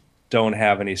 I don't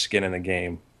have any skin in the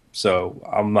game, so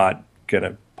I'm not going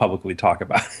to publicly talk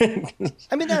about it.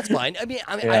 I mean, that's fine. I mean,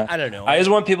 Yeah. I don't know. I just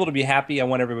want people to be happy. I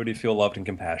want everybody to feel loved and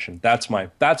compassion. That's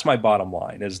my bottom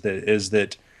line is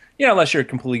that unless you're a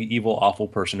completely evil, awful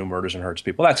person who murders and hurts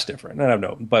people, that's different. I don't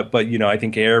know. But I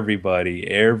think everybody's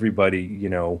going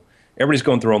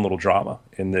through their own little drama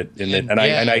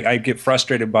I get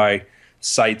frustrated by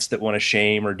sites that want to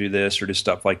shame or do this or do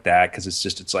stuff like that because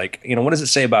it's like, what does it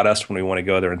say about us when we want to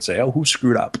go there and say, oh, who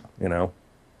screwed up,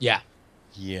 Yeah.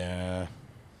 Yeah.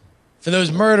 For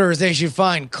those murderers, they should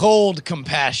find cold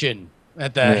compassion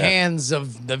at the hands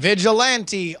of the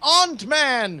vigilante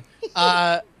Ant-Man.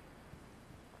 Well,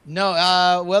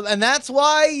 and that's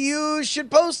why you should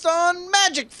post on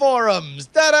magic forums.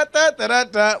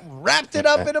 Wrapped it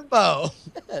up in a bow.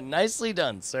 Nicely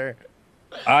done, sir.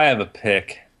 I have a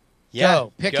pick. Yeah,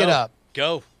 Go, pick it up.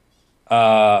 Go.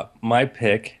 My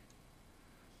pick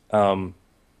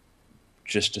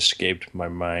just escaped my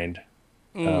mind.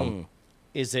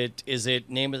 Is it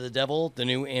Name of the Devil, the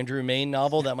new Andrew Mayne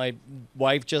novel that my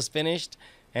wife just finished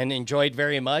and enjoyed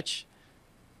very much?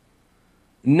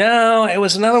 No, it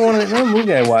was another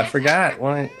movie I watched. Forgot.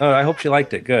 I hope she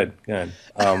liked it. Good. No,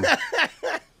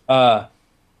 I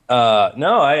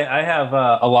have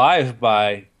Alive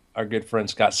by our good friend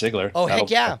Scott Sigler. Oh, heck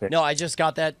yeah. No, I just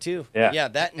got that too. Yeah.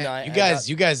 That and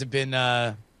You guys have been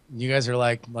you guys are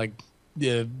like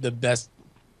the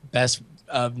best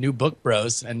new book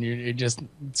bros, and you're just,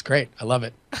 it's great. I love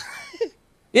it.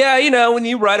 Yeah, when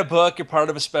you write a book, you're part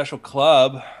of a special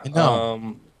club.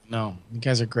 No, you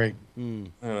guys are great.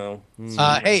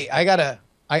 Hey, I got a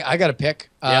pick.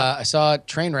 Yeah. I saw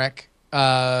Trainwreck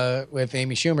with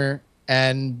Amy Schumer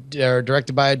and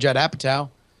directed by Judd Apatow.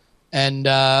 And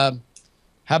how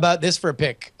about this for a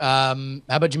pick? How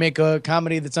about you make a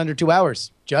comedy that's under 2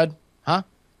 hours, Judd? Huh?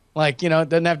 Like, it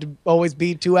doesn't have to always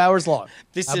be 2 hours long.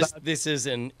 This is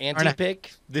an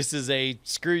anti-pick. This is a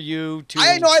screw you to.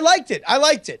 I know. I liked it.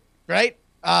 Right?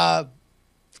 2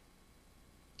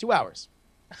 hours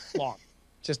long.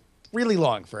 Just really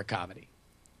long for a comedy.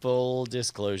 Full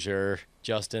disclosure,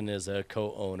 Justin is a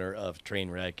co-owner of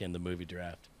Trainwreck and the Movie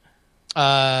Draft.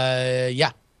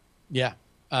 Yeah.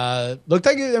 Looked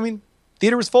like it. I mean,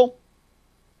 theater was full.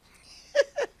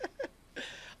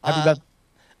 Happy about.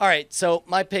 All right, so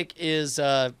my pick is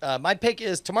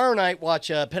tomorrow night. Watch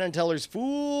Penn and Teller's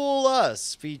 "Fool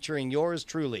Us," featuring yours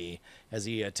truly, as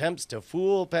he attempts to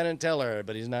fool Penn and Teller,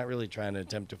 but he's not really trying to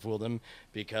attempt to fool them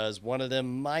because one of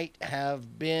them might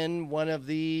have been one of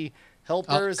the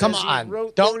helpers. Come as he on,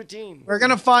 wrote the routine. We're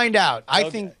gonna find out. I Okay.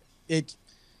 think it.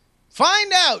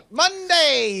 Find out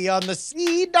Monday on the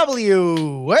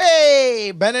CW.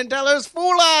 Hey, Penn and Teller's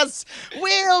Fool Us.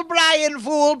 Will Brian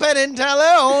fool Penn and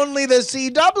Teller? Only the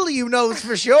CW knows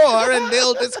for sure, and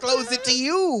they'll disclose it to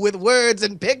you with words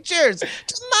and pictures.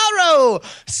 Tomorrow,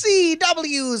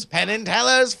 CW's Penn and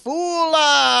Teller's Fool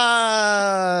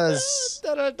Us.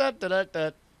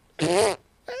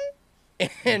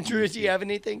 Andrew, do you have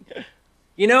anything?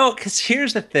 because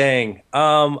here's the thing.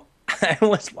 I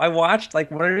watched whenever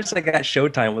I got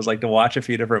Showtime was to watch a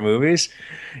few different movies,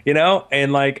 and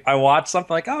I watched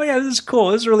something like, oh yeah, this is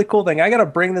cool. This is a really cool thing. I got to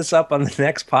bring this up on the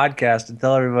next podcast and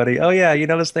tell everybody, oh yeah,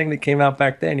 this thing that came out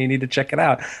back then, you need to check it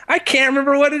out. I can't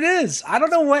remember what it is. I don't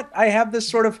know what. I have this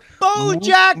sort of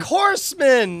BoJack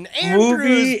Horseman, Andrew's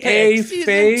movie pick, season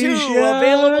 2, aphasia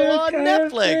available on kind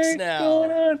of Netflix thing now.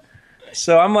 going on.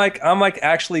 So I'm like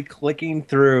actually clicking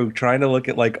through, trying to look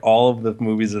at like all of the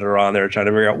movies that are on there, trying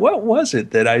to figure out what was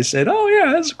it that I said, oh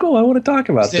yeah, that's cool. I want to talk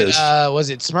about this. Was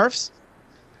it Smurfs?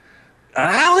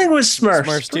 I don't think it was Smurfs.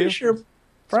 Smurfs Pretty too? sure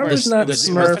probably Smurfs, not the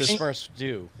Smurfs. Smurfs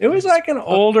do. It was like an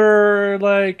older,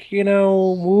 like,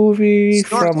 movie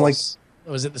from like,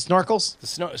 Was it the Snorkels? The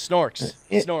Snorks.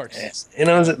 Snorks.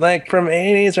 is it like from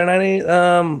 80s or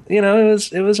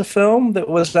 90s? It was a film that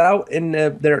was out in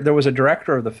there was a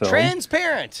director of the film.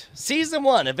 Transparent. Season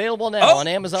 1 available now on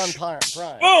Amazon Prime.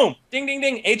 Boom! Ding ding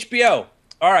ding. HBO.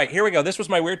 All right, here we go. This was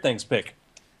my Weird Things pick.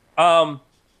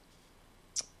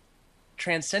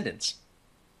 Transcendence.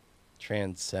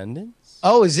 Transcendence?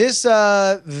 Oh, is this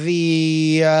the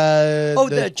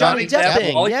Johnny Depp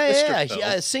thing. Wally Yeah, Pfister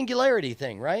yeah. Singularity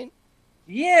thing, right?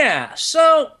 Yeah.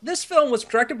 So this film was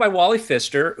directed by Wally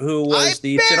Pfister, who was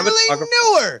the cinematographer.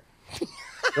 knew her.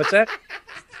 What's that?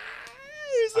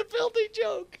 It's a filthy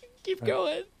joke. Keep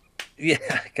going. Yeah,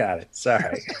 got it.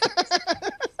 Sorry.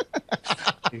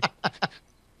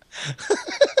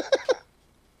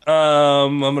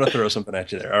 I'm gonna throw something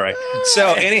at you there. All right.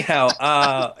 So anyhow,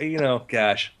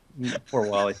 gosh, poor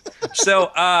Wally.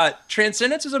 So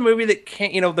Transcendence is a movie that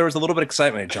can't, there was a little bit of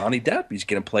excitement. Johnny Depp, he's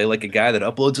gonna play like a guy that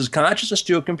uploads his consciousness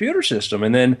to a computer system,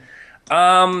 and then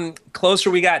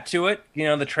closer we got to it,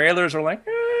 the trailers were like,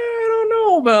 I don't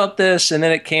know about this, and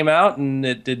then it came out and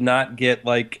it did not get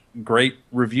like great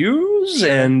reviews,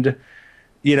 and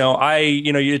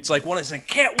it's like one is like,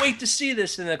 can't wait to see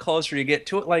this, and the closer you get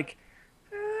to it, like,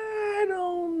 I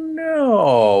don't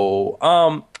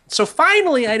know. So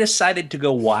finally I decided to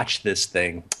go watch this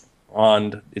thing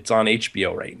it's on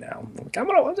HBO right now. I'm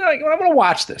gonna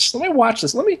watch this. Let me watch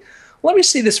this. Let me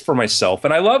see this for myself.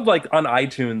 And I love, like, on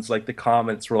iTunes, like, the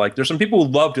comments were like, there's some people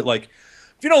who loved it, like,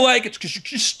 if you don't like it, it's because you're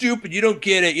just stupid. You don't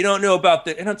get it. You don't know about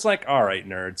the. And it's like, all right,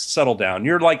 nerds, settle down.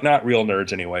 You're like not real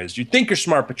nerds, anyways. You think you're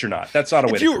smart, but you're not. That's not a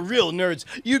way. If you were real nerds,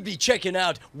 you'd be checking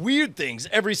out Weird Things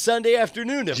every Sunday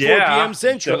afternoon at 4 p.m.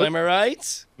 Central. Am I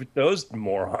right? With those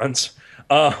morons.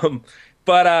 But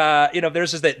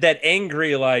there's just that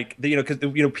angry, like, because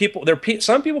people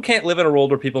some people can't live in a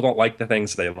world where people don't like the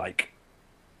things they like.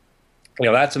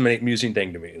 That's an amusing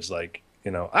thing to me. Is like. I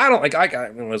don't like.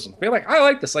 I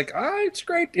like this. Like, it's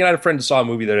great. I had a friend who saw a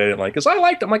movie that I didn't like because I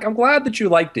liked it. I'm like, I'm glad that you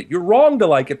liked it. You're wrong to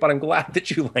like it, but I'm glad that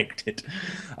you liked it.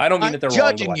 I don't mean that they're wrong to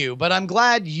like judging you, but I'm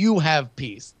glad you have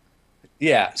peace.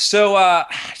 Yeah. So,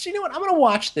 you know what? I'm gonna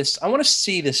watch this. I want to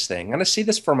see this thing. I'm gonna see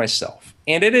this for myself.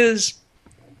 And it is,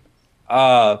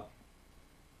 the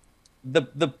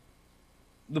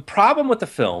problem with the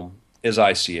film, as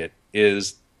I see it,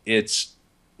 is it's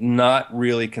not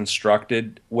really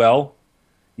constructed well.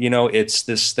 It's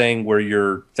this thing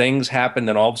where things happen,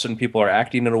 and all of a sudden people are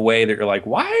acting in a way that you're like,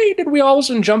 why did we all of a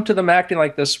sudden jump to them acting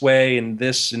like this way and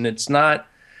it's not,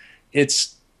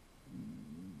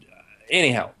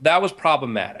 anyhow, that was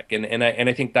problematic. And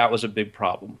I think that was a big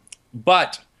problem.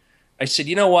 But I said,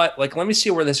 you know what, like, let me see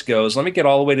where this goes. Let me get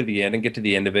all the way to the end and get to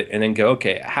the end of it and then go,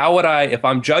 okay, how would if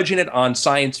I'm judging it on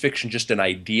science fiction, just in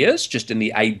ideas, just in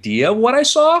the idea of what I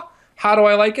saw, how do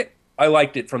I like it? I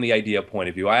liked it from the idea point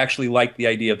of view. I actually liked the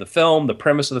idea of the film, the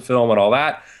premise of the film, and all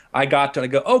that. I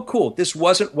go, oh, cool. This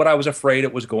wasn't what I was afraid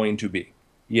it was going to be.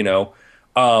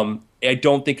 I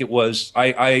don't think it was.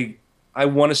 I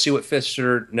want to see what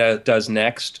Pfister does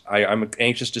next. I'm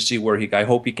anxious to see where I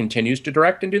hope he continues to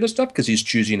direct and do this stuff, because I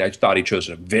thought he chose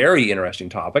a very interesting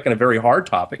topic and a very hard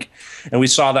topic. And we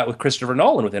saw that with Christopher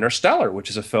Nolan with Interstellar,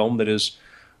 which is a film that is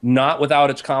not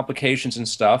without its complications and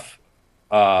stuff.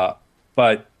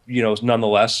 But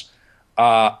nonetheless,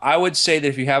 I would say that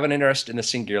if you have an interest in the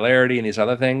singularity and these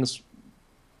other things,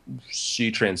 see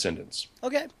Transcendence.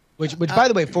 Okay. Which, by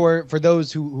the way, for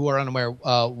those who are unaware,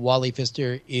 Wally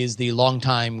Pfister is the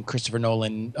longtime Christopher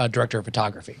Nolan director of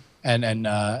photography, and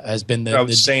has been the. I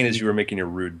was saying as you were making a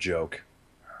rude joke.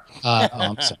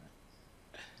 I'm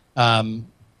sorry.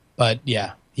 But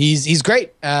yeah, he's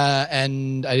great,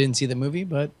 and I didn't see the movie,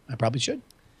 but I probably should.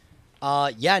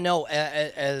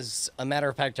 As a matter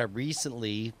of fact, I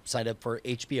recently signed up for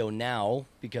HBO Now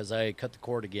because I cut the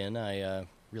cord again. I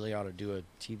really ought to do a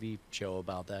TV show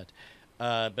about that.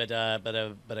 But I cut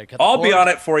the cord. I'll be on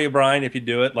it for you, Brian, if you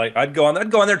do it. Like, I'd go on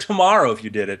there tomorrow if you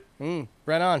did it.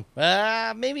 Right on.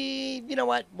 Maybe, you know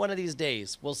what? One of these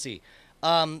days. We'll see.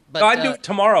 But I'd do it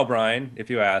tomorrow, Brian,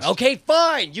 if you asked. Okay,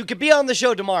 fine. You could be on the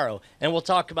show tomorrow, and we'll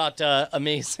talk about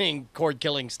amazing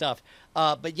cord-killing stuff.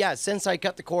 But yeah, since I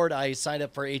cut the cord, I signed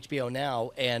up for HBO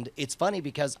Now, and it's funny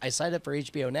because I signed up for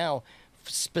HBO Now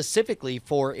specifically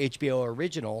for HBO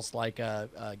originals like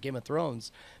Game of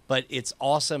Thrones. But it's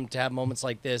awesome to have moments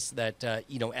like this that,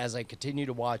 as I continue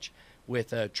to watch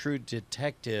with a True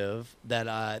Detective that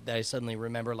that I suddenly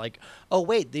remember, like, oh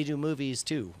wait, they do movies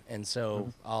too, and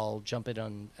so I'll jump in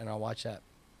on and I'll watch that.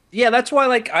 Yeah, that's why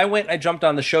like I jumped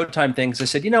on the Showtime thing 'cause I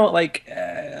said, you know what, like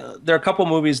there are a couple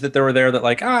movies that were there that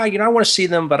like, you know, I want to see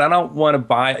them, but I don't want to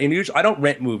buy. And usually I don't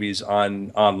rent movies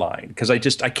online because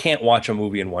I can't watch a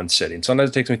movie in one sitting.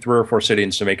 Sometimes it takes me 3 or 4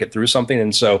 sittings to make it through something,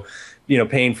 and so you know,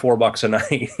 paying $4 a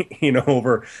night, you know,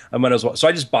 over I might as well. So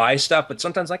I just buy stuff, but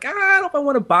sometimes like I don't know if I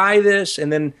want to buy this,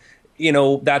 and then. You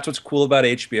know, that's what's cool about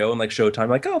HBO and like Showtime.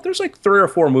 Like, oh, there's like 3 or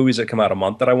 4 movies that come out a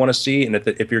month that I want to see, and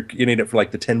if you're getting it for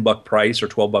like the $10 price or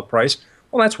 $12 price,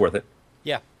 well, that's worth it.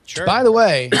 Yeah, sure. By the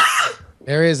way,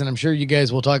 there is, and I'm sure you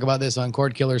guys will talk about this on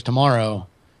Cord Killers tomorrow,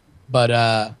 but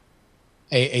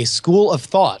a school of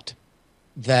thought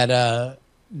that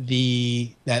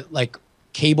that like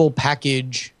cable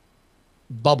package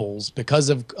bubbles because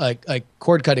of like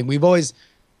cord cutting. We've always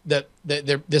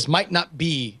this might not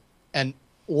be an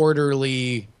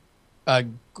orderly,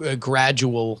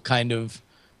 gradual kind of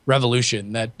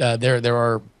revolution. That there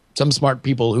are some smart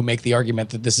people who make the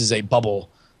argument that this is a bubble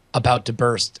about to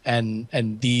burst, and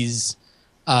these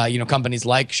companies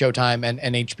like Showtime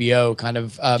and HBO kind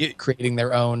of creating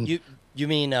their own. You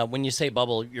mean when you say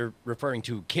bubble, you're referring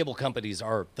to cable companies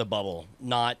are the bubble,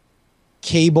 not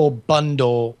cable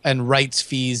bundle and rights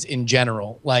fees in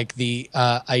general, like the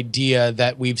idea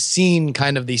that we've seen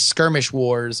kind of these skirmish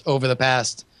wars over the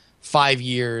past 5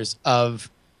 years of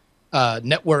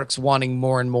networks wanting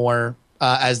more and more,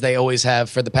 as they always have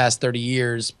for the past 30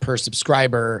 years per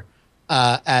subscriber,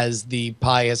 as the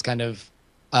pie has kind of,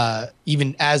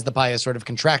 even as the pie has sort of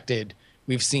contracted,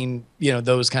 we've seen,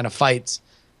 those kind of fights.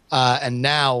 And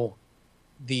now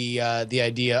the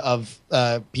idea of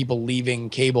people leaving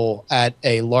cable at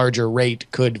a larger rate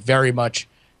could very much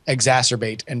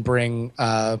exacerbate and bring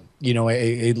a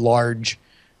large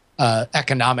a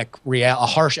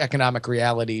harsh economic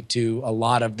reality to a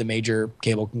lot of the major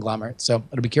cable conglomerates. So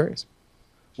it'll be curious.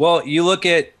 Well, you look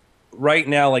at right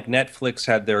now, like Netflix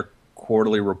had their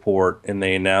quarterly report and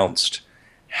they announced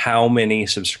how many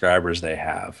subscribers they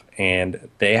have, and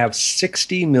they have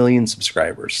 60 million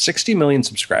subscribers. 60 million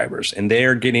subscribers, and they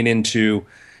are getting into,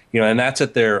 and that's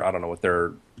at their, I don't know what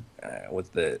their,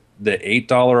 with the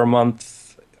 $8 a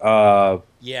month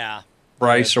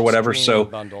price or whatever. So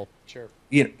bundle, sure.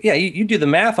 You do the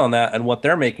math on that and what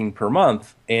they're making per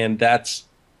month, and that's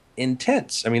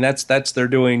intense. I mean, they're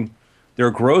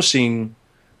grossing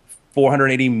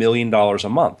 $480 million a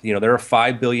month. They're a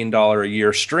 $5 billion a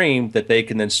year stream that they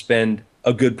can then spend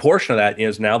a good portion of that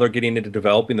is now they're getting into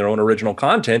developing their own original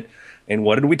content. And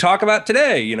what did we talk about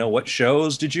today? What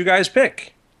shows did you guys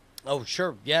pick? Oh,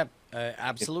 sure. Yeah,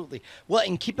 absolutely. Well,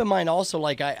 and keep in mind also,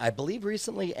 like I believe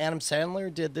recently Adam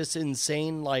Sandler did this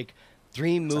insane,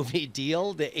 3-movie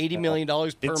deal, the $80 million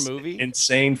per movie.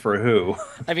 Insane for who?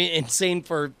 I mean, insane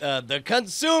for the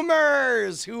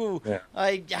consumers who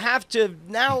I have to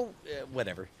now,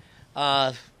 whatever.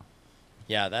 Yeah,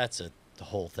 that's the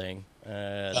whole thing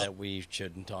that we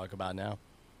shouldn't talk about now.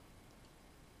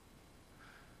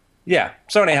 Yeah.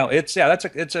 So anyhow, it's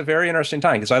a very interesting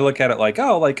time because I look at it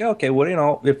okay,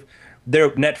 well, if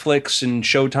they're Netflix and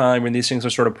Showtime and these things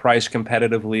are sort of priced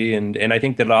competitively, and I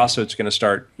think that also it's going to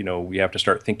start, we have to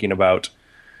start thinking about,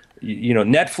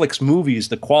 Netflix movies,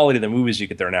 the quality of the movies you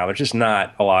get there now. There's just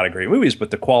not a lot of great movies,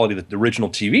 but the quality of the original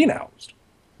TV now,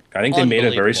 I think they made a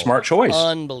very smart choice.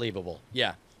 Unbelievable.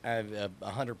 Yeah,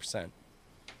 100%.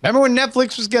 Remember when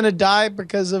Netflix was going to die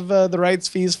because of the rights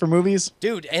fees for movies?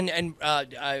 Dude, and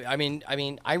I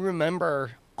mean, I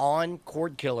remember on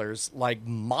Cord Killers,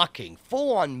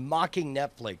 full on mocking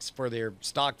Netflix for their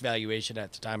stock valuation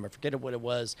at the time. I forget what it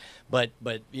was, but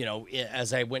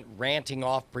as I went ranting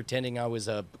off, pretending I was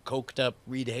a coked up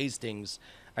Reed Hastings,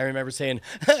 I remember saying,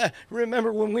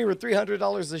 "Remember when we were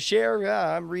 $300 a share?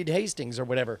 Yeah, I'm Reed Hastings or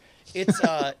whatever."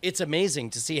 It's amazing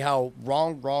to see how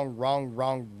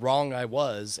wrong I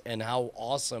was, and how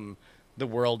awesome the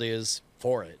world is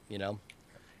for it.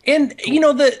 And,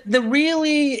 the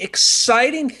really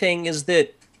exciting thing is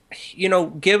that,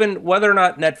 given whether or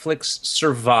not Netflix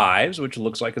survives, which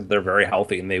looks like they're very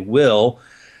healthy and they will,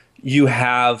 you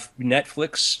have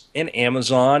Netflix and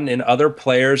Amazon and other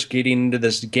players getting into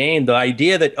this game. The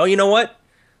idea that, oh, you know what?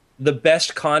 The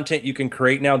best content you can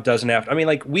create now doesn't have to,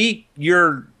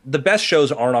 the best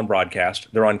shows aren't on broadcast.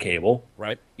 They're on cable.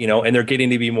 Right. And they're getting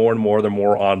to be more and more, they're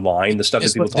more online. The stuff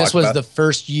that people talk about. This was the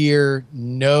first year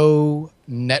no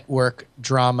network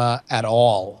drama at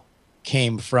all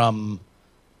came from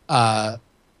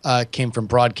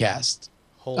broadcast.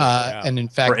 And in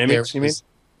fact, for Emmys, you mean?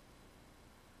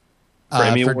 For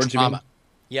Emmy Awards, drama.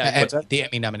 Yeah, the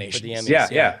Emmy nominations.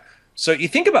 Yeah. So you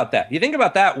think about that. You think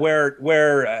about that where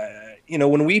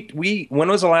when when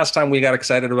was the last time we got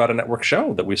excited about a network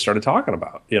show that we started talking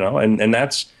about? And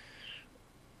that's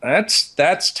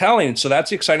telling. So that's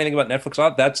the exciting thing about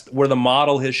Netflix. That's where the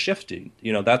model has shifted.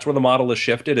 That's where the model has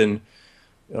shifted, and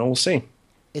we'll see.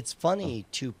 It's funny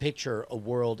to picture a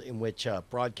world in which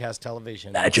broadcast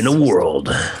television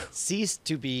ceased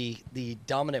to be the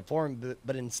dominant form,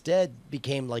 but instead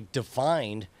became like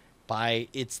defined by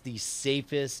it's the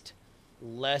safest,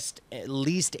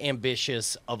 least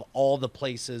ambitious of all the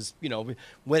places.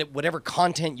 Whatever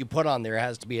content you put on there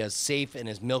has to be as safe and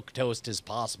as milquetoast as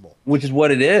possible. Which is what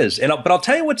it is. But I'll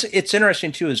tell you it's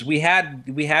interesting too is we had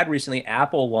recently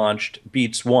Apple launched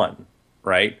Beats One,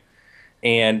 right?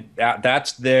 And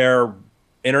that's their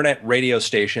internet radio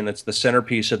station. That's the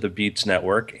centerpiece of the Beats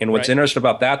network. And what's interesting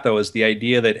about that, though, is the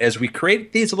idea that as we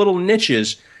create these little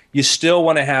niches, you still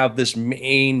want to have this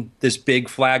big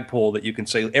flagpole that you can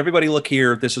say, everybody look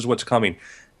here, this is what's coming.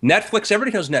 Netflix,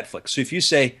 everybody knows Netflix. So if you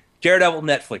say Daredevil,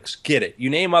 Netflix, get it.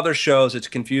 You name other shows, it's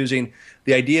confusing.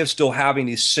 The idea of still having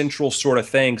these central sort of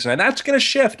things, and that's going to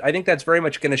shift. I think that's very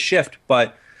much going to shift,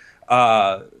 but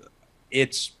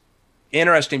it's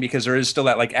interesting because there is still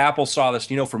that, like Apple saw this,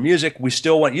 for music, we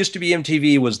still want, used to be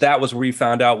MTV was where we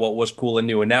found out what was cool and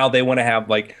new. And now they want to have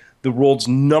like the world's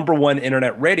 #1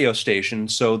 internet radio station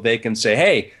so they can say,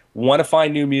 hey, want to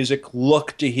find new music,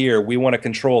 look to here. We want to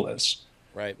control this.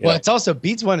 Right. Well, it's also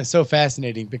Beats One is so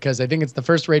fascinating because I think it's the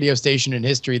first radio station in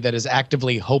history that is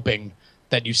actively hoping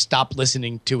that you stop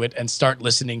listening to it and start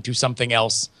listening to something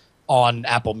else on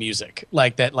Apple Music.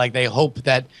 Like they hope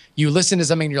that you listen to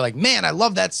something and you're like, man, I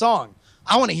love that song.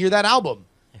 I want to hear that album.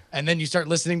 And then you start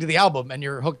listening to the album and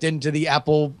you're hooked into the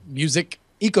Apple Music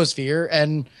ecosphere.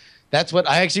 And that's what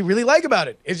I actually really like about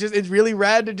it. It's really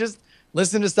rad to just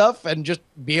listen to stuff and just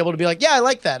be able to be like, yeah, I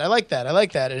like that. I like that. I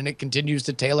like that. And it continues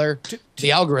to tailor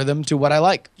the algorithm to what I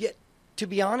like. Yeah. To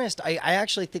be honest, I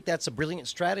actually think that's a brilliant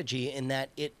strategy in that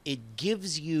it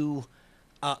gives you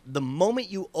the moment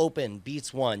you open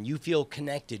Beats One, you feel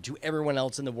connected to everyone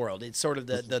else in the world. It's sort of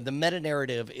the meta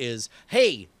narrative is,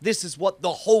 hey, this is what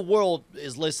the whole world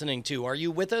is listening to. Are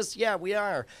you with us? Yeah, we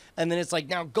are. And then it's like,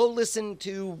 now go listen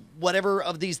to whatever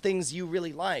of these things you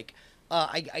really like.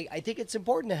 I think it's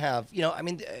important to have,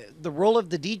 the role of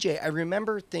the DJ. I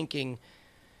remember thinking,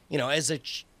 as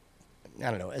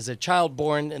a child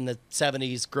born in the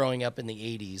 70s, growing up in the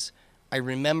 80s, I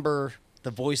remember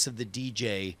the voice of the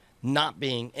DJ not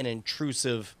being an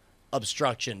intrusive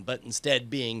obstruction, but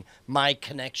instead being my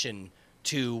connection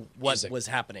to what was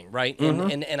happening, right?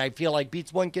 Mm-hmm. And I feel like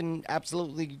Beats One can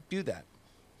absolutely do that.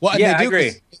 Well, yeah, I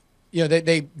agree.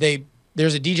 They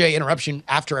there's a DJ interruption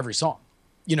after every song.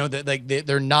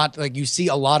 They're not like, you see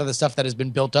a lot of the stuff that has been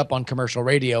built up on commercial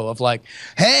radio of like,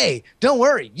 hey, don't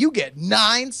worry, you get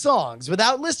 9 songs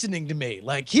without listening to me.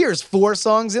 Like, here's 4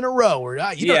 songs in a row. Or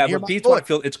but Beats One,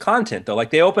 it's content though. Like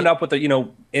they opened up with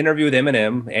a interview with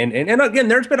Eminem, and again,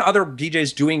 there's been other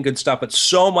DJs doing good stuff, but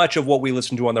so much of what we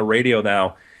listen to on the radio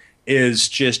now is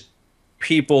just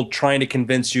people trying to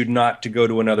convince you not to go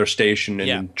to another station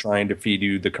and trying to feed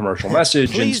you the commercial message and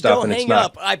stuff. Please don't and hang it's not.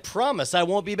 up. I promise I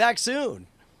won't be back soon.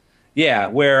 Yeah,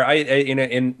 where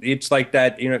and it's like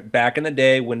that, back in the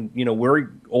day when, we're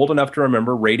old enough to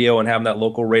remember radio and having that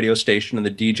local radio station and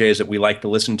the DJs that we like to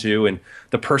listen to and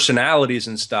the personalities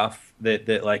and stuff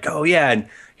that like, oh yeah, and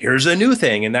here's a new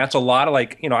thing. And that's a lot of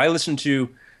like, I listen to,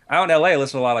 out in LA, I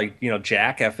listen to a lot of like,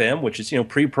 Jack FM, which is,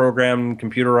 pre-programmed,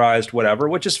 computerized, whatever,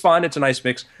 which is fun. It's a nice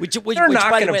mix. Which by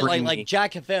the way, like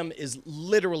Jack FM is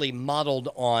literally modeled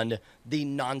on the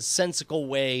nonsensical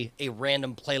way a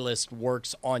random playlist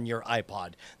works on your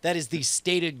iPod. That is the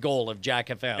stated goal of Jack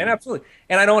FM. And absolutely.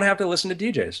 And I don't have to listen to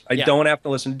DJs. I don't have to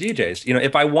listen to DJs.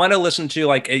 If I want to listen to,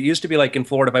 like, it used to be like in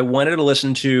Florida,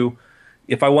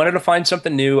 if I wanted to find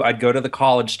something new, I'd go to the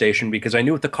college station because I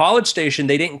knew at the college station,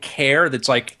 they didn't care. That's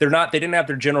like, they didn't have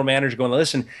their general manager going,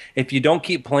 listen, if you don't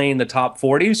keep playing the top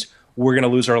 40s, we're going to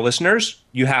lose our listeners.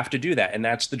 You have to do that. And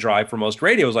that's the drive for most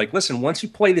radios. Like, listen, once you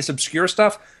play this obscure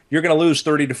stuff, you're going to lose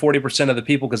 30 to 40% of the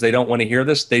people because they don't want to hear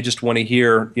this. They just want to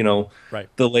hear,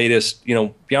 the latest,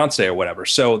 Beyonce or whatever.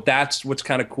 So that's what's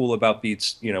kind of cool about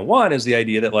Beats, One is the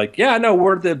idea that like, yeah, no,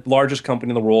 we're the largest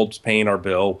company in the world paying our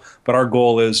bill, but our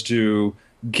goal is to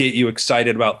get you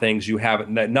excited about things you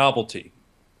haven't, that novelty.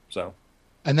 So,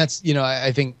 and that's,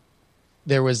 I think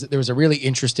there was a really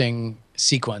interesting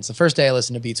sequence. The first day I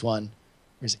listened to Beats One,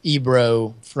 there's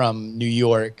Ebro from New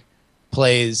York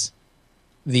plays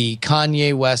the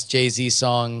Kanye West Jay-Z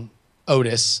song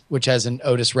Otis, which has an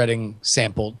Otis Redding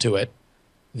sample to it,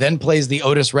 then plays the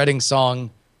Otis Redding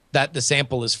song that the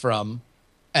sample is from,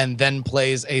 and then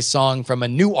plays a song from a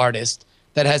new artist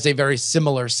that has a very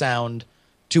similar sound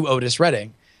to Otis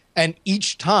Redding. And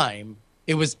each time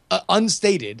it was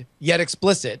unstated yet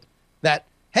explicit that,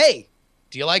 hey,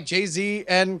 do you like Jay-Z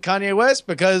and Kanye West?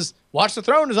 Because Watch the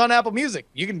Throne is on Apple Music.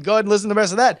 You can go ahead and listen to the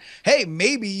rest of that. Hey,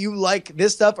 maybe you like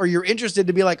this stuff or you're interested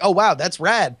to be like, oh, wow, that's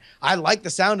rad. I like the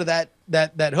sound of that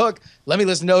hook. Let me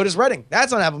listen to Otis Redding.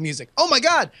 That's on Apple Music. Oh, my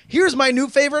God, here's my new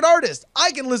favorite artist.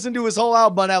 I can listen to his whole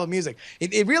album on Apple Music.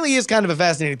 It really is kind of a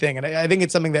fascinating thing. And I think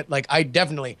it's something that, like, I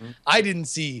didn't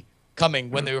see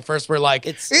coming when they were like,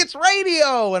 it's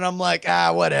radio. And I'm like,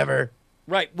 whatever.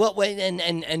 Right. Well,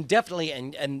 and definitely,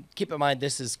 and keep in mind,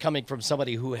 this is coming from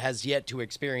somebody who has yet to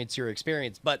experience your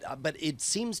experience. But it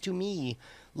seems to me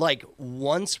like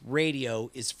once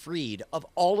radio is freed of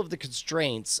all of the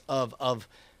constraints of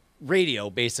radio,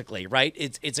 basically, right?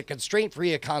 It's a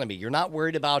constraint-free economy. You're not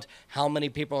worried about how many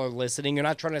people are listening. You're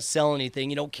not trying to sell anything.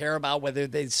 You don't care about whether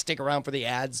they stick around for the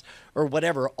ads or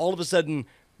whatever. All of a sudden,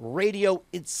 radio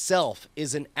itself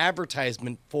is an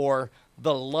advertisement for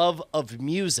the love of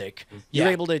music. You're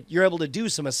able to do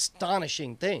some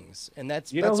astonishing things, and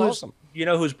that's awesome. You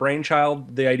know whose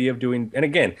brainchild the idea of doing, and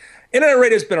again, internet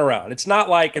radio's been around. It's not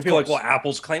like if you're like, well,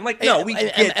 Apple's claim, like, no, we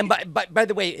get. And by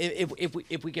the way,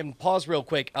 if we can pause real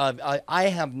quick, I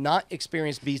have not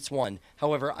experienced Beats One.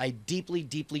 However, I deeply,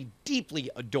 deeply, deeply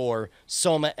adore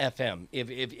Soma FM.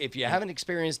 If you haven't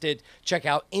experienced it, check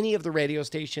out any of the radio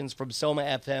stations from Soma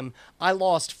FM. I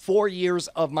lost 4 years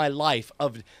of my life,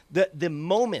 of the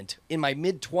moment in my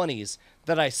mid-20s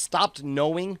that I stopped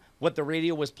knowing what the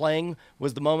radio was playing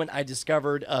was the moment I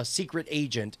discovered Secret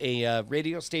Agent, a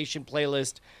radio station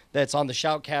playlist that's on the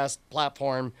Shoutcast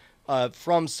platform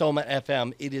from Soma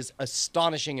FM. It is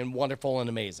astonishing and wonderful and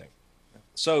amazing.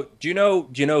 So do you know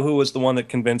who was the one that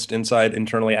convinced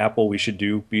internally Apple we should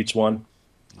do Beats One?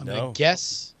 I'm gonna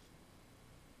guess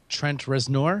Trent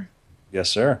Reznor. Yes,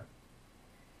 sir.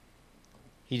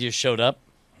 He just showed up.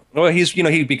 Well,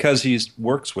 because he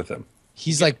works with him.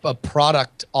 He's like a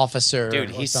product officer.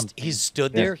 Dude, he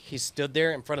stood there. He stood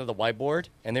there in front of the whiteboard,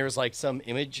 and there was like some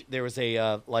image. There was he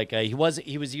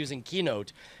was using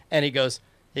Keynote, and he goes,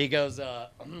 there's a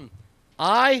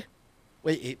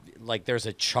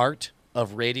chart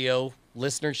of radio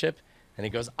listenership, and he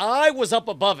goes, I was up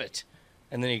above it,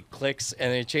 and then he clicks, and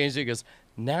then he changes it. He goes,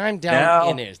 now I'm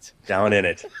down in it. Down in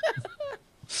it.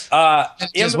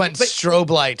 It just went strobe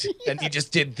light, and he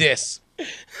just did this.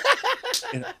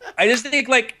 I just think,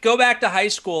 like, go back to high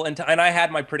school, and I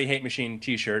had my Pretty Hate Machine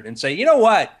T-shirt, and say, you know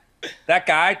what, that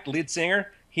guy, lead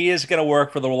singer, he is going to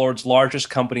work for the world's largest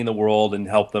company in the world and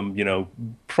help them,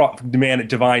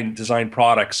 design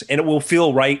products, and it will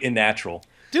feel right and natural,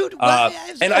 dude.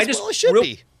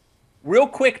 Real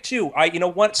quick too.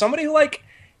 Somebody who, like,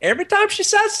 every time she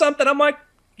says something, I'm like,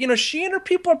 she and her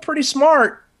people are pretty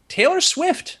smart. Taylor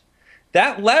Swift.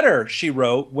 That letter she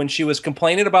wrote when she was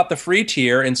complaining about the free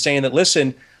tier and saying that,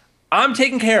 listen, I'm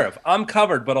taken care of, I'm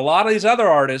covered, but a lot of these other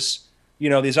artists,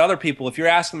 these other people, if you're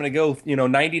asking them to go,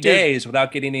 90 days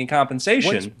without getting any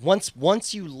compensation.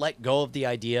 Once you let go of the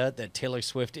idea that Taylor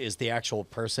Swift is the actual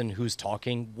person who's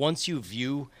talking, once you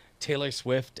view Taylor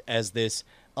Swift as this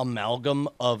amalgam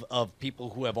of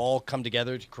people who have all come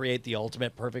together to create the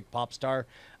ultimate perfect pop star,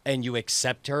 and you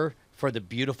accept her for the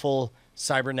beautiful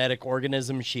cybernetic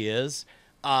organism she is,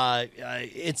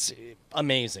 it's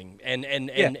amazing. And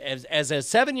as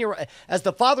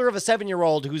the father of a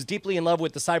 7-year-old who's deeply in love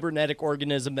with the cybernetic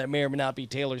organism that may or may not be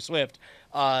Taylor Swift,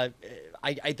 I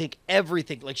think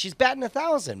everything, like, she's batting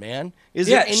 1,000, man. Is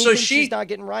there anything she's not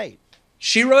getting right?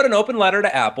 She wrote an open letter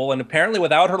to Apple, and apparently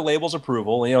without her label's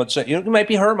approval, it might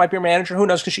be her, it might be her manager, who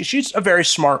knows? Because she's a very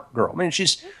smart girl. I mean,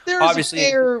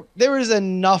 there is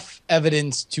enough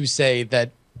evidence to say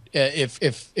that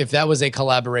if that was a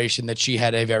collaboration, that she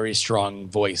had a very strong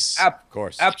voice. Of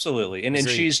course, absolutely, and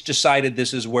she's decided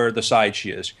this is where the side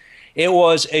she is. It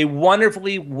was a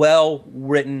wonderfully well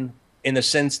written, in the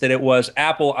sense that it was,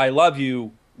 Apple, I love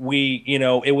you.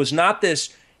 It was not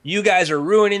this, you guys are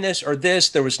ruining this or this.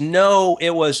 There was no,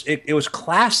 it was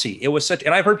classy. It was such,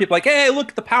 and I've heard people like, hey, look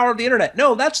at the power of the internet.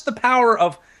 No, that's the power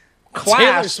of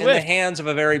class in the hands of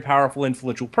a very powerful,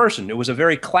 influential person. It was a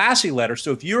very classy letter.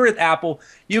 So if you're at Apple,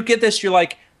 you get this, you're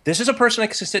like, this is a person I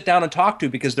can sit down and talk to,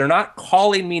 because they're not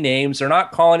calling me names. They're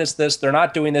not calling us this. They're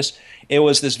not doing this. It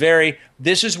was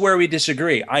this is where we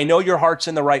disagree. I know your heart's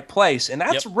in the right place. And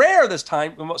that's rare this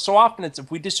time. So often it's, if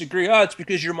we disagree, it's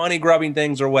because you're money grubbing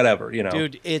things or whatever,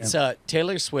 Dude, it's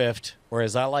Taylor Swift, or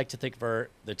as I like to think of her,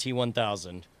 the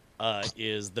T1000,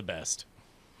 is the best.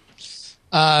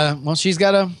 Well, she's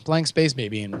got a blank space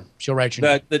baby, and she'll write your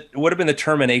name. That would have been the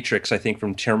Terminatrix, I think,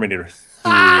 from Terminator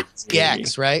 3.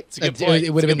 TX, right? It's a good point. It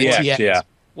would have been the TX, TX. yeah.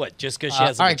 What? Just because she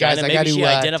has a all right, guys, vagina, I maybe gotta, she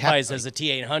tap identifies out. as a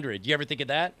T800. You ever think of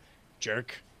that,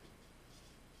 jerk?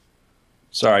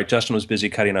 Sorry, Justin was busy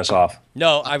cutting us off.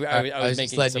 No, I I was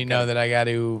making just letting some you know kind that I got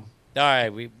to. All right,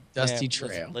 we Dusty let's-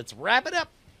 trail. Let's wrap it up.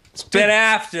 It's been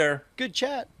after. Good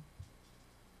chat.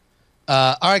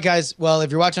 All right, guys. Well,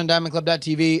 if you're watching on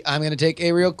DiamondClub.tv, I'm going to take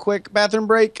a real quick bathroom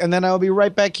break, and then I will be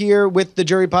right back here with the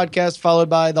Jury Podcast, followed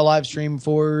by the live stream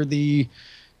for the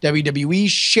WWE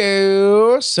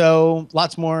show. So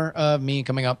lots more of me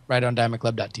coming up right on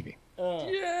DiamondClub.tv.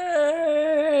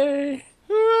 Yay!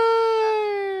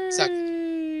 Hooray! Suck.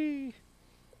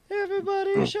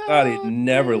 Everybody shout. thought he'd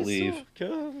never leave.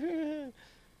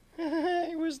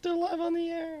 We're still live on the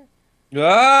air.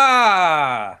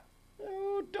 Ah!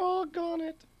 Oh, doggone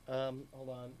it. Hold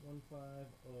on.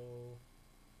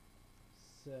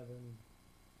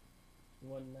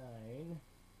 150-719.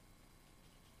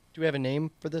 Do we have a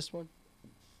name for this one?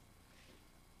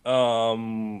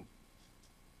 The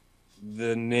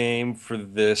name for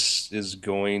this is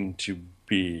going to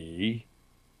be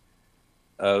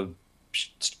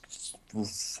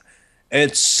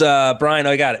it's Brian,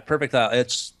 I got it. Perfect.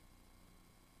 It's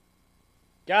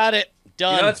Got it.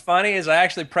 Done. You know what's funny is I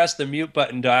actually pressed the mute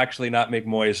button to actually not make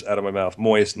noise out of my mouth.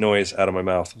 Moist noise out of my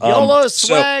mouth. YOLO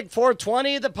Swag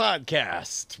 420, the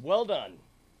podcast. Well done.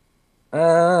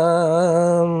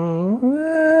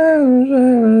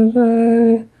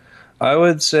 I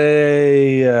would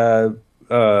say the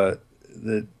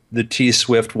T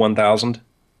Swift 1000.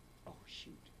 Oh,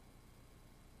 shoot.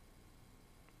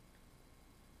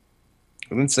 I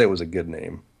didn't say it was a good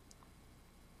name.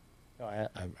 No, I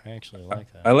actually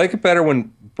like that. I like it better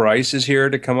when Bryce is here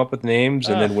to come up with names,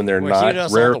 and then when they're where he not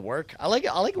does rare. all the work. I like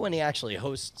it when he actually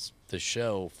hosts the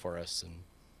show for us. And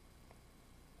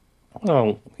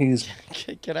Oh, he's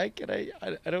can I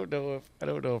don't know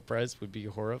if Bryce would be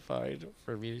horrified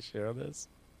for me to share this,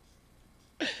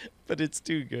 but it's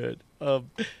too good.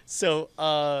 So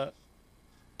I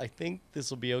think this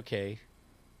will be okay.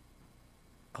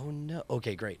 Oh no.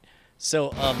 Okay, great.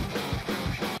 So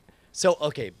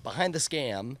okay, behind the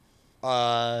scam,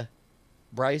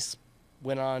 Bryce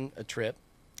went on a trip,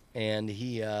 and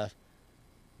he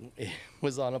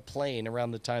was on a plane around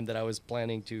the time that I was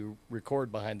planning to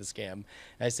record behind the scam. And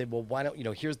I said, well, why don't,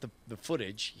 here's the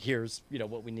footage. Here's,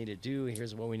 what we need to do.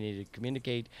 Here's what we need to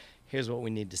communicate. Here's what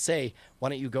we need to say. Why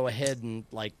don't you go ahead and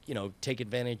take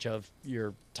advantage of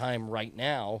your time right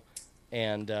now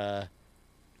and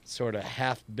sort of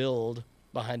half build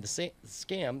behind the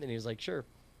scam. And he was like, sure.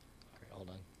 All right, hold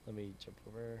on. Let me jump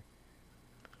over.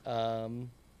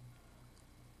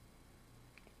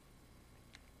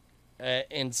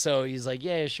 And so he's like,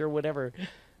 yeah, sure, whatever.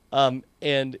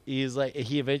 And he's like,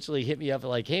 he eventually hit me up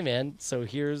like, hey man, so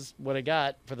here's what I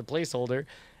got for the placeholder.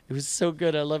 It was so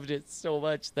good. I loved it so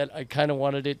much that I kind of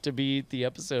wanted it to be the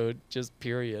episode, just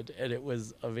period. And it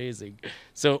was amazing.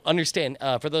 So understand,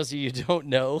 for those of you who don't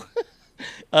know,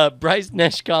 Bryce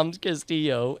Neshcom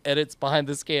Castillo edits Behind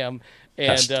the Scam.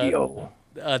 And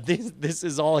this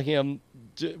is all him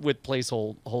with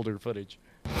placeholder footage.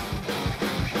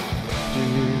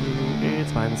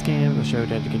 It's Behind the Scam, the show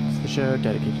dedicated to the show,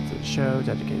 dedicated to the show,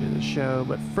 dedicated to the show.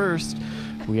 But first,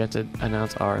 we have to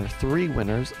announce our 3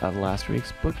 winners of last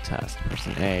week's book test.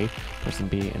 Person A, Person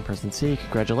B, and Person C.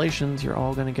 Congratulations, you're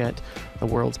all going to get the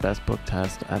world's best book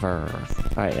test ever. All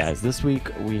right, guys, this week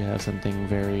we have something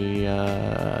very, we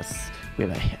have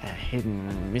a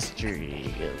hidden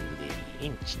mystery of the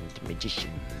ancient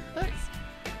magicians.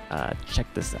 Check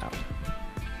this out.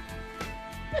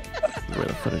 Where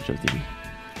the footage of the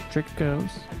trick goes.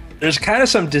 There's kind of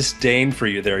some disdain for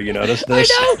you there, you notice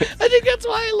this? I know. I think that's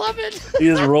why I love it. He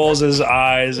just rolls his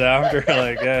eyes after,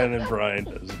 like, and then Brian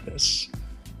does this.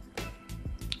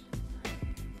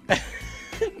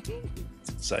 It's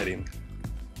exciting.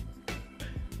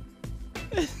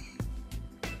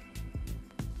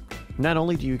 Not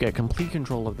only do you get complete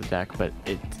control of the deck, but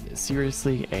it's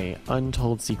seriously a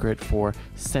untold secret for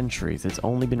centuries. It's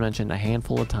only been mentioned a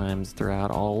handful of times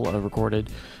throughout all recorded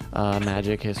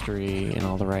Magic history and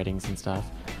all the writings and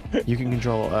stuff. You can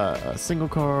control a single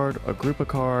card, a group of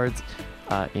cards,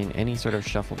 in any sort of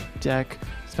shuffled deck.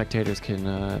 Spectators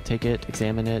can take it,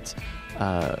 examine it,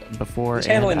 before Who's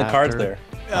handling and the cards after.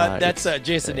 there? That's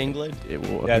Jason England. It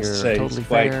will Yeah, appear it's totally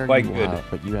quite fair, good.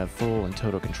 but you have full and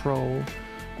total control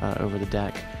over the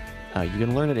deck. You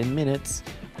can learn it in minutes.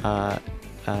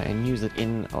 and use it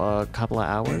in a couple of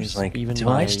hours. He's like, even do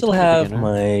my I still total have beginner.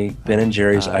 my Ben and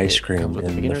Jerry's ice It cream comes with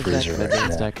in the beginner's freezer deck, right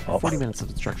advanced now? deck, 40 minutes of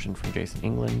instruction from Jason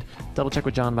England. Double check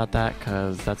with John about that,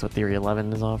 because that's what Theory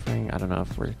 11 is offering. I don't know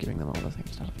if we're giving them all the same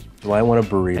stuff. Do I want a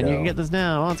burrito? And you can get this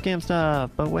now on Scam Stuff.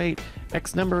 But wait,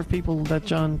 X number of people that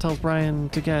John tells Brian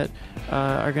to get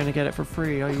are going to get it for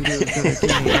free. All you do is go to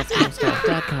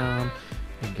gaming.scamstuff.com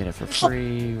and get it for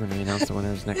free when we announce the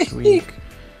winners next week.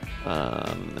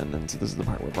 And then so this is the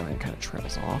part where Brian kind of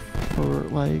trails off for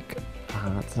like a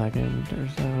hot second or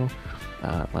so.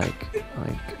 Like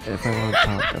if I want to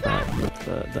talk about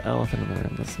the elephant in the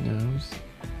room, this nose.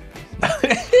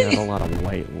 We have a lot of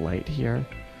white light here.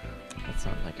 That's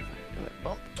not like if I really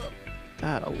bump up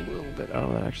that a little bit.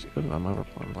 Oh, that actually. Ooh, I'm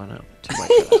overblowing out. Too white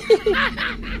for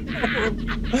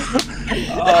that.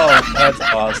 Oh, that's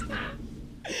awesome.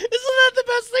 Isn't that the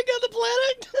best thing on the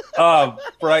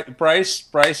planet?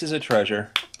 Bryce is a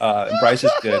treasure. And Bryce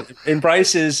is good. And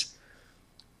Bryce is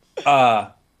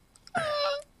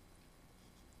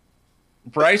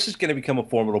Bryce is going to become a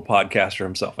formidable podcaster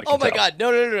himself. I can Oh my tell. God,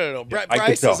 no! I can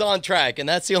Bryce tell. is on track, and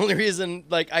that's the only reason.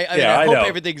 Like, I I hope know.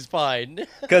 everything's fine.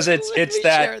 Because Let me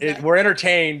share that. we're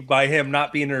entertained by him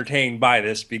not being entertained by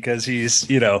this, because he's,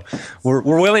 we're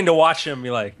willing to watch him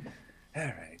be like, all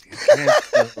right.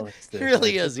 He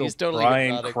really is. He's totally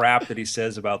Brian hypnotic. crap that he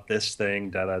says about this thing.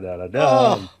 Da da da da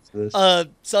da.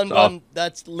 Sunbum,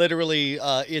 that's literally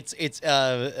it's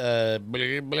blah,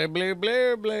 blah, blah,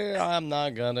 blah, blah. I'm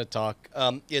not gonna talk.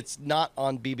 It's not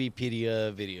on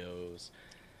BBpedia videos.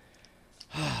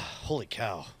 Holy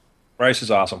cow. Bryce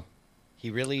is awesome. He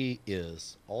really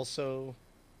is. Also,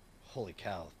 holy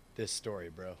cow, this story,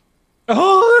 bro.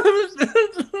 Oh,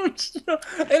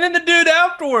 and then the dude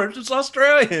afterwards, it's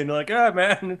Australian. Like,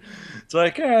 man. It's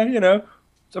like, so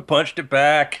I punched it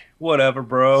back. Whatever,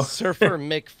 bro. Surfer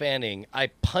Mick Fanning, I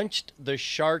punched the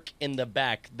shark in the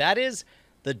back. That is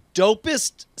the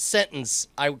dopest sentence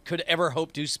I could ever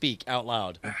hope to speak out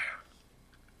loud.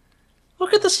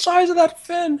 Look at the size of that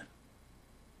fin.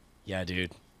 Yeah,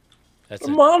 dude. That's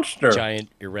A monster. Giant,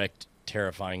 erect,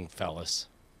 terrifying phallus.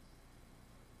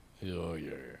 Oh,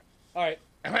 yeah. All right.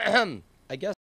 I guess